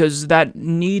 because that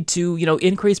need to,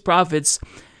 increase profits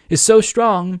is so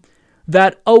strong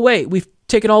that, oh wait, we've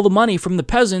taken all the money from the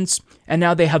peasants and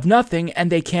now they have nothing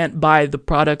and they can't buy the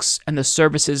products and the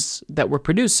services that we're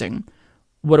producing.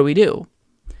 What do we do?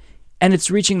 And it's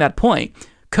reaching that point.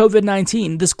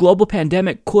 COVID-19, this global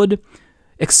pandemic, could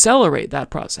accelerate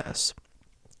that process.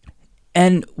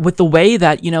 And with the way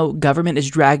that, government is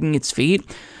dragging its feet,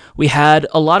 we had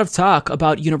a lot of talk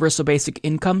about universal basic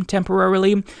income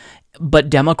temporarily, but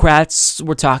Democrats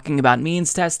were talking about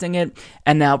means testing it,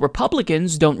 and now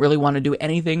Republicans don't really want to do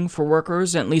anything for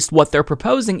workers, at least what they're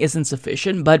proposing isn't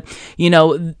sufficient. But,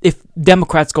 if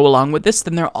Democrats go along with this,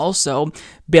 then they're also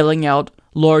bailing out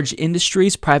large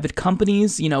industries, private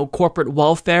companies, corporate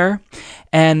welfare,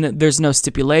 and there's no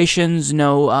stipulations,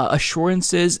 no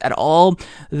assurances at all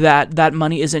that that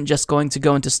money isn't just going to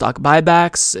go into stock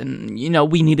buybacks, and,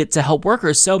 we need it to help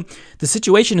workers. So the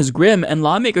situation is grim, and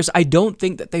lawmakers, I don't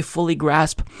think that they fully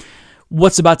grasp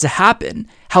what's about to happen,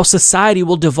 how society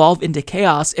will devolve into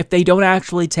chaos if they don't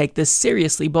actually take this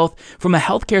seriously, both from a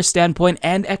healthcare standpoint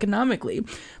and economically.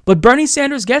 But Bernie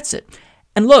Sanders gets it.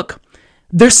 And look,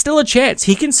 there's still a chance.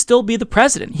 He can still be the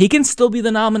president. He can still be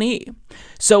the nominee.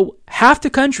 So half the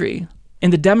country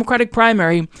in the Democratic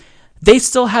primary, they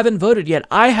still haven't voted yet.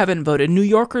 I haven't voted. New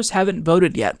Yorkers haven't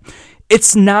voted yet.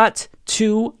 It's not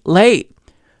too late.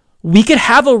 We could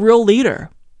have a real leader.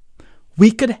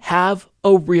 We could have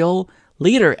a real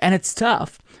leader, and it's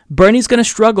tough. Bernie's going to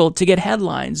struggle to get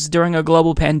headlines during a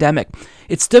global pandemic.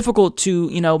 It's difficult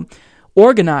to,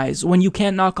 organize when you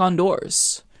can't knock on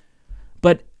doors.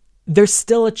 But there's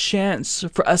still a chance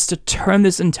for us to turn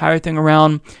this entire thing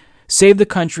around, save the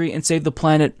country and save the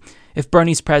planet if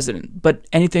Bernie's president. But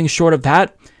anything short of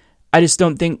that, I just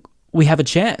don't think we have a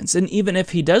chance. And even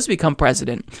if he does become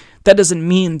president, that doesn't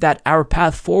mean that our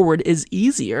path forward is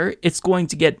easier. It's going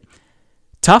to get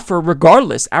tougher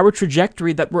regardless. Our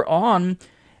trajectory that we're on,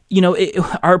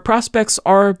 our prospects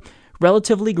are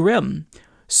relatively grim.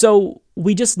 So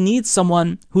we just need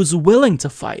someone who's willing to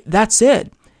fight. That's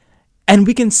it. And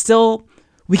we can still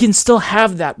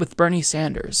have that with Bernie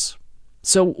Sanders.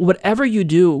 So whatever you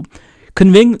do,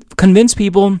 convince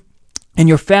people in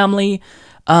your family,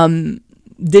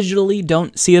 digitally,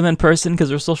 don't see them in person because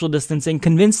they're social distancing.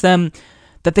 Convince them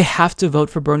that they have to vote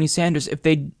for Bernie Sanders if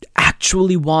they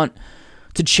actually want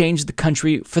to change the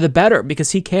country for the better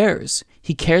because he cares.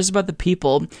 He cares about the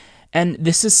people, and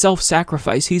this is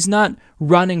self-sacrifice. He's not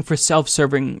running for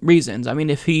self-serving reasons. I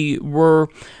mean, if he were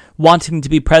wanting to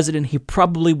be president, he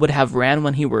probably would have ran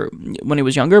when he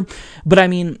was younger. But I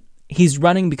mean, he's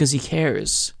running because he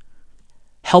cares.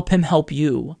 Help him help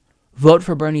you. Vote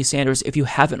for Bernie Sanders if you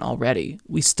haven't already.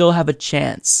 We still have a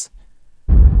chance.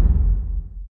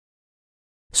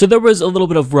 So there was a little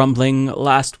bit of rumbling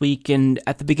last week and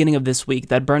at the beginning of this week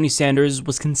that Bernie Sanders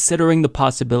was considering the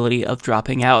possibility of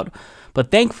dropping out.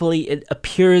 But thankfully, it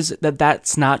appears that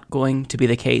that's not going to be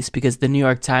the case because the New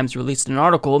York Times released an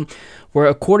article where,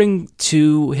 according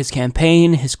to his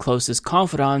campaign, his closest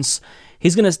confidants,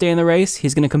 he's going to stay in the race,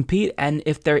 he's going to compete, and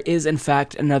if there is, in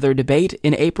fact, another debate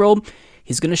in April,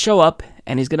 he's going to show up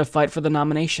and he's going to fight for the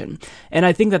nomination. And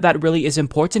I think that that really is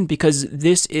important because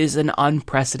this is an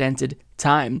unprecedented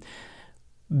time.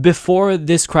 Before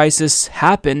this crisis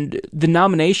happened, the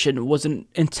nomination was an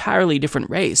entirely different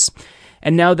race.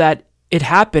 And now that it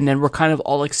happened and we're kind of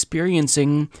all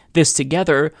experiencing this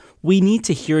together, we need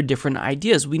to hear different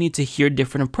ideas. We need to hear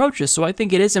different approaches. So I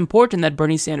think it is important that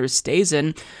Bernie Sanders stays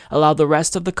in, allow the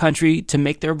rest of the country to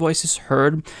make their voices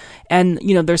heard. And,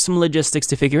 there's some logistics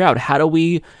to figure out. How do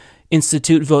we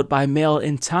institute vote by mail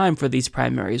in time for these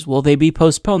primaries? Will they be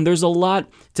postponed? There's a lot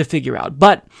to figure out.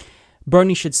 But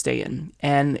Bernie should stay in.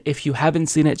 And if you haven't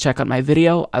seen it, check out my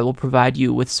video. I will provide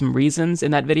you with some reasons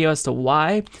in that video as to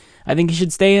why I think he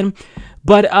should stay in.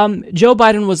 But Joe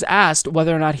Biden was asked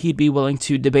whether or not he'd be willing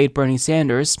to debate Bernie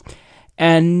Sanders.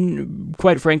 And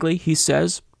quite frankly, he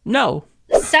says no.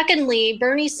 Secondly,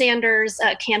 Bernie Sanders'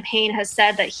 campaign has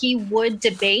said that he would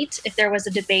debate if there was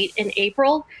a debate in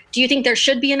April. Do you think there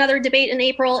should be another debate in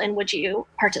April, and would you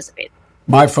participate?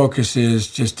 My focus is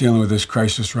just dealing with this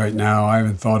crisis right now. I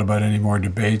haven't thought about any more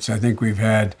debates. I think we've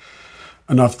had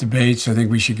enough debates. I think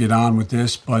we should get on with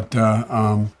this. But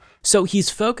So he's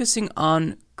focusing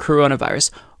on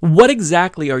coronavirus. What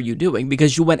exactly are you doing?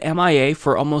 Because you went MIA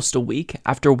for almost a week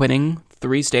after winning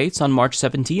 3 states on March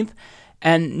 17th,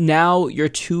 and now you're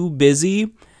too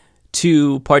busy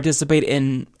to participate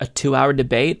in a 2-hour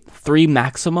debate, 3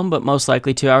 maximum, but most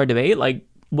likely 2-hour debate. Like,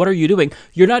 what are you doing?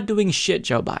 You're not doing shit,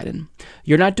 Joe Biden.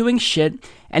 You're not doing shit,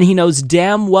 and he knows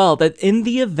damn well that in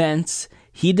the event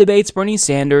he debates Bernie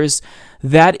Sanders,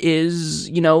 that is,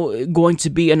 going to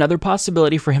be another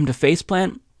possibility for him to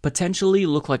faceplant, potentially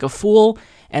look like a fool,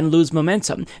 and lose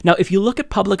momentum. Now, if you look at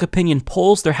public opinion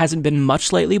polls, there hasn't been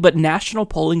much lately, but national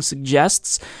polling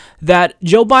suggests that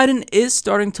Joe Biden is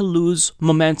starting to lose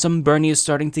momentum. Bernie is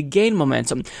starting to gain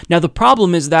momentum. Now, the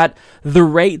problem is that the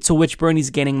rate to which Bernie's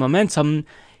gaining momentum,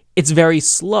 it's very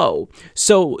slow.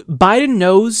 So Biden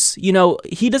knows,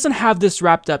 he doesn't have this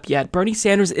wrapped up yet. Bernie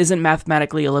Sanders isn't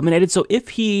mathematically eliminated. So if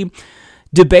he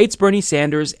debates Bernie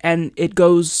Sanders and it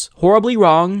goes horribly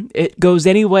wrong, it goes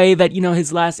any way that,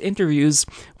 his last interviews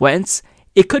went,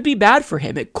 it could be bad for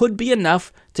him. It could be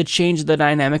enough to change the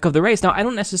dynamic of the race. Now, I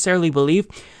don't necessarily believe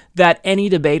that any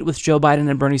debate with Joe Biden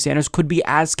and Bernie Sanders could be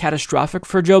as catastrophic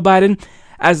for Joe Biden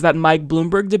as that Mike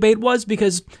Bloomberg debate was,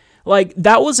 because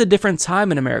that was a different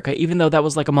time in America, even though that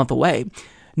was a month away.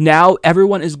 Now,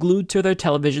 everyone is glued to their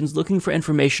televisions looking for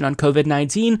information on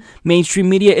COVID-19. Mainstream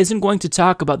media isn't going to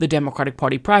talk about the Democratic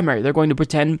Party primary. They're going to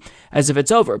pretend as if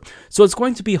it's over. So it's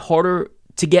going to be harder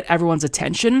to get everyone's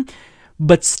attention.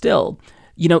 But still,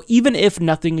 even if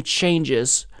nothing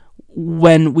changes,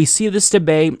 when we see this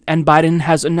debate and Biden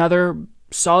has another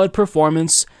solid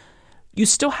performance, you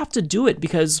still have to do it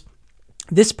because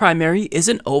this primary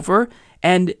isn't over.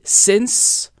 And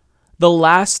since the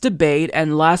last debate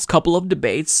and last couple of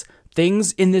debates,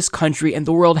 things in this country and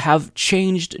the world have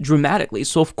changed dramatically.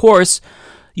 So, of course,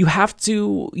 you have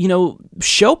to,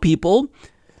 show people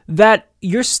that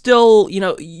you're still,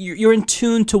 you're in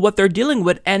tune to what they're dealing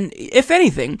with. And if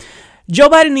anything, Joe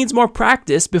Biden needs more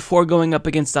practice before going up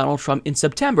against Donald Trump in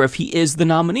September if he is the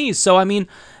nominee. So,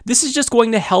 this is just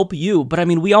going to help you. But,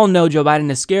 we all know Joe Biden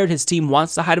is scared. His team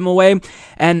wants to hide him away.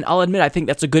 And I'll admit, I think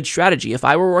that's a good strategy. If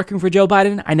I were working for Joe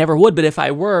Biden, I never would. But if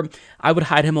I were, I would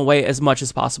hide him away as much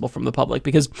as possible from the public.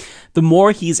 Because the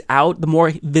more he's out, the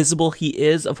more visible he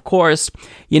is, of course,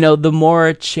 the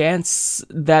more chance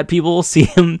that people will see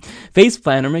him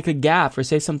faceplant or make a gaffe or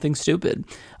say something stupid.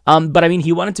 But,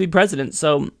 he wanted to be president,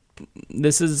 so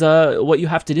this is what you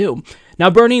have to do. Now,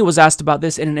 Bernie was asked about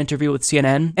this in an interview with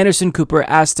CNN. Anderson Cooper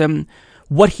asked him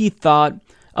what he thought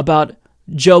about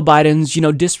Joe Biden's,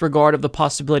 disregard of the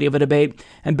possibility of a debate.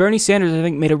 And Bernie Sanders, I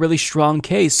think, made a really strong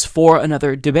case for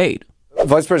another debate.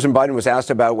 Vice President Biden was asked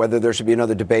about whether there should be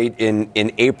another debate in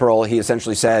April. He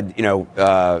essentially said,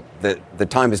 the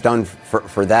time is done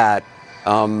for that.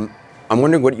 I'm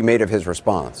wondering what you made of his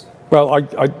response. Well,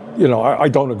 I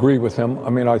don't agree with him. I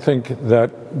mean, I think that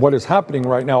what is happening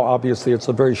right now, obviously, it's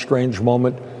a very strange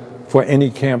moment for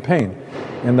any campaign,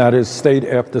 and that is state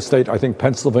after state. I think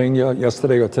Pennsylvania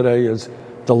yesterday or today is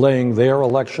delaying their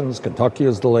elections. Kentucky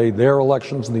has delayed their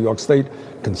elections. New York State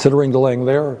considering delaying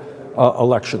their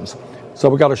elections. So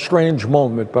we got a strange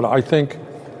moment, but I think,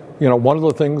 one of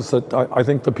the things that I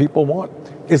think the people want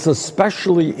is,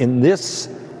 especially in this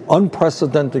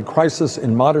unprecedented crisis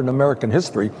in modern American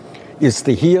history, is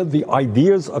to hear the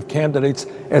ideas of candidates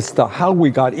as to how we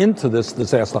got into this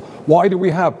disaster. Why do we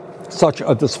have such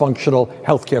a dysfunctional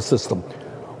healthcare system?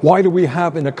 Why do we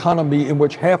have an economy in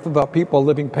which half of our people are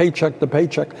living paycheck to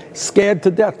paycheck, scared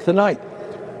to death tonight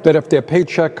that if their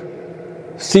paycheck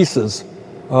ceases,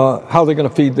 how they're going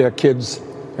to feed their kids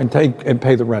and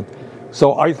pay the rent?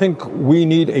 So I think we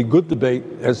need a good debate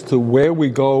as to where we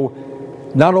go,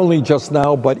 not only just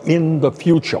now, but in the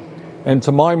future. And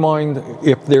to my mind,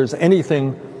 if there's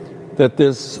anything that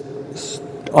this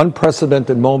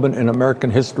unprecedented moment in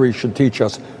American history should teach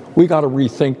us, we got to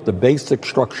rethink the basic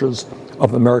structures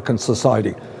of American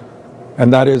society.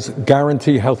 And that is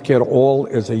guarantee health care to all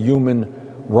as a human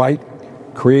right,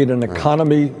 create an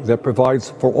economy that provides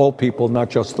for all people, not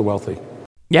just the wealthy.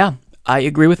 Yeah, I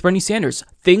agree with Bernie Sanders.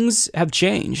 Things have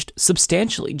changed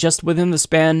substantially just within the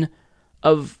span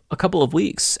of a couple of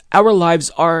weeks. Our lives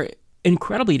are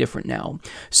incredibly different now.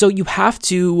 So you have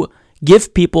to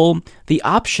give people the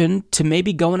option to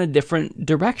maybe go in a different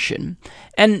direction.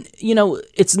 And,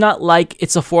 it's not like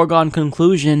it's a foregone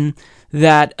conclusion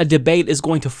that a debate is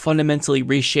going to fundamentally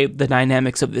reshape the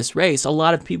dynamics of this race. A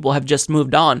lot of people have just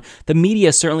moved on. The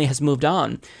media certainly has moved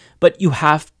on. But you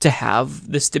have to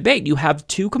have this debate. You have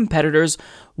two competitors.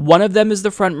 One of them is the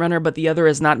front runner, but the other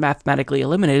is not mathematically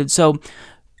eliminated. So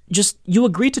you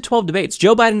agreed to 12 debates.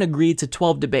 Joe Biden agreed to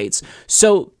 12 debates.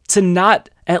 So to not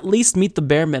at least meet the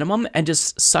bare minimum and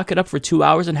just suck it up for 2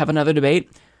 hours and have another debate,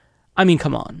 I mean,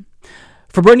 come on.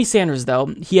 For Bernie Sanders,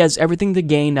 though, he has everything to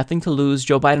gain, nothing to lose.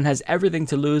 Joe Biden has everything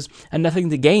to lose and nothing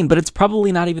to gain, but it's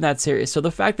probably not even that serious. So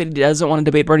the fact that he doesn't want to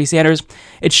debate Bernie Sanders,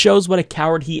 it shows what a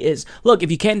coward he is. Look,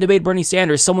 if you can't debate Bernie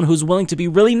Sanders, someone who's willing to be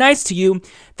really nice to you,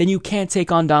 then you can't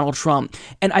take on Donald Trump.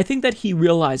 And I think that he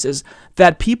realizes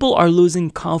that people are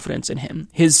losing confidence in him.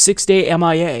 His 6-day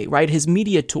MIA, right? His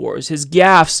media tours, his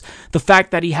gaffes, the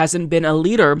fact that he hasn't been a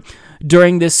leader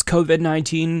during this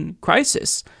COVID-19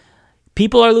 crisis.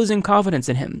 People are losing confidence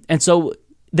in him. And so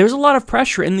there's a lot of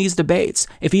pressure in these debates.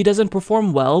 If he doesn't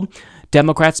perform well,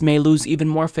 Democrats may lose even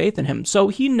more faith in him. So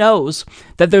he knows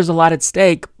that there's a lot at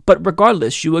stake. But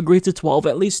regardless, you agree to 12,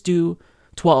 at least do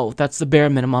 12. That's the bare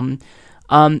minimum.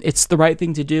 It's the right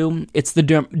thing to do. It's the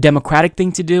democratic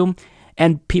thing to do.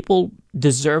 And people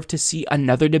deserve to see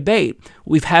another debate.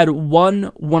 We've had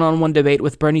one-on-one debate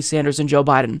with Bernie Sanders and Joe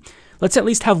Biden. Let's at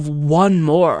least have one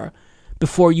more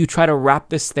before you try to wrap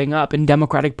this thing up, and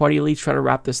Democratic Party elites try to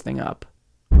wrap this thing up.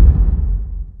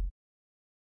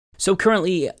 So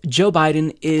currently, Joe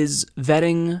Biden is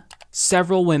vetting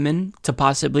several women to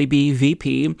possibly be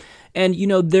VP, and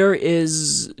there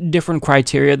is different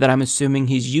criteria that I'm assuming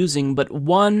he's using, but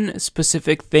one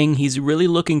specific thing he's really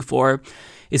looking for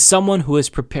is someone who is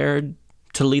prepared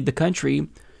to lead the country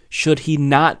should he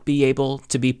not be able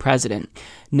to be president.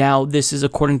 Now, this is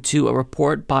according to a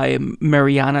report by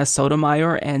Mariana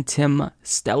Sotomayor and Tim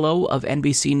Stello of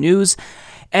NBC News.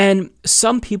 And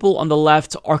some people on the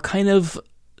left are kind of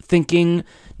thinking,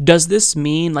 does this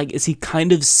mean, is he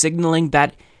kind of signaling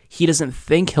that he doesn't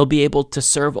think he'll be able to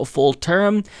serve a full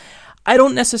term? I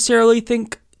don't necessarily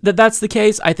think that that's the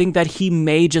case. I think that he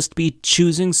may just be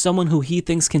choosing someone who he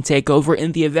thinks can take over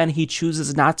in the event he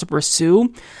chooses not to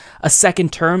pursue a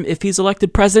second term if he's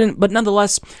elected president. But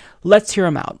nonetheless, let's hear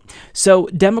him out. So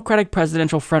Democratic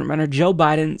presidential frontrunner Joe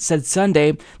Biden said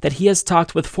Sunday that he has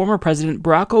talked with former President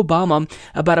Barack Obama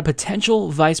about a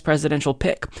potential vice presidential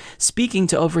pick. Speaking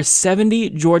to over 70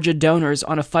 Georgia donors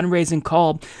on a fundraising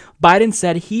call, Biden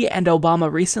said he and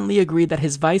Obama recently agreed that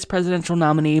his vice presidential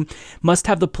nominee must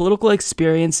have the political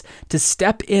experience to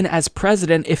step in as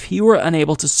president if he were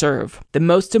unable to serve. The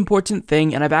most important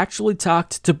thing, and I've actually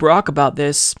talked to Barack about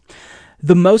this,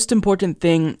 the most important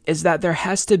thing is that there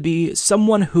has to be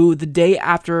someone who, the day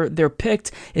after they're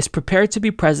picked, is prepared to be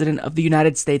president of the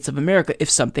United States of America if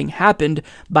something happened,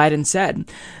 Biden said.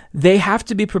 They have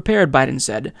to be prepared, Biden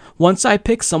said. Once I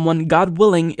pick someone, God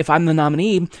willing, if I'm the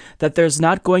nominee, that there's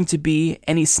not going to be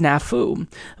any snafu.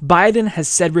 Biden has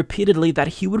said repeatedly that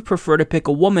he would prefer to pick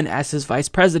a woman as his vice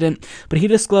president, but he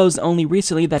disclosed only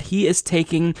recently that he is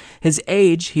taking his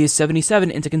age, he is 77,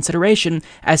 into consideration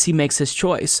as he makes his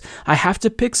choice. I have to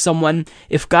pick someone,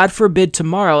 if God forbid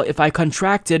tomorrow, if I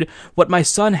contracted what my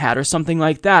son had or something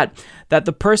like that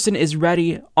the person is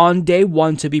ready on day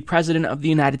one to be president of the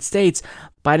United States,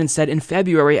 Biden said in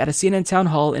February at a CNN town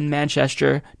hall in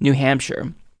Manchester, New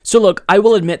Hampshire. So look, I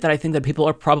will admit that I think that people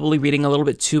are probably reading a little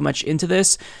bit too much into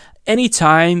this.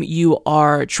 Anytime you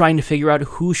are trying to figure out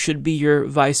who should be your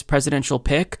vice presidential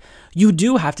pick, you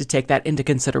do have to take that into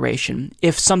consideration.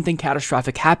 If something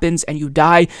catastrophic happens and you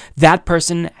die, that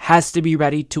person has to be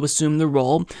ready to assume the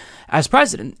role as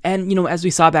president. And, as we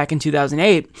saw back in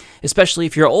 2008, especially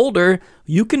if you're older,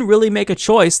 you can really make a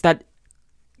choice that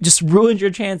just ruins your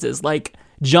chances. Like,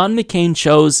 John McCain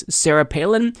chose Sarah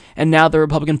Palin, and now the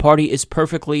Republican Party is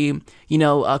perfectly,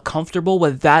 comfortable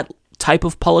with that type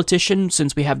of politician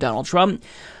since we have Donald Trump.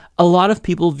 A lot of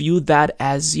people view that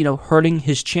as, hurting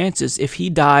his chances. If he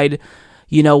died,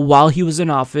 while he was in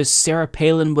office, Sarah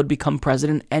Palin would become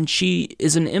president, and she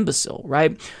is an imbecile,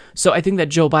 right? So I think that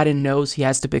Joe Biden knows he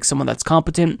has to pick someone that's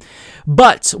competent.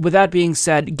 But with that being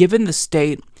said, given the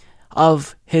state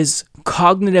of his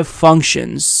cognitive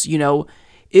functions,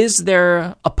 is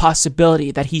there a possibility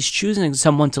that he's choosing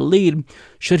someone to lead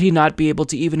should he not be able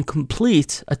to even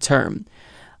complete a term?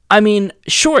 I mean,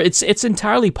 sure, it's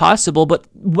entirely possible, but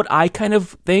what I kind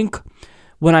of think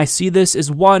when I see this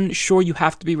is, one, sure, you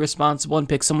have to be responsible and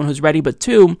pick someone who's ready, but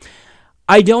two,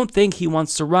 I don't think he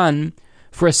wants to run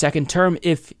for a second term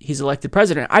if he's elected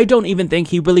president. I don't even think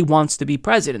he really wants to be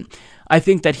president. I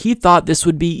think that he thought this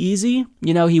would be easy.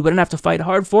 He wouldn't have to fight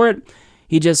hard for it.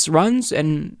 He just runs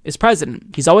and is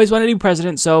president. He's always wanted to be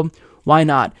president, so why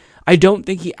not? I don't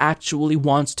think he actually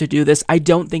wants to do this. I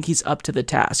don't think he's up to the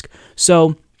task.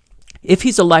 So if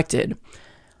he's elected,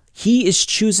 he is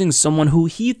choosing someone who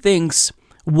he thinks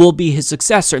will be his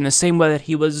successor. In the same way that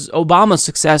he was Obama's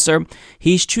successor,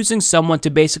 he's choosing someone to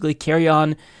basically carry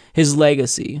on his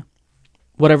legacy,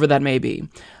 whatever that may be.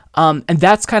 And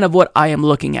that's kind of what I am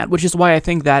looking at, which is why I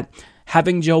think that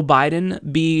having Joe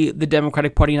Biden be the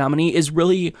Democratic Party nominee is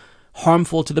really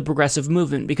harmful to the progressive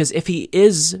movement, because if he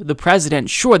is the president,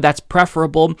 sure, that's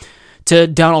preferable to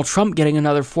Donald Trump getting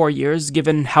another 4 years,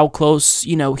 given how close,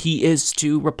 he is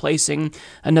to replacing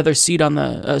another seat on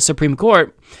the Supreme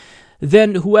Court.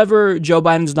 Then whoever Joe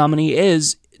Biden's nominee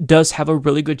is does have a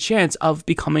really good chance of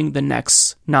becoming the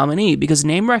next nominee, because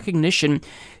name recognition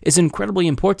is incredibly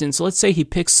important. So let's say he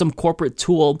picks some corporate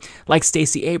tool like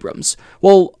Stacey Abrams.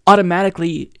 Well,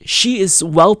 automatically, she is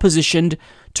well positioned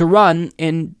to run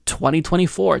in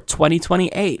 2024,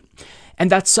 2028.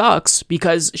 And that sucks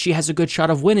because she has a good shot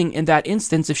of winning in that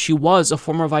instance if she was a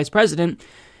former vice president.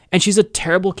 And she's a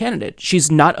terrible candidate.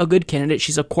 She's not a good candidate.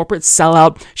 She's a corporate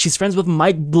sellout. She's friends with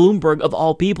Mike Bloomberg, of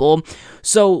all people.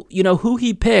 So, who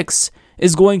he picks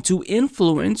is going to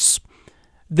influence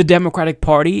the Democratic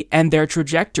Party and their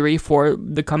trajectory for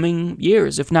the coming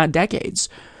years, if not decades.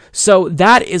 So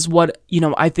that is what,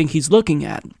 I think he's looking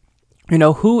at.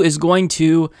 Who is going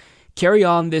to carry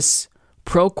on this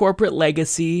pro-corporate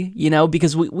legacy,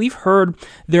 because we've heard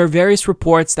there are various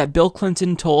reports that Bill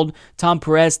Clinton told Tom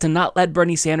Perez to not let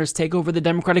Bernie Sanders take over the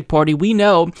Democratic Party. We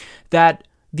know that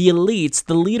the elites,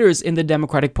 the leaders in the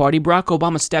Democratic Party, Barack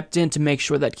Obama stepped in to make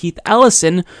sure that Keith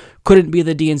Ellison couldn't be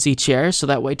the DNC chair, so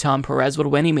that way Tom Perez would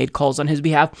win. He made calls on his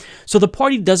behalf. So the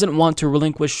party doesn't want to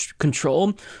relinquish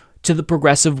control to the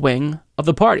progressive wing of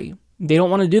the party. They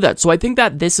don't want to do that. So I think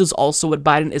that this is also what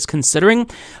Biden is considering.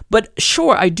 But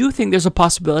sure, I do think there's a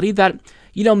possibility that,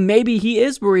 maybe he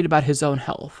is worried about his own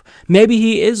health. Maybe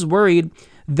he is worried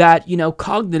that,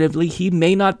 cognitively he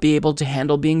may not be able to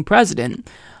handle being president.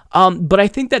 But I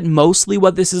think that mostly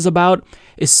what this is about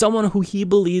is someone who he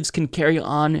believes can carry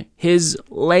on his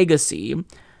legacy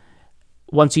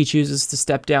once he chooses to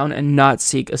step down and not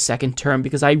seek a second term.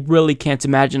 Because I really can't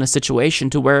imagine a situation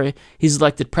to where he's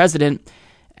elected president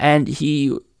and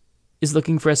he is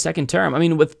looking for a second term. I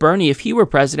mean, with Bernie, if he were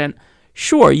president,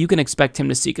 sure, you can expect him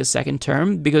to seek a second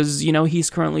term because, he's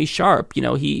currently sharp.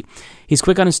 He's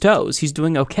quick on his toes. He's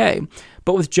doing okay.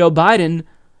 But with Joe Biden,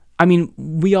 I mean,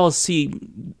 we all see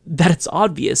that it's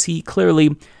obvious. He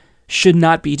clearly should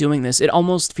not be doing this. It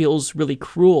almost feels really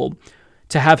cruel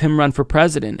to have him run for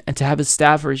president and to have his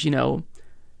staffers,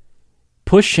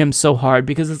 push him so hard,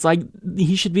 because it's like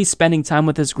he should be spending time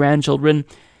with his grandchildren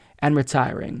and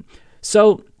retiring.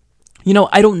 So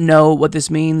I don't know what this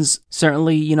means.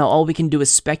 Certainly, all we can do is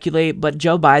speculate, but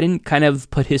Joe Biden kind of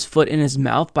put his foot in his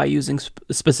mouth by using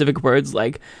specific words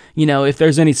like, if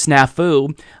there's any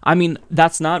snafu. I mean,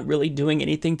 that's not really doing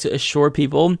anything to assure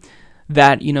people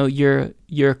that,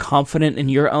 you're confident in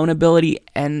your own ability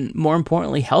and, more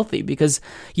importantly, healthy, because,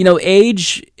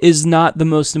 age is not the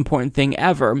most important thing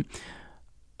ever.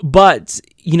 But,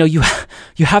 you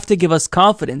have to give us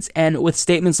confidence. And with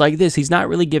statements like this, he's not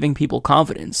really giving people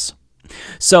confidence.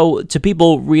 So to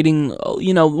people reading,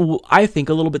 I think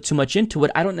a little bit too much into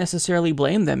it, I don't necessarily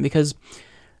blame them, because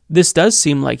this does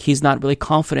seem like he's not really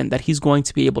confident that he's going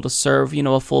to be able to serve,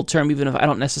 a full term, even if I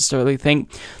don't necessarily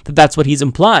think that that's what he's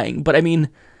implying. But I mean,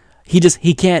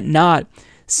 he can't not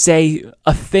say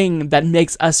a thing that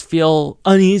makes us feel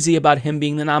uneasy about him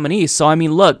being the nominee. So, I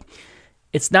mean, look,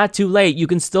 it's not too late. You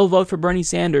can still vote for Bernie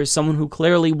Sanders, someone who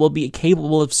clearly will be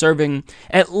capable of serving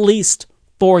at least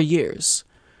 4 years.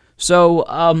 So,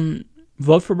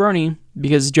 vote for Bernie,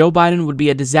 because Joe Biden would be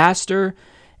a disaster.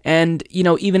 And,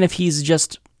 even if he's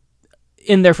just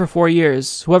in there for 4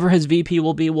 years, whoever his VP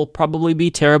will probably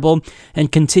be terrible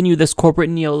and continue this corporate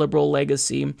neoliberal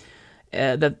legacy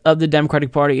of the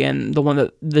Democratic Party and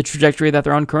the trajectory that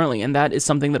they're on currently. And that is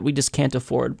something that we just can't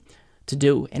afford to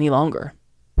do any longer.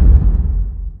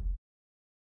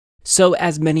 So,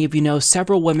 as many of you know,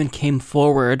 several women came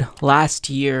forward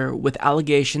last year with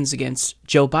allegations against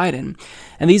Joe Biden.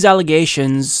 And these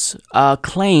allegations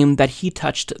claim that he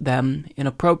touched them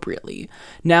inappropriately.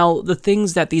 Now, the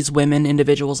things that these women,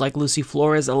 individuals like Lucy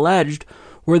Flores, alleged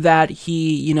were that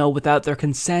he, without their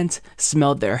consent,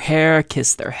 smelled their hair,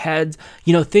 kissed their heads,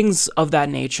 things of that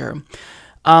nature.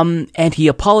 And he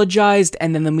apologized,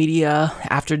 and then the media,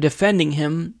 after defending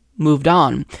him, moved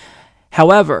on.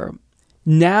 However,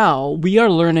 now we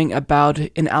are learning about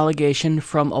an allegation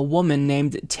from a woman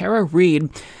named Tara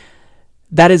Reid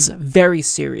that is very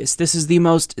serious. This is the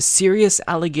most serious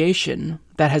allegation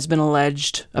that has been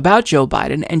alleged about Joe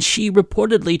Biden, and she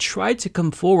reportedly tried to come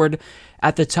forward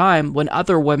at the time when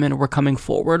other women were coming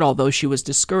forward, although she was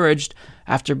discouraged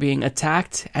after being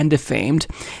attacked and defamed.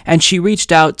 And she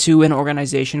reached out to an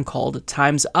organization called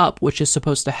Time's Up, which is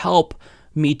supposed to help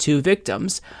Me Too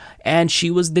victims, and she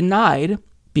was denied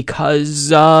because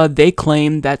they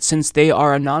claim that since they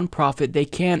are a nonprofit, they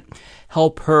can't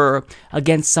help her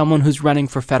against someone who's running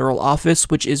for federal office,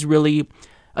 which is really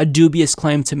a dubious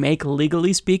claim to make,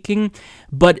 legally speaking.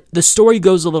 But the story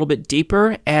goes a little bit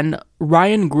deeper, and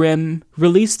Ryan Grimm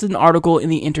released an article in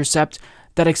The Intercept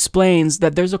that explains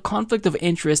that there's a conflict of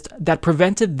interest that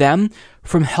prevented them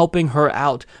from helping her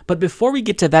out. But before we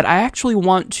get to that, I actually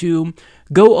want to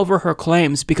go over her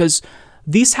claims, because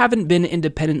these haven't been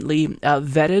independently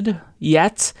vetted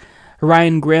yet.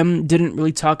 Ryan Grimm didn't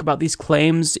really talk about these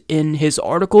claims in his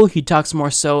article. He talks more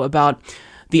so about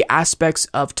the aspects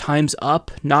of Time's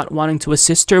Up not wanting to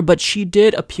assist her, but she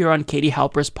did appear on Katie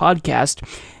Halper's podcast,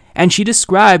 and she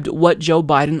described what Joe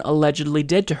Biden allegedly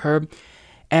did to her,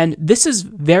 and this is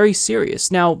very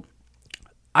serious. Now,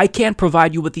 I can't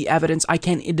provide you with the evidence. I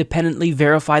can't independently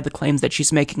verify the claims that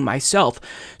she's making myself.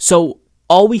 So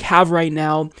all we have right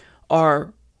now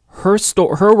are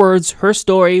her words, her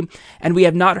story, and we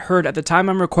have not heard at the time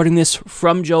I'm recording this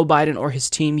from Joe Biden or his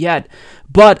team yet.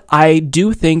 But I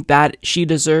do think that she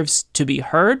deserves to be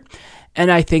heard, and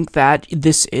I think that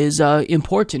this is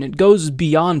important. It goes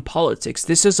beyond politics.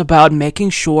 This is about making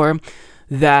sure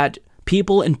that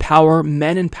people in power,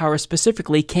 men in power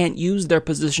specifically, can't use their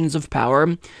positions of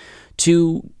power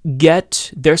to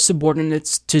get their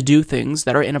subordinates to do things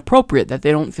that are inappropriate, that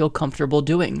they don't feel comfortable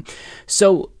doing.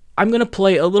 So I'm going to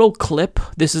play a little clip.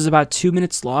 This is about 2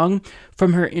 minutes long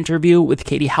from her interview with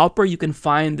Katie Halper. You can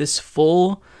find this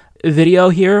full video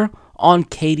here on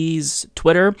Katie's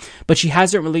Twitter, but she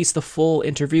hasn't released the full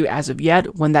interview as of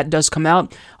yet. When that does come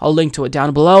out, I'll link to it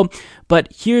down below. But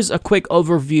here's a quick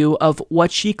overview of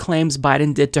what she claims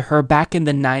Biden did to her back in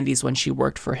the 90s when she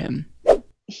worked for him.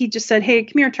 He just said, "Hey,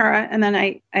 come here, Tara." And then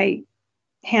I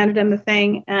handed him the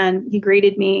thing, and he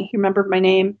greeted me. He remembered my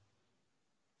name.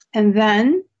 And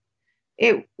then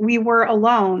we were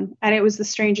alone, and it was the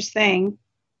strangest thing.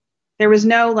 There was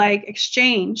no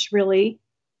exchange, really.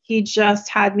 He just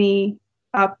had me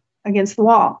up against the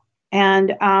wall,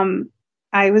 and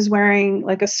I was wearing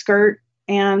a skirt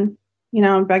and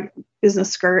a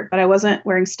business skirt, but I wasn't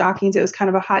wearing stockings. It was kind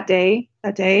of a hot day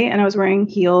that day, and I was wearing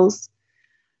heels.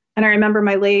 And I remember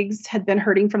my legs had been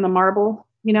hurting from the marble,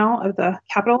 of the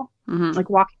Capitol,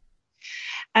 walking.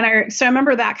 And so I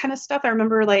remember that kind of stuff. I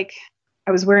remember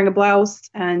I was wearing a blouse,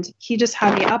 and he just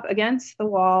had me up against the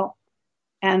wall,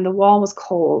 and the wall was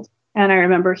cold. And I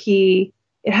remember it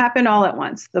happened all at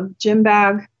once. The gym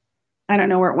bag I don't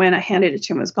know where it went. I handed it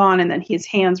to him, it was gone. And then his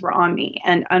hands were on me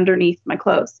and underneath my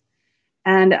clothes.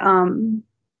 And,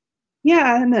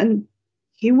 yeah. And then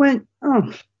he went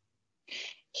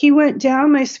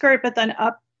down my skirt, but then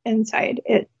up inside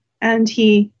it. And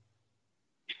he,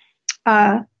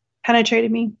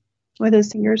 penetrated me with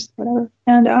his fingers, whatever.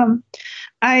 And,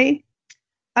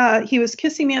 he was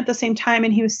kissing me at the same time,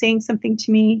 and he was saying something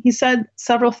to me. He said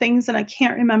several things, and I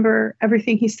can't remember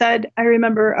everything he said. I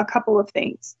remember a couple of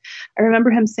things. I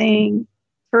remember him saying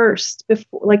first,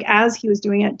 before, like as he was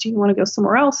doing it, do you want to go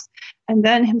somewhere else? And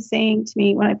then him saying to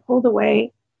me, when I pulled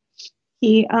away,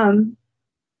 he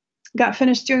got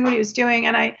finished doing what he was doing,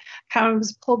 and I kind of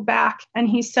was pulled back. And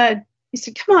he said,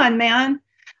 come on, man,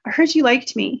 I heard you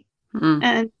liked me.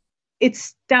 And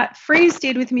it's that phrase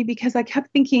stayed with me because I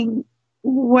kept thinking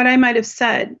what I might have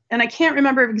said. And I can't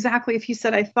remember exactly if he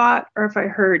said I thought or if I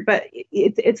heard, but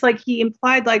it's like he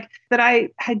implied like that I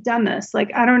had done this.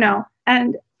 Like, I don't know.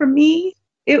 And for me,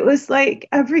 it was like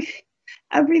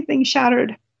everything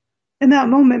shattered in that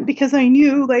moment, because I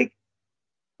knew like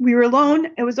we were alone.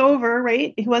 It was over,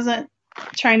 right? He wasn't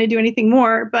trying to do anything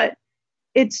more, but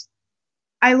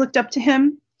I looked up to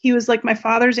him. He was like my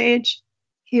father's age.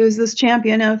 He was this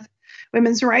champion of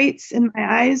women's rights in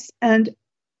my eyes. And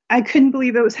I couldn't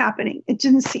believe it was happening. It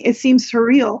seemed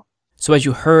surreal. So as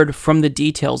you heard from the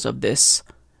details of this,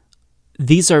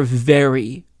 these are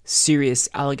very serious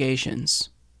allegations.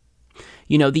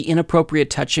 You know, the inappropriate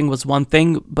touching was one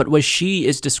thing, but what she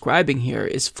is describing here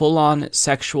is full-on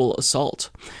sexual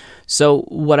assault. So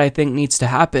what I think needs to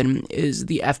happen is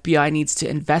the FBI needs to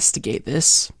investigate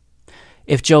this.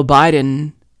 If Joe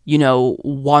Biden,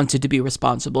 wanted to be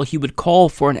responsible, he would call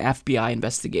for an FBI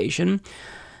investigation.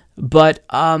 But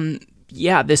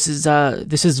this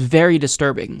is very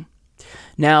disturbing.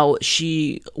 Now,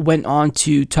 she went on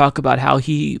to talk about how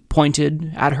he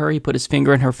pointed at her, he put his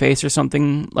finger in her face or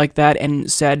something like that,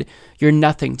 and said, "You're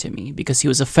nothing to me," because he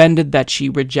was offended that she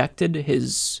rejected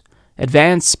his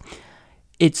advance.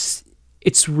 It's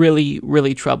really,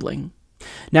 really troubling.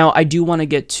 Now, I do want to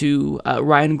get to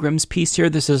Ryan Grimm's piece here.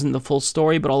 This isn't the full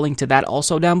story, but I'll link to that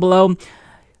also down below.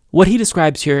 What he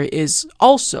describes here is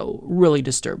also really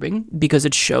disturbing because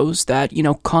it shows that,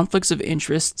 conflicts of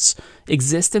interests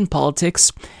exist in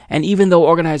politics. And even though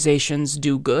organizations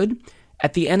do good,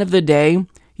 at the end of the day,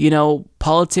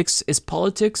 politics is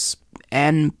politics,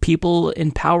 and people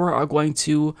in power are going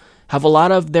to have a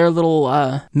lot of their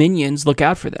little minions look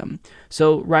out for them.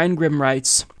 So Ryan Grimm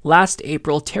writes, last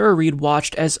April, Tara Reade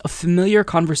watched as a familiar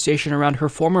conversation around her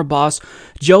former boss,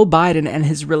 Joe Biden, and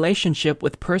his relationship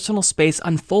with personal space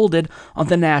unfolded on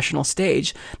the national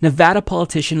stage. Nevada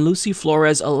politician Lucy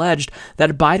Flores alleged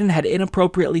that Biden had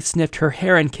inappropriately sniffed her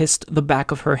hair and kissed the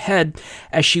back of her head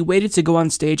as she waited to go on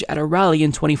stage at a rally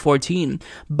in 2014.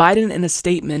 Biden, in a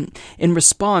statement in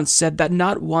response, said that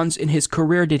not once in his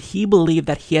career did he believe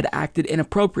that he had acted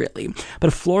inappropriately,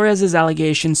 but Flores'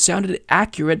 allegations sounded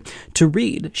accurate to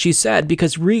Reade, she said,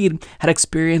 because Reade had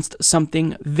experienced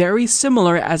something very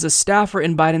similar as a staffer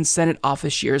in Biden's Senate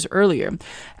office years earlier.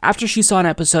 After she saw an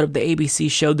episode of the ABC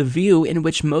show The View in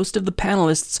which most of the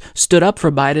panelists stood up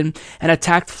for Biden and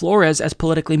attacked Flores as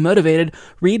politically motivated,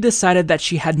 Reade decided that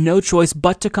she had no choice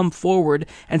but to come forward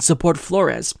and support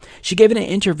Flores. She gave an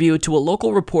interview to a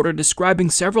local reporter describing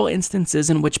several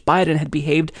instances in which Biden had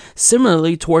behaved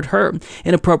similarly toward her,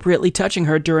 inappropriately touching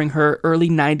her during her early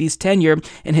 90s tenure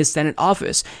in his Senate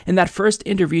office. In that first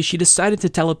interview, she decided to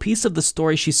tell a piece of the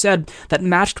story, she said, that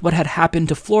matched what had happened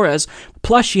to Flores.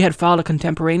 Plus, she had filed a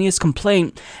contemporaneous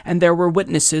complaint, and there were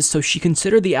witnesses, so she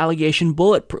considered the allegation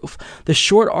bulletproof. The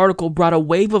short article brought a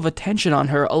wave of attention on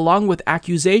her, along with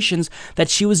accusations that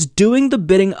she was doing the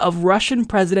bidding of Russian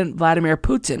President Vladimir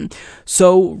Putin.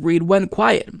 So Reade went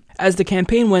quiet. As the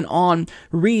campaign went on,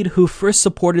 Reade, who first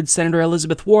supported Senator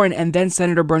Elizabeth Warren and then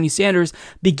Senator Bernie Sanders,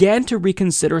 began to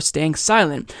reconsider staying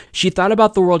silent. She thought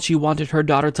about the world she wanted her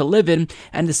daughter to live in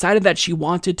and decided that she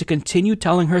wanted to continue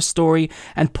telling her story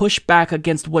and push back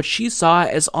against what she saw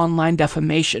as online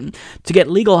defamation. To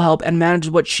get legal help and manage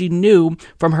what she knew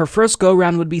from her first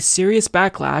go-round would be serious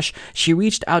backlash, she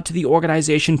reached out to the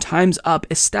organization Time's Up,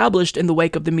 established in the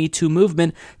wake of the Me Too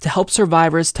movement, to help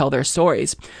survivors tell their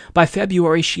stories. By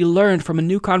February, she learned from a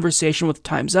new conversation with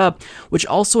Time's Up, which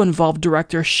also involved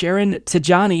director Sharon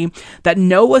Tijani, that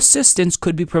no assistance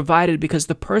could be provided because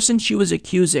the person she was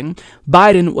accusing,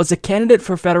 Biden, was a candidate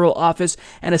for federal office,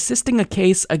 and assisting a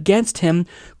case against him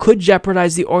could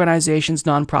jeopardize the organization's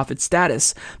nonprofit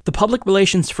status. The public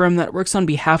relations firm that works on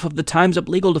behalf of the Time's Up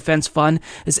Legal Defense Fund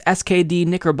is SKD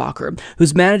Knickerbocker,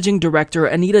 whose managing director,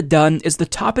 Anita Dunn, is the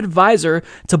top advisor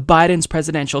to Biden's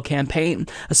presidential campaign.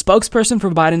 A spokesperson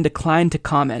for Biden declined to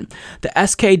comment. comment. The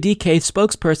SKDK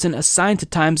spokesperson assigned to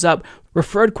Time's Up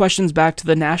referred questions back to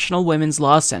the National Women's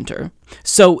Law Center.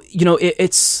 So,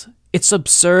 it's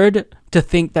absurd to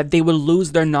think that they would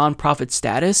lose their nonprofit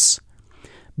status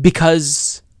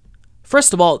because,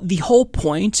 first of all, the whole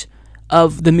point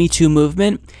of the Me Too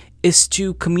movement is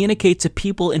to communicate to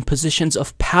people in positions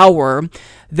of power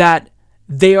that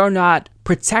they are not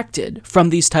protected from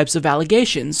these types of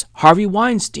allegations. Harvey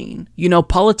Weinstein,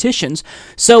 politicians.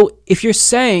 So if you're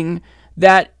saying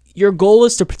that your goal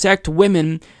is to protect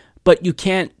women, but you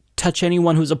can't touch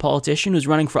anyone who's a politician who's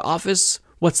running for office,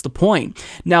 what's the point?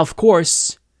 Now, of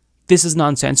course, this is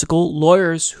nonsensical.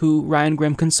 Lawyers who Ryan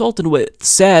Grim consulted with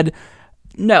said,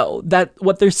 no, that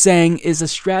what they're saying is a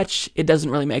stretch. It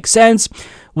doesn't really make sense.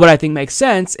 What I think makes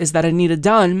sense is that Anita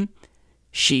Dunn,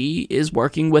 she is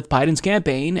working with Biden's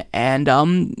campaign, and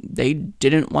they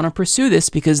didn't want to pursue this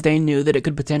because they knew that it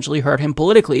could potentially hurt him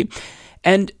politically.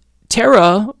 And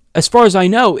Tara, as far as I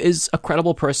know, is a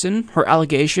credible person. Her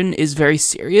allegation is very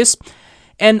serious,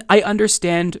 and I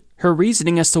understand her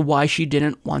reasoning as to why she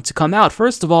didn't want to come out.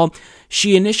 First of all,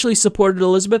 she initially supported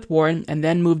Elizabeth Warren and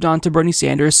then moved on to Bernie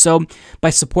Sanders. So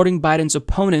by supporting Biden's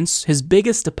opponents, his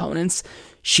biggest opponents,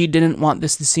 she didn't want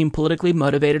this to seem politically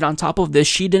motivated. On top of this,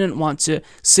 she didn't want to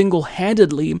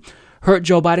single-handedly hurt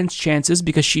Joe Biden's chances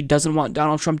because she doesn't want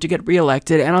Donald Trump to get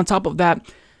reelected. And on top of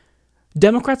that,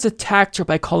 Democrats attacked her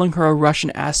by calling her a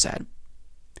Russian asset.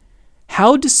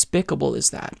 How despicable is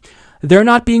that? They're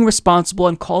not being responsible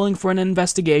and calling for an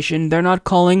investigation. They're not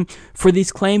calling for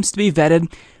these claims to be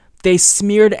vetted. They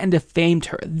smeared and defamed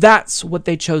her. That's what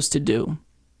they chose to do.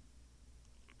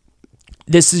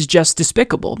 This is just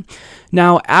despicable.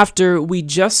 Now, after we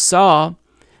just saw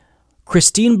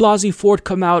Christine Blasey Ford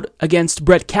come out against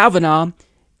Brett Kavanaugh,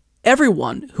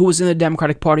 everyone who was in the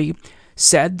Democratic Party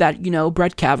said that,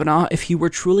 Brett Kavanaugh, if he were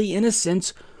truly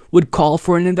innocent, would call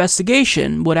for an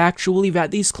investigation, would actually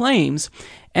vet these claims.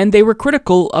 And they were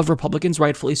critical of Republicans,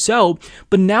 rightfully so.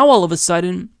 But now all of a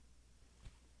sudden,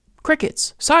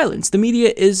 crickets, silence. The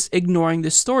media is ignoring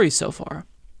this story so far.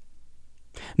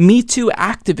 Me Too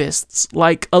activists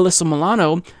like Alyssa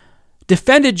Milano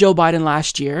defended Joe Biden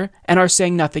last year and are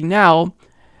saying nothing now,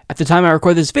 at the time I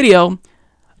record this video,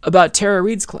 about Tara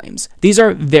Reade's claims. These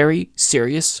are very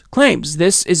serious claims.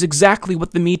 This is exactly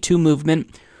what the Me Too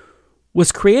movement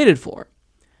was created for,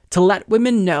 to let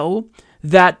women know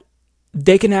that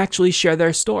they can actually share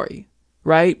their story,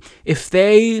 right? If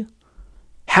they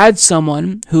had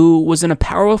someone who was in a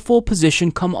powerful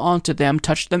position come onto them,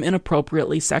 touch them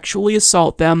inappropriately, sexually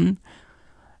assault them,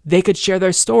 they could share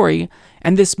their story,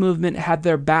 and this movement had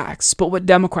their backs. But what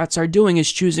Democrats are doing is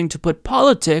choosing to put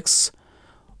politics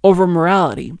over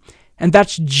morality, and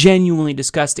that's genuinely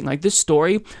disgusting. Like, this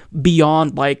story,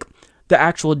 beyond the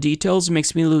actual details,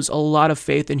 makes me lose a lot of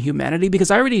faith in humanity,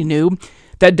 because I already knew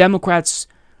that Democrats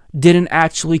didn't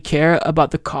actually care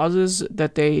about the causes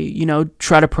that they,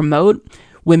 try to promote.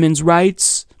 Women's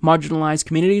rights, marginalized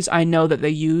communities. I know that they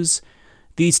use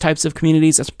these types of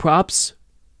communities as props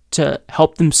to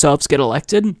help themselves get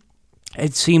elected.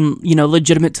 It seemed,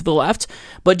 legitimate to the left,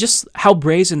 but just how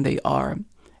brazen they are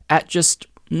at just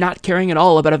not caring at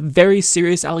all about a very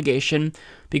serious allegation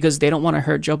because they don't want to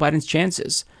hurt Joe Biden's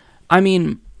chances. I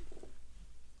mean,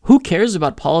 who cares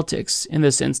about politics in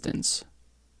this instance?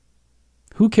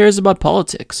 Who cares about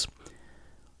politics?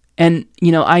 And,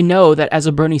 I know that as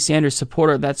a Bernie Sanders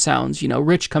supporter, that sounds,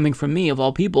 rich coming from me, of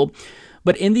all people.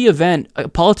 But in the event, a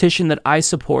politician that I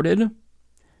supported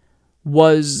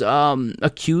was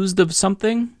accused of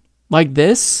something like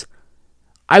this,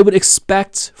 I would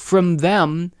expect from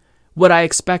them what I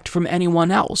expect from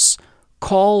anyone else.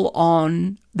 Call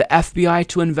on the FBI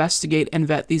to investigate and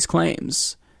vet these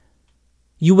claims.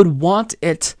 You would want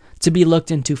it to be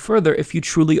looked into further if you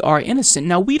truly are innocent.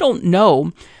 Now, we don't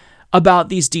know about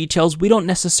these details. We don't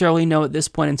necessarily know at this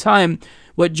point in time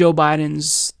what Joe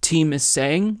Biden's team is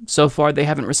saying. So far, they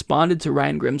haven't responded to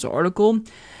Ryan Grim's article,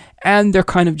 and they're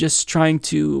kind of just trying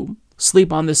to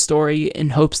sleep on this story in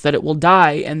hopes that it will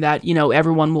die and that,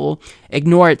 everyone will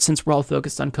ignore it since we're all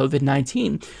focused on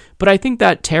COVID-19. But I think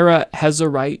that Tara has a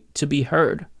right to be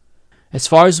heard. As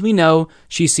far as we know,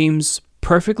 she seems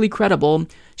perfectly credible.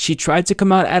 She tried to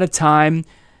come out at a time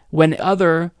when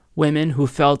other women who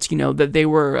felt, that they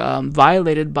were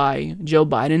violated by Joe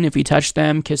Biden if he touched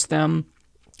them, kissed them,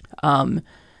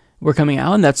 were coming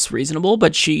out, and that's reasonable,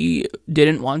 but she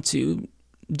didn't want to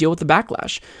deal with the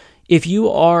backlash. If you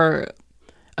are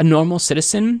a normal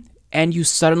citizen and you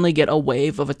suddenly get a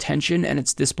wave of attention and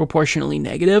it's disproportionately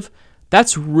negative,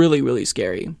 that's really, really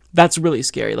scary. That's really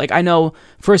scary. I know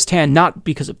firsthand, not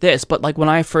because of this, but when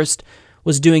I first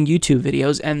was doing YouTube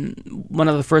videos, and one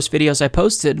of the first videos I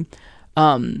posted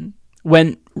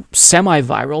went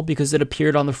semi-viral because it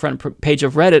appeared on the front page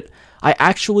of Reddit. I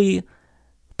actually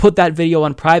put that video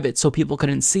on private so people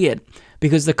couldn't see it,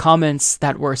 because the comments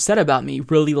that were said about me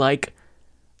really, like,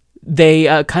 they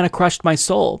kind of crushed my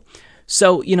soul.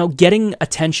 So, getting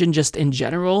attention just in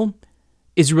general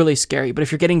is really scary. But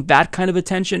if you're getting that kind of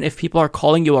attention, if people are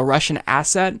calling you a Russian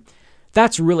asset,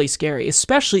 that's really scary,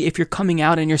 especially if you're coming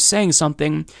out and you're saying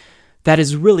something that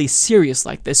is really serious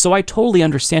like this. So I totally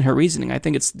understand her reasoning. I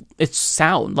think it's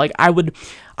sound. Like, I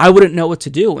wouldn't know what to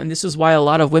do. And this is why a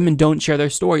lot of women don't share their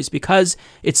stories, because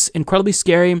it's incredibly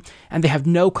scary and they have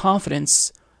no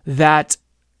confidence that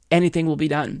anything will be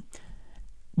done.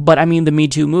 But I mean, the Me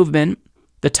Too movement,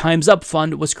 the Time's Up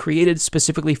Fund, was created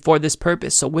specifically for this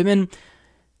purpose. So women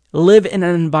live in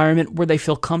an environment where they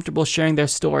feel comfortable sharing their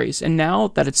stories. And now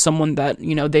that it's someone that,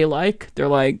 they like, they're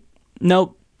like,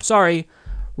 nope, sorry,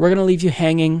 we're going to leave you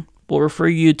hanging. We'll refer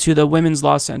you to the Women's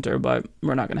Law Center, but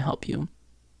we're not going to help you.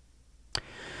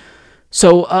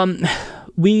 So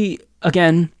we,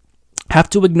 again, have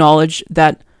to acknowledge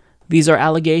that these are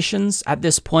allegations. At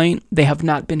this point, they have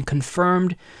not been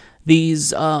confirmed.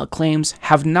 These claims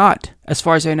have not, as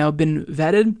far as I know, been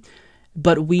vetted.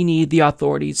 But we need the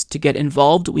authorities to get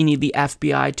involved. We need the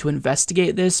FBI to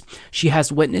investigate this. She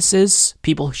has witnesses,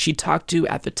 people she talked to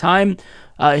at the time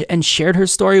and shared her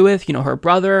story with, her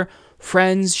brother,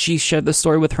 friends. She shared the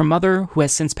story with her mother, who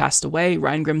has since passed away.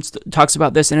 Ryan Grimm talks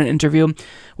about this in an interview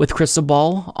with Crystal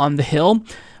Ball on The Hill.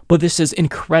 But this is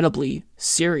incredibly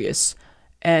serious.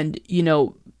 And,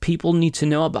 people need to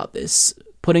know about this.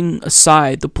 Putting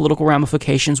aside the political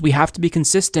ramifications, we have to be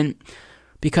consistent,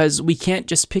 because we can't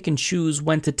just pick and choose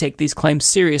when to take these claims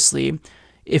seriously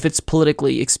if it's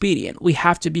politically expedient. We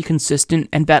have to be consistent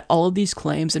and vet all of these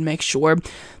claims and make sure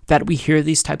that we hear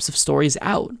these types of stories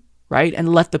out, right? And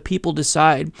let the people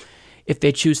decide if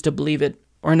they choose to believe it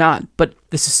or not. But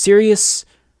this is serious,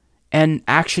 and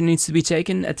action needs to be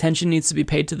taken. Attention needs to be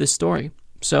paid to this story.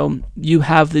 So you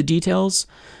have the details.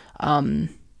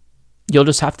 You'll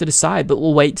just have to decide, but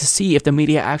we'll wait to see if the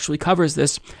media actually covers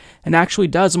this and actually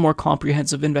does a more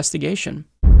comprehensive investigation.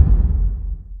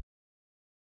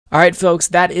 All right, folks,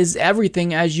 that is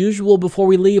everything. As usual, before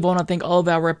we leave, I want to thank all of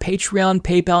our Patreon,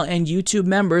 PayPal, and YouTube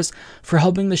members for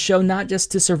helping the show not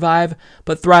just to survive,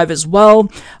 but thrive as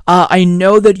well. I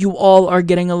know that you all are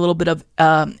getting a little bit of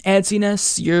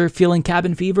antsiness. You're feeling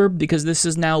cabin fever because this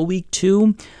is now week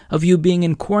 2 of you being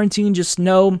in quarantine. Just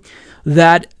know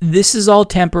that this is all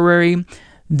temporary.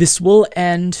 This will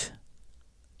end.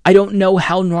 I don't know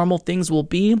how normal things will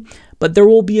be, but there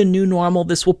will be a new normal.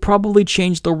 This will probably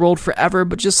change the world forever,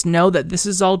 but just know that this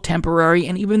is all temporary.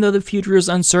 And even though the future is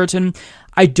uncertain,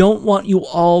 I don't want you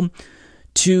all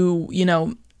to,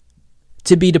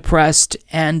 to be depressed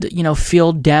and,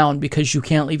 feel down because you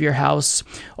can't leave your house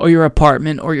or your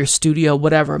apartment or your studio,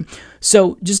 whatever.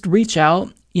 So just reach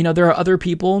out. There are other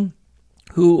people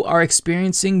who are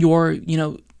experiencing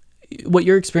what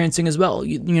you're experiencing as well.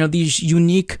 These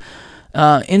unique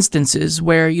instances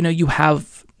where, you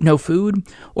have no food,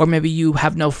 or maybe you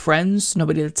have no friends,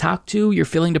 nobody to talk to, you're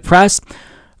feeling depressed.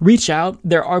 Reach out.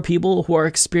 There are people who are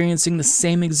experiencing the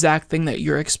same exact thing that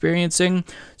you're experiencing.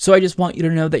 So I just want you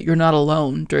to know that you're not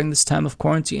alone during this time of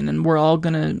quarantine, and we're all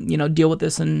going to, deal with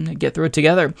this and get through it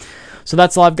together. So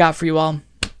that's all I've got for you all.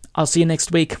 I'll see you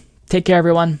next week. Take care,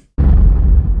 everyone.